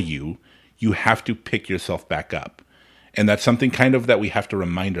destroy you. You have to pick yourself back up. And that's something kind of that we have to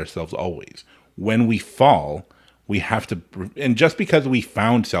remind ourselves always. When we fall, we have to, and just because we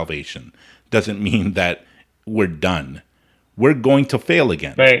found salvation doesn't mean that we're done. We're going to fail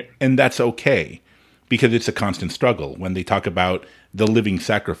again. Right. And that's okay, because it's a constant struggle. When they talk about the living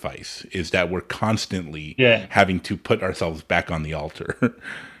sacrifice, is that we're constantly having to put ourselves back on the altar,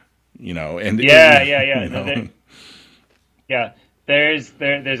 and There's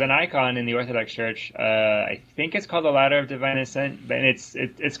an icon in the Orthodox Church. I think it's called the Ladder of Divine Ascent, and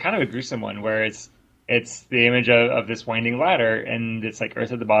it's kind of a gruesome one where it's the image of this winding ladder, and it's like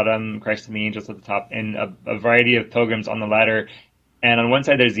Earth at the bottom, Christ and the angels at the top, and a variety of pilgrims on the ladder. And on one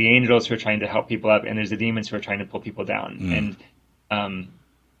side, there's the angels who are trying to help people up, and there's the demons who are trying to pull people down. And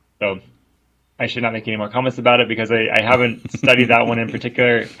so I should not make any more comments about it because I haven't studied that one in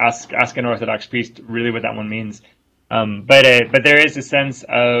particular. Ask an Orthodox priest really what that one means. But there is a sense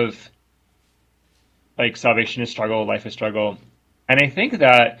of like salvation is struggle, life is struggle, and I think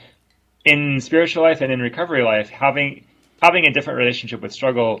that in spiritual life and in recovery life, having a different relationship with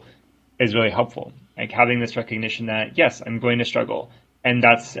struggle is really helpful. Like having this recognition that yes, I'm going to struggle, and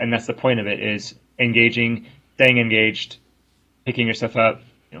that's the point of it, is engaging, staying engaged, picking yourself up.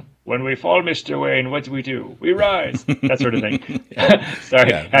 When we fall, Mr. Wayne, what do? We rise. That sort of thing. Sorry,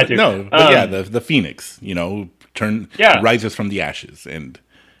 Yeah, had to. no, but the phoenix, rises from the ashes, and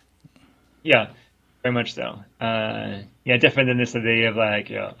Yeah, very much so. Different than this idea of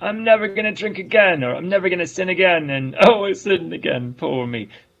like, I'm never gonna drink again, or I'm never gonna sin again, and oh, I sinned again, poor me.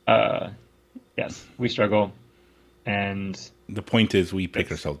 Yes, we struggle, and the point is we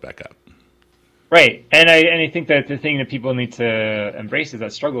pick ourselves back up. right. And I think that the thing that people need to embrace is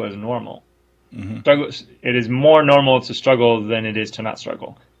that struggle is normal. Mm-hmm. Struggle, it is more normal to struggle than it is to not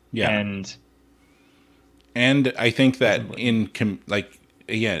struggle. Yeah, and I think that in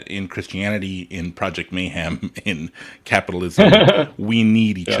Christianity, in Project Mayhem, in capitalism, we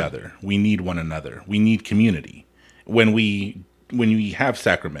need each other. We need one another. We need community. When we have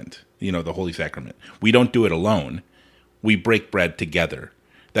sacrament, the Holy Sacrament, we don't do it alone. We break bread together.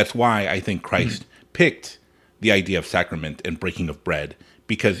 That's why I think Christ picked the idea of sacrament and breaking of bread,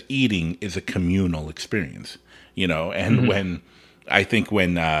 because eating is a communal experience, and when Anthony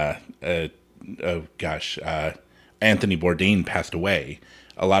Bourdain passed away,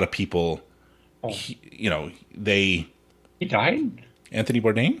 a lot of people, he died? Anthony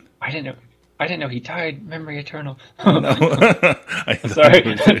Bourdain? I didn't know he died. Memory eternal. No.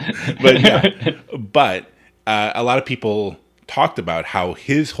 Sorry. But a lot of people talked about how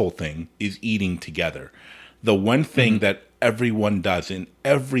his whole thing is eating together. The one thing that everyone does in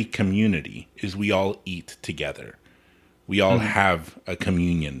every community is we all eat together. We all have a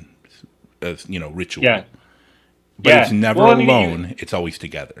communion, ritual. Yeah. But it's never alone. It's always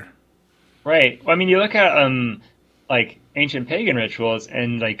together. Right. Well, I mean, you look at like ancient pagan rituals,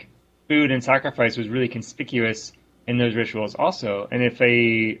 and like food and sacrifice was really conspicuous in those rituals also. And if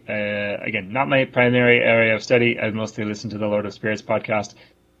again, not my primary area of study, I've mostly listened to the Lord of Spirits podcast,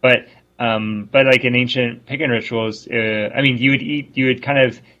 but like in ancient pagan rituals, you would kind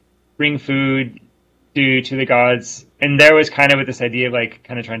of bring food to the gods, and there was kind of this idea of like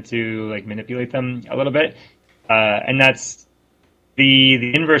kind of trying to like manipulate them a little bit, and that's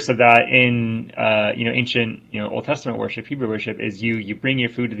the inverse of that in ancient Old Testament worship, Hebrew worship, is you bring your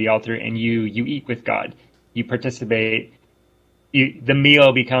food to the altar and you eat with God, you participate. The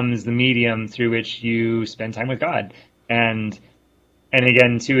meal becomes the medium through which you spend time with God, and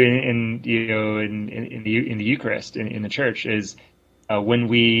again too in the Eucharist in the church is when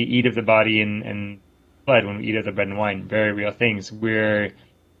we eat of the body and blood, when we eat of the bread and wine, very real things, we're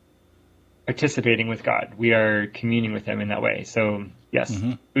participating with God. We are communing with Him in that way. So yes,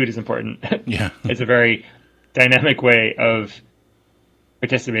 food is important. Yeah, it's a very dynamic way of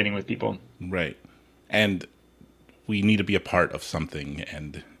participating with people. Right, and we need to be a part of something.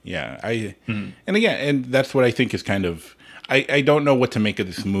 And and that's what I think is kind of. I don't know what to make of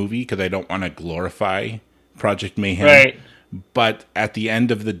this movie because I don't want to glorify Project Mayhem. Right. But at the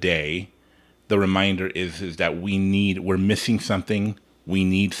end of the day, the reminder is that we're missing something. We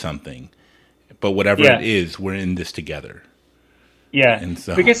need something. But whatever it is, we're in this together. Yeah. And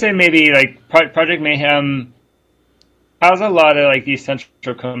so we could say maybe like Project Mayhem has a lot of like these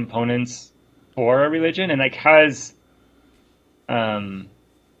central components for a religion, and like has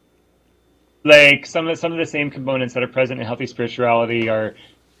like some of the same components that are present in healthy spirituality are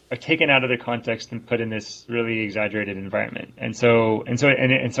taken out of their context and put in this really exaggerated environment, and so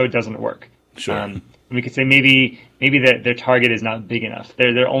it doesn't work. Sure. We could say maybe that their target is not big enough.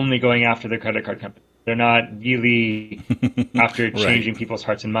 They're only going after their credit card company. They're not really after changing people's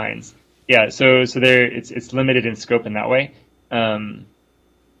hearts and minds. Yeah. So it's limited in scope in that way. There's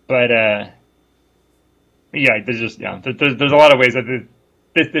a lot of ways that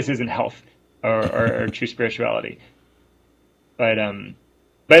this isn't health or true spirituality. But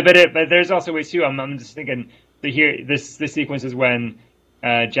there's also ways too. I'm just thinking that here this sequence is when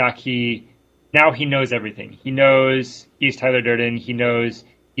Jack he knows everything. He knows he's Tyler Durden. He knows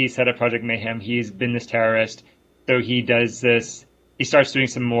he's set up Project Mayhem. He's been this terrorist. So he does this. He starts doing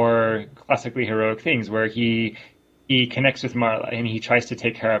some more classically heroic things where he connects with Marla and he tries to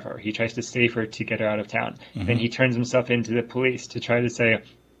take care of her. He tries to save her to get her out of town. Then he turns himself into the police to try to say,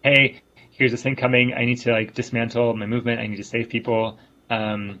 hey, here's this thing coming. I need to like dismantle my movement. I need to save people.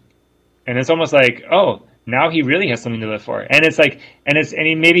 And it's almost like, oh, now he really has something to live for. And it's like,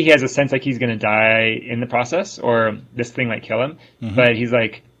 maybe he has a sense like he's going to die in the process or this thing might kill him. But he's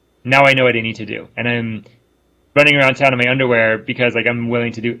like, now I know what I need to do. And running around town in my underwear because like I'm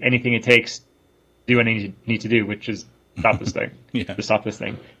willing to do anything it takes to do what I need to do, which is stop this thing. Yeah. To stop this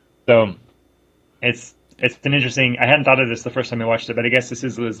thing. So it's an interesting. I hadn't thought of this the first time I watched it, but I guess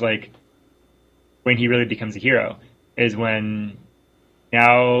this was like when he really becomes a hero is when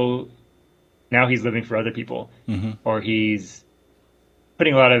now he's living for other people, or he's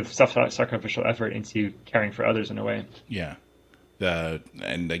putting a lot of self-sacrificial effort into caring for others in a way. Yeah.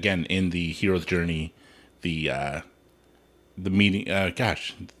 And again, in the hero's journey, the meeting,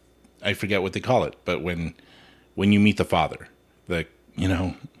 gosh, I forget what they call it, but when you meet the father,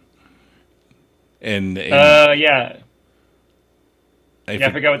 and yeah. I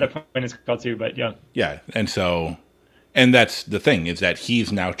I forgot what that point is called too, but yeah. Yeah, and that's the thing, is that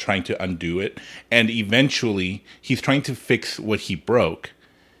he's now trying to undo it, and eventually he's trying to fix what he broke,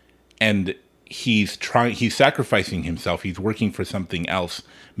 and he's sacrificing himself. He's working for something else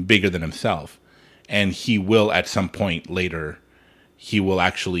bigger than himself, and he will at some point later, he will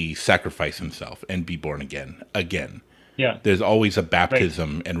actually sacrifice himself and be born again. Yeah. There's always a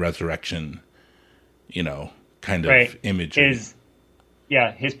baptism and resurrection, kind of image. His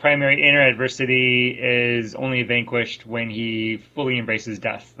primary inner adversity is only vanquished when he fully embraces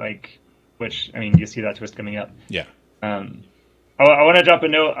death, which, I mean, you see that twist coming up. Yeah. I want to drop a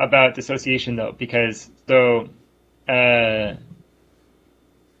note about dissociation, though, because so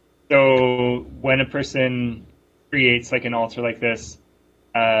when a person creates like an altar like this,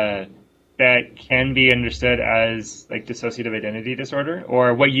 that can be understood as like dissociative identity disorder,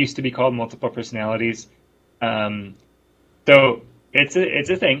 or what used to be called multiple personalities. So it's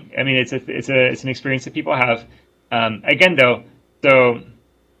a thing. I mean, it's an experience that people have. Again, though,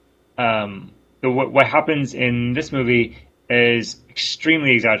 what happens in this movie is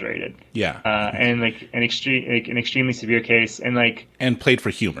extremely exaggerated. Yeah. And like an extremely severe case, and played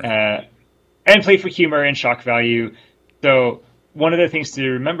for humor. And played for humor and shock value. So one of the things to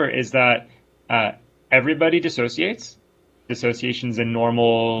remember is that everybody dissociates. Dissociation is a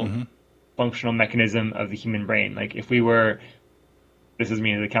normal functional mechanism of the human brain. Like if we were, this is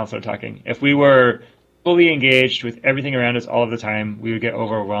me as a counselor talking, if we were fully engaged with everything around us all of the time, we would get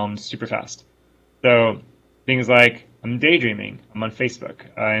overwhelmed super fast. So things like, I'm daydreaming, I'm on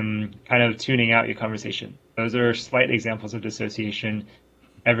Facebook, I'm kind of tuning out your conversation. Those are slight examples of dissociation.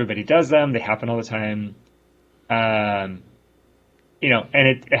 Everybody does them, they happen all the time. And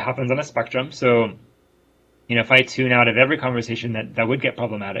it happens on a spectrum. So, if I tune out of every conversation, that would get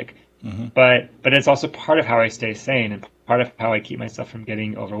problematic. But it's also part of how I stay sane and part of how I keep myself from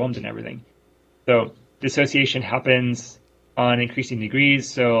getting overwhelmed and everything. So dissociation happens on increasing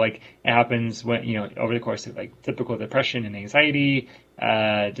degrees. So like it happens when, over the course of like typical depression and anxiety.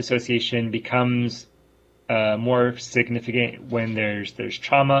 Dissociation becomes more significant when there's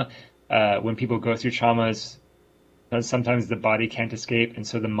trauma. When people go through traumas, sometimes the body can't escape, and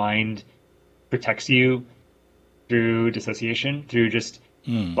so the mind protects you through dissociation, through just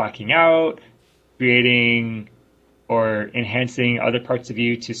blacking out, creating or enhancing other parts of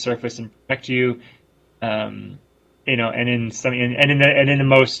you to surface and protect you. And in the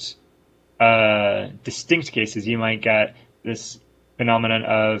most distinct cases, you might get this phenomenon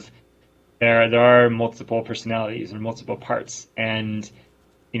of there are multiple personalities or multiple parts, and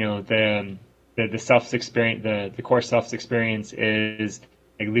the self's experience, the core self's experience is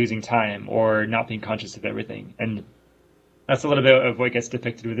like losing time or not being conscious of everything. And that's a little bit of what gets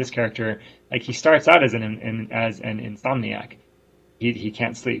depicted with this character. Like he starts out as an insomniac. He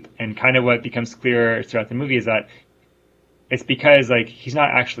can't sleep. And kind of what becomes clear throughout the movie is that it's because like he's not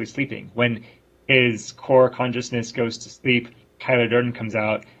actually sleeping. When his core consciousness goes to sleep, Tyler Durden comes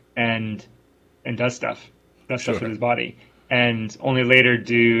out and does stuff with his body. And only later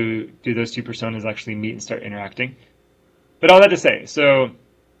do those two personas actually meet and start interacting. But all that to say, so,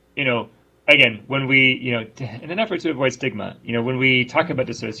 again, when we, in an effort to avoid stigma, when we talk about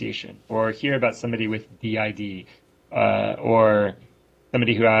dissociation or hear about somebody with DID or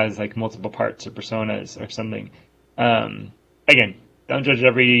somebody who has like multiple parts or personas or something, again, don't judge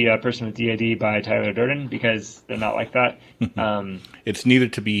every person with DID by Tyler Durden, because they're not like that. It's neither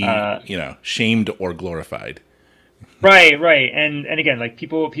to be, shamed or glorified. Right. And again, like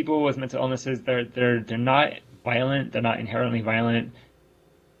people with mental illnesses, they're not violent. They're not inherently violent.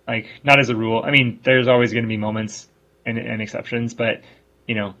 Like not as a rule. I mean, there's always going to be moments and exceptions, but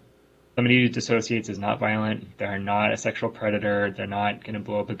somebody who dissociates is not violent. They're not a sexual predator. They're not going to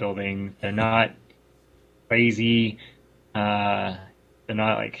blow up a building. They're not crazy. They're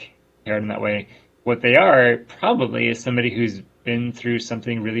not like scared in that way. What they are probably is somebody who's been through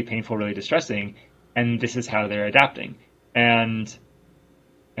something really painful, really distressing, and this is how they're adapting. And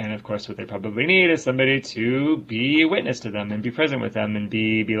And of course, what they probably need is somebody to be a witness to them and be present with them and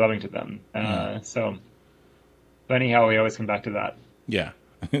be loving to them. So funny how we always come back to that. Yeah.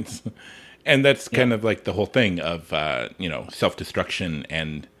 And that's Yeah. kind of like the whole thing of, self-destruction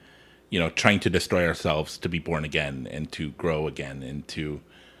and, trying to destroy ourselves to be born again and to grow again and to,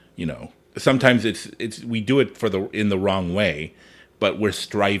 sometimes we do it in the wrong way, but we're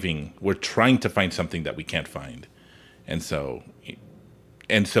trying to find something that we can't find. And so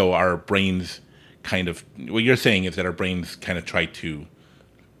our brains kind of, what you're saying is that our brains kind of try to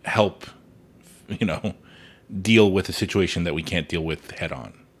help, deal with a situation that we can't deal with head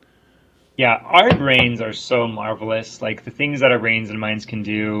on. Yeah, our brains are so marvelous. Like the things that our brains and minds can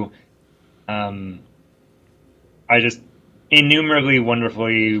do, are just innumerably,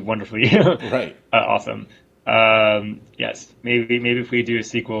 wonderfully Right. awesome. Yes, maybe if we do a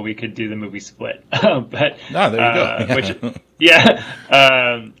sequel, we could do the movie Split. But No, there you go. which, yeah.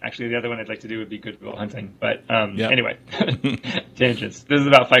 Actually, the other one I'd like to do would be Good Will Hunting. But Yeah. anyway, tangents. This is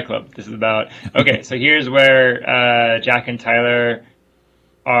about Fight Club. This is about okay. So here's where Jack and Tyler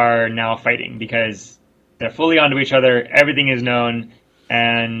are now fighting because they're fully onto each other. Everything is known,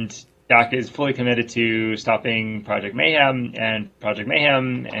 and Jack is fully committed to stopping Project Mayhem,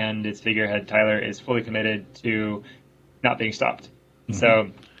 and its figurehead Tyler is fully committed to not being stopped. Mm-hmm. So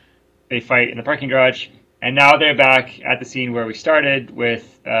they fight in the parking garage, and now they're back at the scene where we started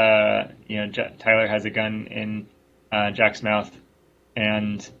with, Tyler has a gun in Jack's mouth,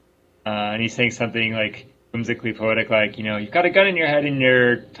 and he's saying something like whimsically poetic, like, you've got a gun in your head and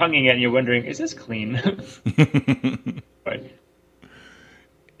you're tonguing it, and you're wondering, is this clean? But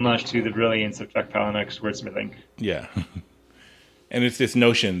much to the brilliance of Chuck Palahniuk's wordsmithing. Yeah. And it's this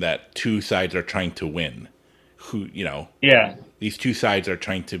notion that two sides are trying to win. Yeah. These two sides are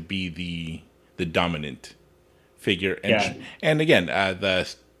trying to be the dominant figure. And, yeah. And again,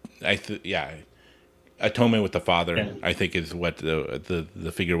 atonement with the Father, yeah. I think is what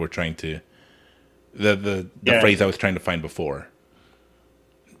the figure we're trying to, the phrase I was trying to find before.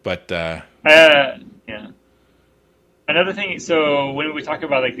 But, yeah. Another thing, so when we talk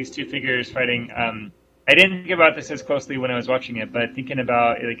about like these two figures fighting, I didn't think about this as closely when I was watching it, but thinking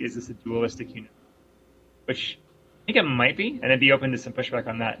about like, is this a dualistic universe? Which I think it might be, and I'd be open to some pushback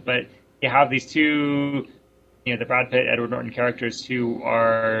on that. But you have these two, the Brad Pitt, Edward Norton characters who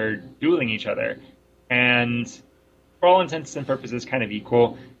are dueling each other, and for all intents and purposes, kind of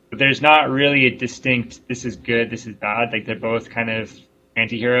equal. But there's not really a distinct, this is good, this is bad. Like they're both kind of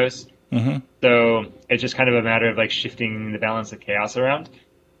anti-heroes. Mm-hmm. So it's just kind of a matter of like shifting the balance of chaos around.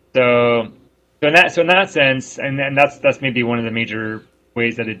 So in that sense, and that's maybe one of the major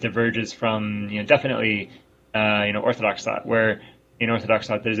ways that it diverges from definitely Orthodox thought, where in Orthodox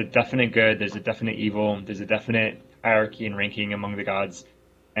thought there's a definite good, there's a definite evil, there's a definite hierarchy and ranking among the gods,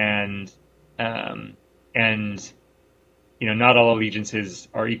 and not all allegiances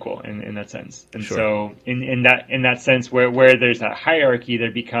are equal in that sense. And sure. So in that sense, where there's that hierarchy,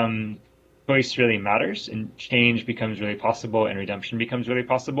 there become choice really matters, and change becomes really possible, and redemption becomes really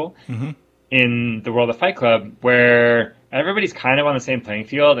possible. Mm-hmm. In the world of Fight Club, where everybody's kind of on the same playing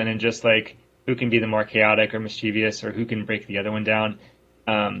field, and then just like who can be the more chaotic or mischievous, or who can break the other one down.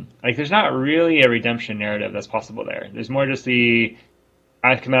 Like there's not really a redemption narrative that's possible there. There's more just the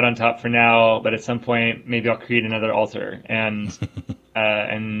I've come out on top for now, but at some point maybe I'll create another altar and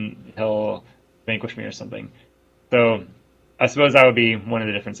he'll vanquish me or something. So I suppose that would be one of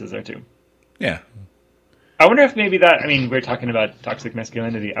the differences there too. Yeah. I wonder if maybe that, we're talking about toxic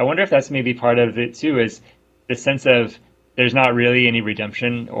masculinity. I wonder if that's maybe part of it too, is the sense of there's not really any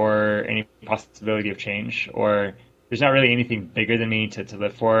redemption or any possibility of change, or there's not really anything bigger than me to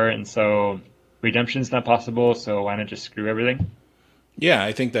live for. And so redemption's not possible. So why not just screw everything? Yeah,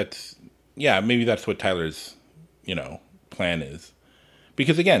 I think maybe that's what Tyler's, plan is.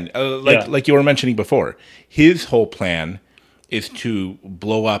 Because again, like you were mentioning before, his whole plan is to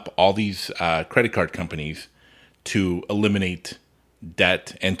blow up all these credit card companies to eliminate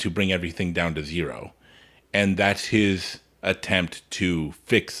debt and to bring everything down to zero. And that's his attempt to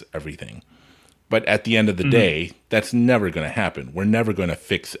fix everything. But at the end of the day, that's never going to happen. We're never going to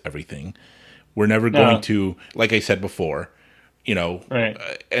fix everything. We're never going to, like I said before, right.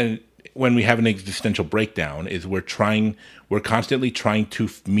 And when we have an existential breakdown is we're constantly trying to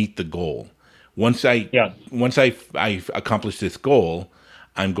meet the goal. Once I accomplish this goal,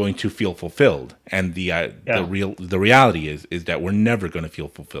 I'm going to feel fulfilled. And the reality is that we're never going to feel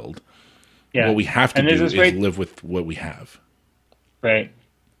fulfilled. Yeah. What we have to do is live with what we have. Right.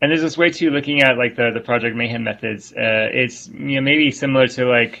 And there's this way too, looking at like the Project Mayhem methods. It's maybe similar to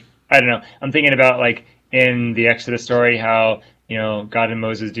like, I don't know. I'm thinking about like in the Exodus story how God and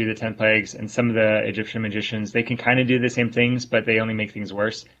Moses do the 10 plagues, and some of the Egyptian magicians, they can kind of do the same things, but they only make things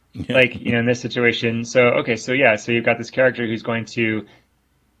worse. Yeah. Like, in this situation. So, okay, so yeah, so you've got this character who's going to,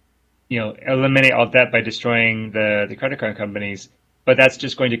 eliminate all debt by destroying the credit card companies, but that's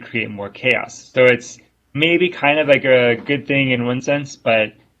just going to create more chaos. So it's maybe kind of like a good thing in one sense,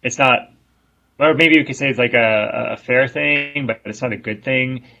 but it's not, or maybe we could say it's like a fair thing, but it's not a good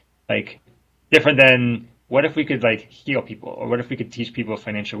thing. Like, different than what if we could like heal people, or what if we could teach people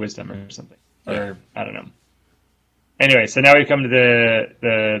financial wisdom or something, or I don't know. Anyway, so now we come to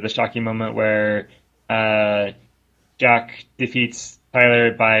the shocking moment where Jack defeats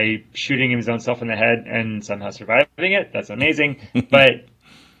Tyler by shooting his own self in the head and somehow surviving it. That's amazing. but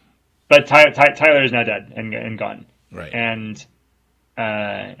Tyler is now dead and gone. Right. And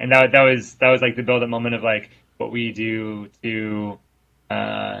that was like the build up moment of like what we do to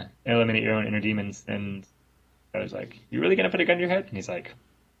eliminate your own inner demons. And I was like, "You really gonna put a gun to your head?" And he's like,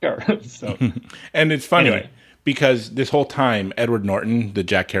 "Sure." So, and it's funny anyway. because this whole time, Edward Norton, the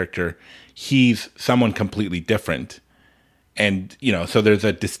Jack character, he's someone completely different. And, so there's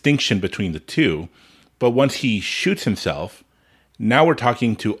a distinction between the two. But once he shoots himself, now we're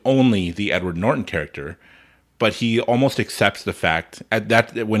talking to only the Edward Norton character. But he almost accepts the fact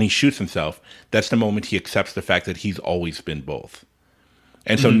that when he shoots himself, that's the moment he accepts the fact that he's always been both.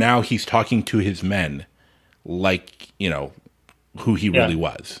 And so now he's talking to his men like, who he really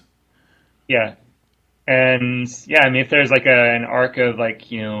was. Yeah. And yeah, I mean, if there's like an arc of like,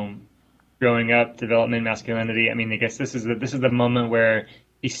 growing up, development, masculinity, I mean, I guess this is the moment where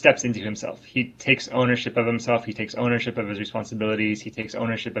he steps into himself. He takes ownership of himself. He takes ownership of his responsibilities. He takes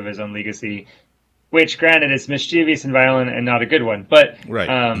ownership of his own legacy, which granted is mischievous and violent and not a good one, but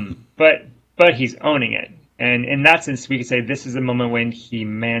right. But he's owning it. And in that sense, we could say this is a moment when he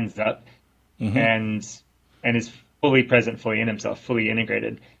mans up and is fully present, fully in himself, fully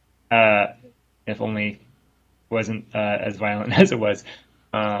integrated. If only it wasn't as violent as it was,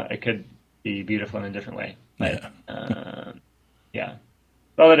 it could be beautiful in a different way. But, yeah.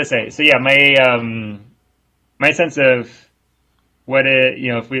 That's all that to say. So yeah, my sense of what it,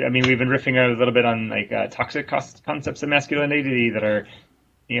 if we've been riffing a little bit on like toxic concepts of masculinity that are,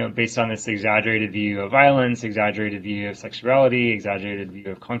 based on this exaggerated view of violence, exaggerated view of sexuality, exaggerated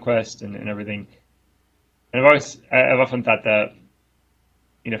view of conquest and everything. And I've often thought that,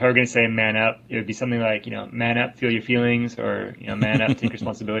 if I were going to say man up, it would be something like, man up, feel your feelings, or, man up, take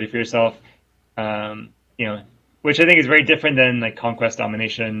responsibility for yourself. Which I think is very different than like conquest,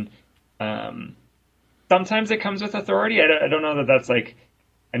 domination. Sometimes it comes with authority. I don't know that that's like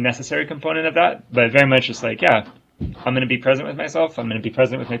a necessary component of that, but very much just like, yeah, I'm going to be present with myself. I'm going to be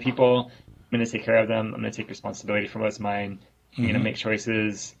present with my people. I'm going to take care of them. I'm going to take responsibility for what's mine. I'm going to make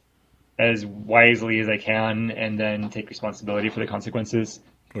choices as wisely as I can, and then take responsibility for the consequences.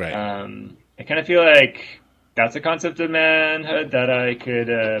 Right. I kind of feel like that's a concept of manhood that I could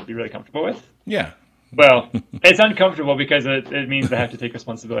be really comfortable with. Yeah. Well, it's uncomfortable because it means I have to take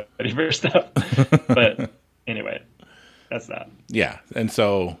responsibility for stuff. But anyway, that's that. Yeah. And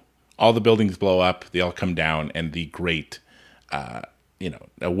so all the buildings blow up, they all come down, and the great,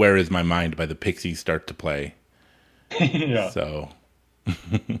 Where Is My Mind by the Pixies start to play. Yeah. So.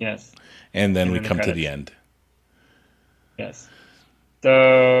 Yes. And then we come to the end. Yes.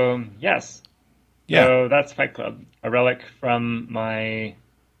 So, yes. Yeah. So that's Fight Club, a relic from my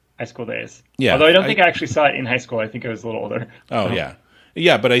high school days. Yeah. Although I don't think I actually saw it in high school. I think I was a little older. Oh, yeah.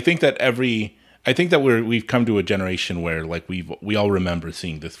 Yeah, but I think that we've come to a generation where like we all remember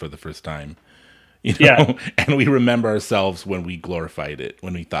seeing this for the first time. Yeah. And we remember ourselves when we glorified it,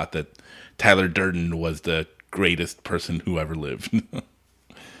 when we thought that Tyler Durden was the greatest person who ever lived.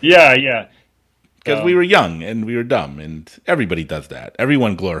 Yeah. Because we were young and we were dumb, and everybody does that.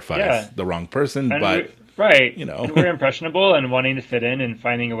 Everyone glorifies the wrong person, and right. And we're impressionable and wanting to fit in and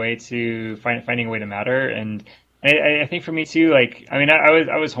finding a way to finding a way to matter. And I think for me too, like I mean, I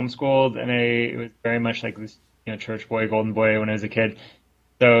was homeschooled, and it was very much like this, church boy, golden boy when I was a kid.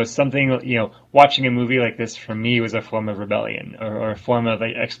 So something, watching a movie like this for me was a form of rebellion or a form of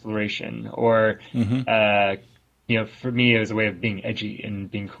like exploration, or for me it was a way of being edgy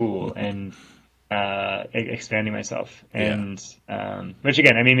and being cool and expanding myself. And which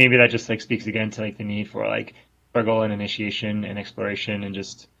again, I mean, maybe that just like speaks again to like the need for like struggle and initiation and exploration, and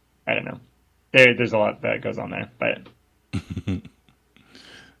just I don't know. There's a lot that goes on there, but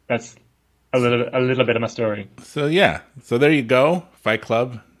that's a little bit of my story. So yeah, so there you go, Fight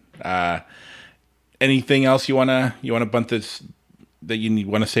Club. Anything else you wanna bunt this that you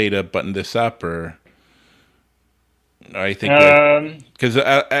want to say to button this up, or I think because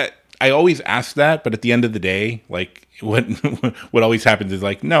I always ask that, but at the end of the day, like what what always happens is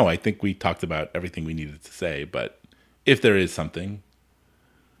like, no, I think we talked about everything we needed to say. But if there is something,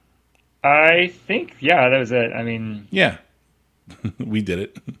 I think, yeah, that was it. I mean, yeah, we did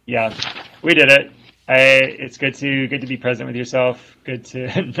it. yeah, we did it. It's good to be present with yourself. Good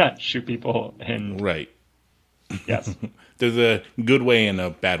to not shoot people. And Right. yes, There's a good way and a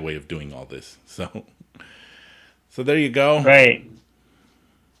bad way of doing all this. So there you go. right.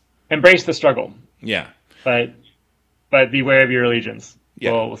 Embrace the struggle, Yeah. but beware of your allegiance.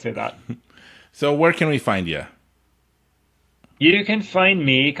 Yeah. We'll say that. So where can we find you? You can find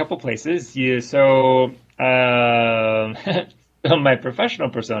me a couple places. My professional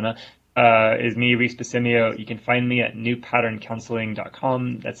persona is me, Rhys Pasimio. You can find me at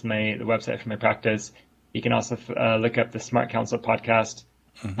newpatterncounseling.com. That's the website for my practice. You can also look up the Smart Counsel podcast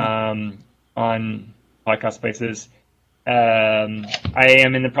on podcast places. I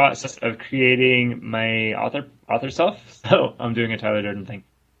am in the process of creating my author self, so I'm doing a Tyler Durden thing.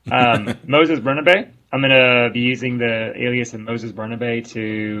 Moses Bernabe. I'm going to be using the alias of Moses Bernabe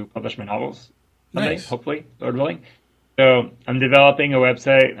to publish my novels someday, Nice. hopefully, Lord willing. So I'm developing a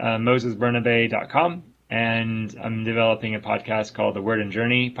website, mosesbernabe.com, and I'm developing a podcast called the Word and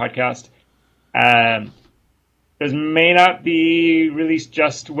Journey podcast. This may not be released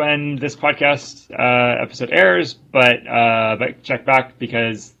just when this podcast episode airs, but check back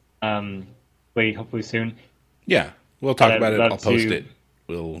because hopefully soon. Yeah. We'll talk I'd about it. love I'll post to- it.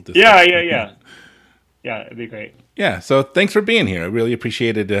 We'll discuss. Yeah. Yeah, it'd be great. Yeah, so thanks for being here. I really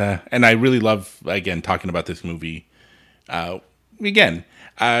appreciate it. And I really love, again, talking about this movie.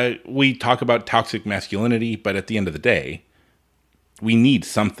 We talk about toxic masculinity, but at the end of the day, we need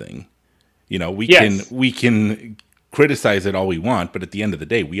something. You know, we can criticize it all we want, but at the end of the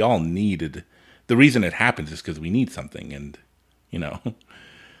day, we all needed. The reason it happens is because we need something, and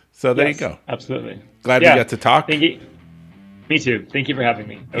So there you go. Absolutely. Glad we got to talk. Thank you. Me too. Thank you for having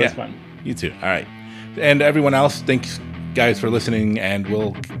me. It was fun. You too. All right. And everyone else, thanks guys for listening, and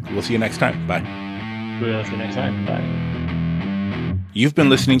we'll see you next time. Bye. We'll see you next time. Bye. You've been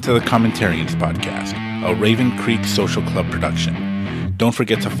listening to the Commentarians Podcast, a Raven Creek Social Club production. Don't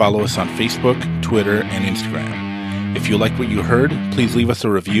forget to follow us on Facebook, Twitter, and Instagram. If you like what you heard, please leave us a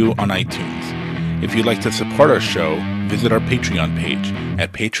review on iTunes. If you'd like to support our show, visit our Patreon page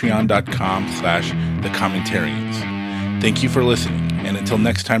at patreon.com/thecommentarians. Thank you for listening, and until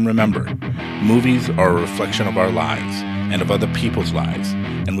next time, remember, movies are a reflection of our lives and of other people's lives,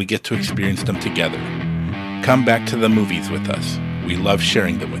 and we get to experience them together. Come back to the movies with us. We love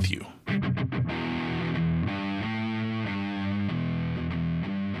sharing them with you.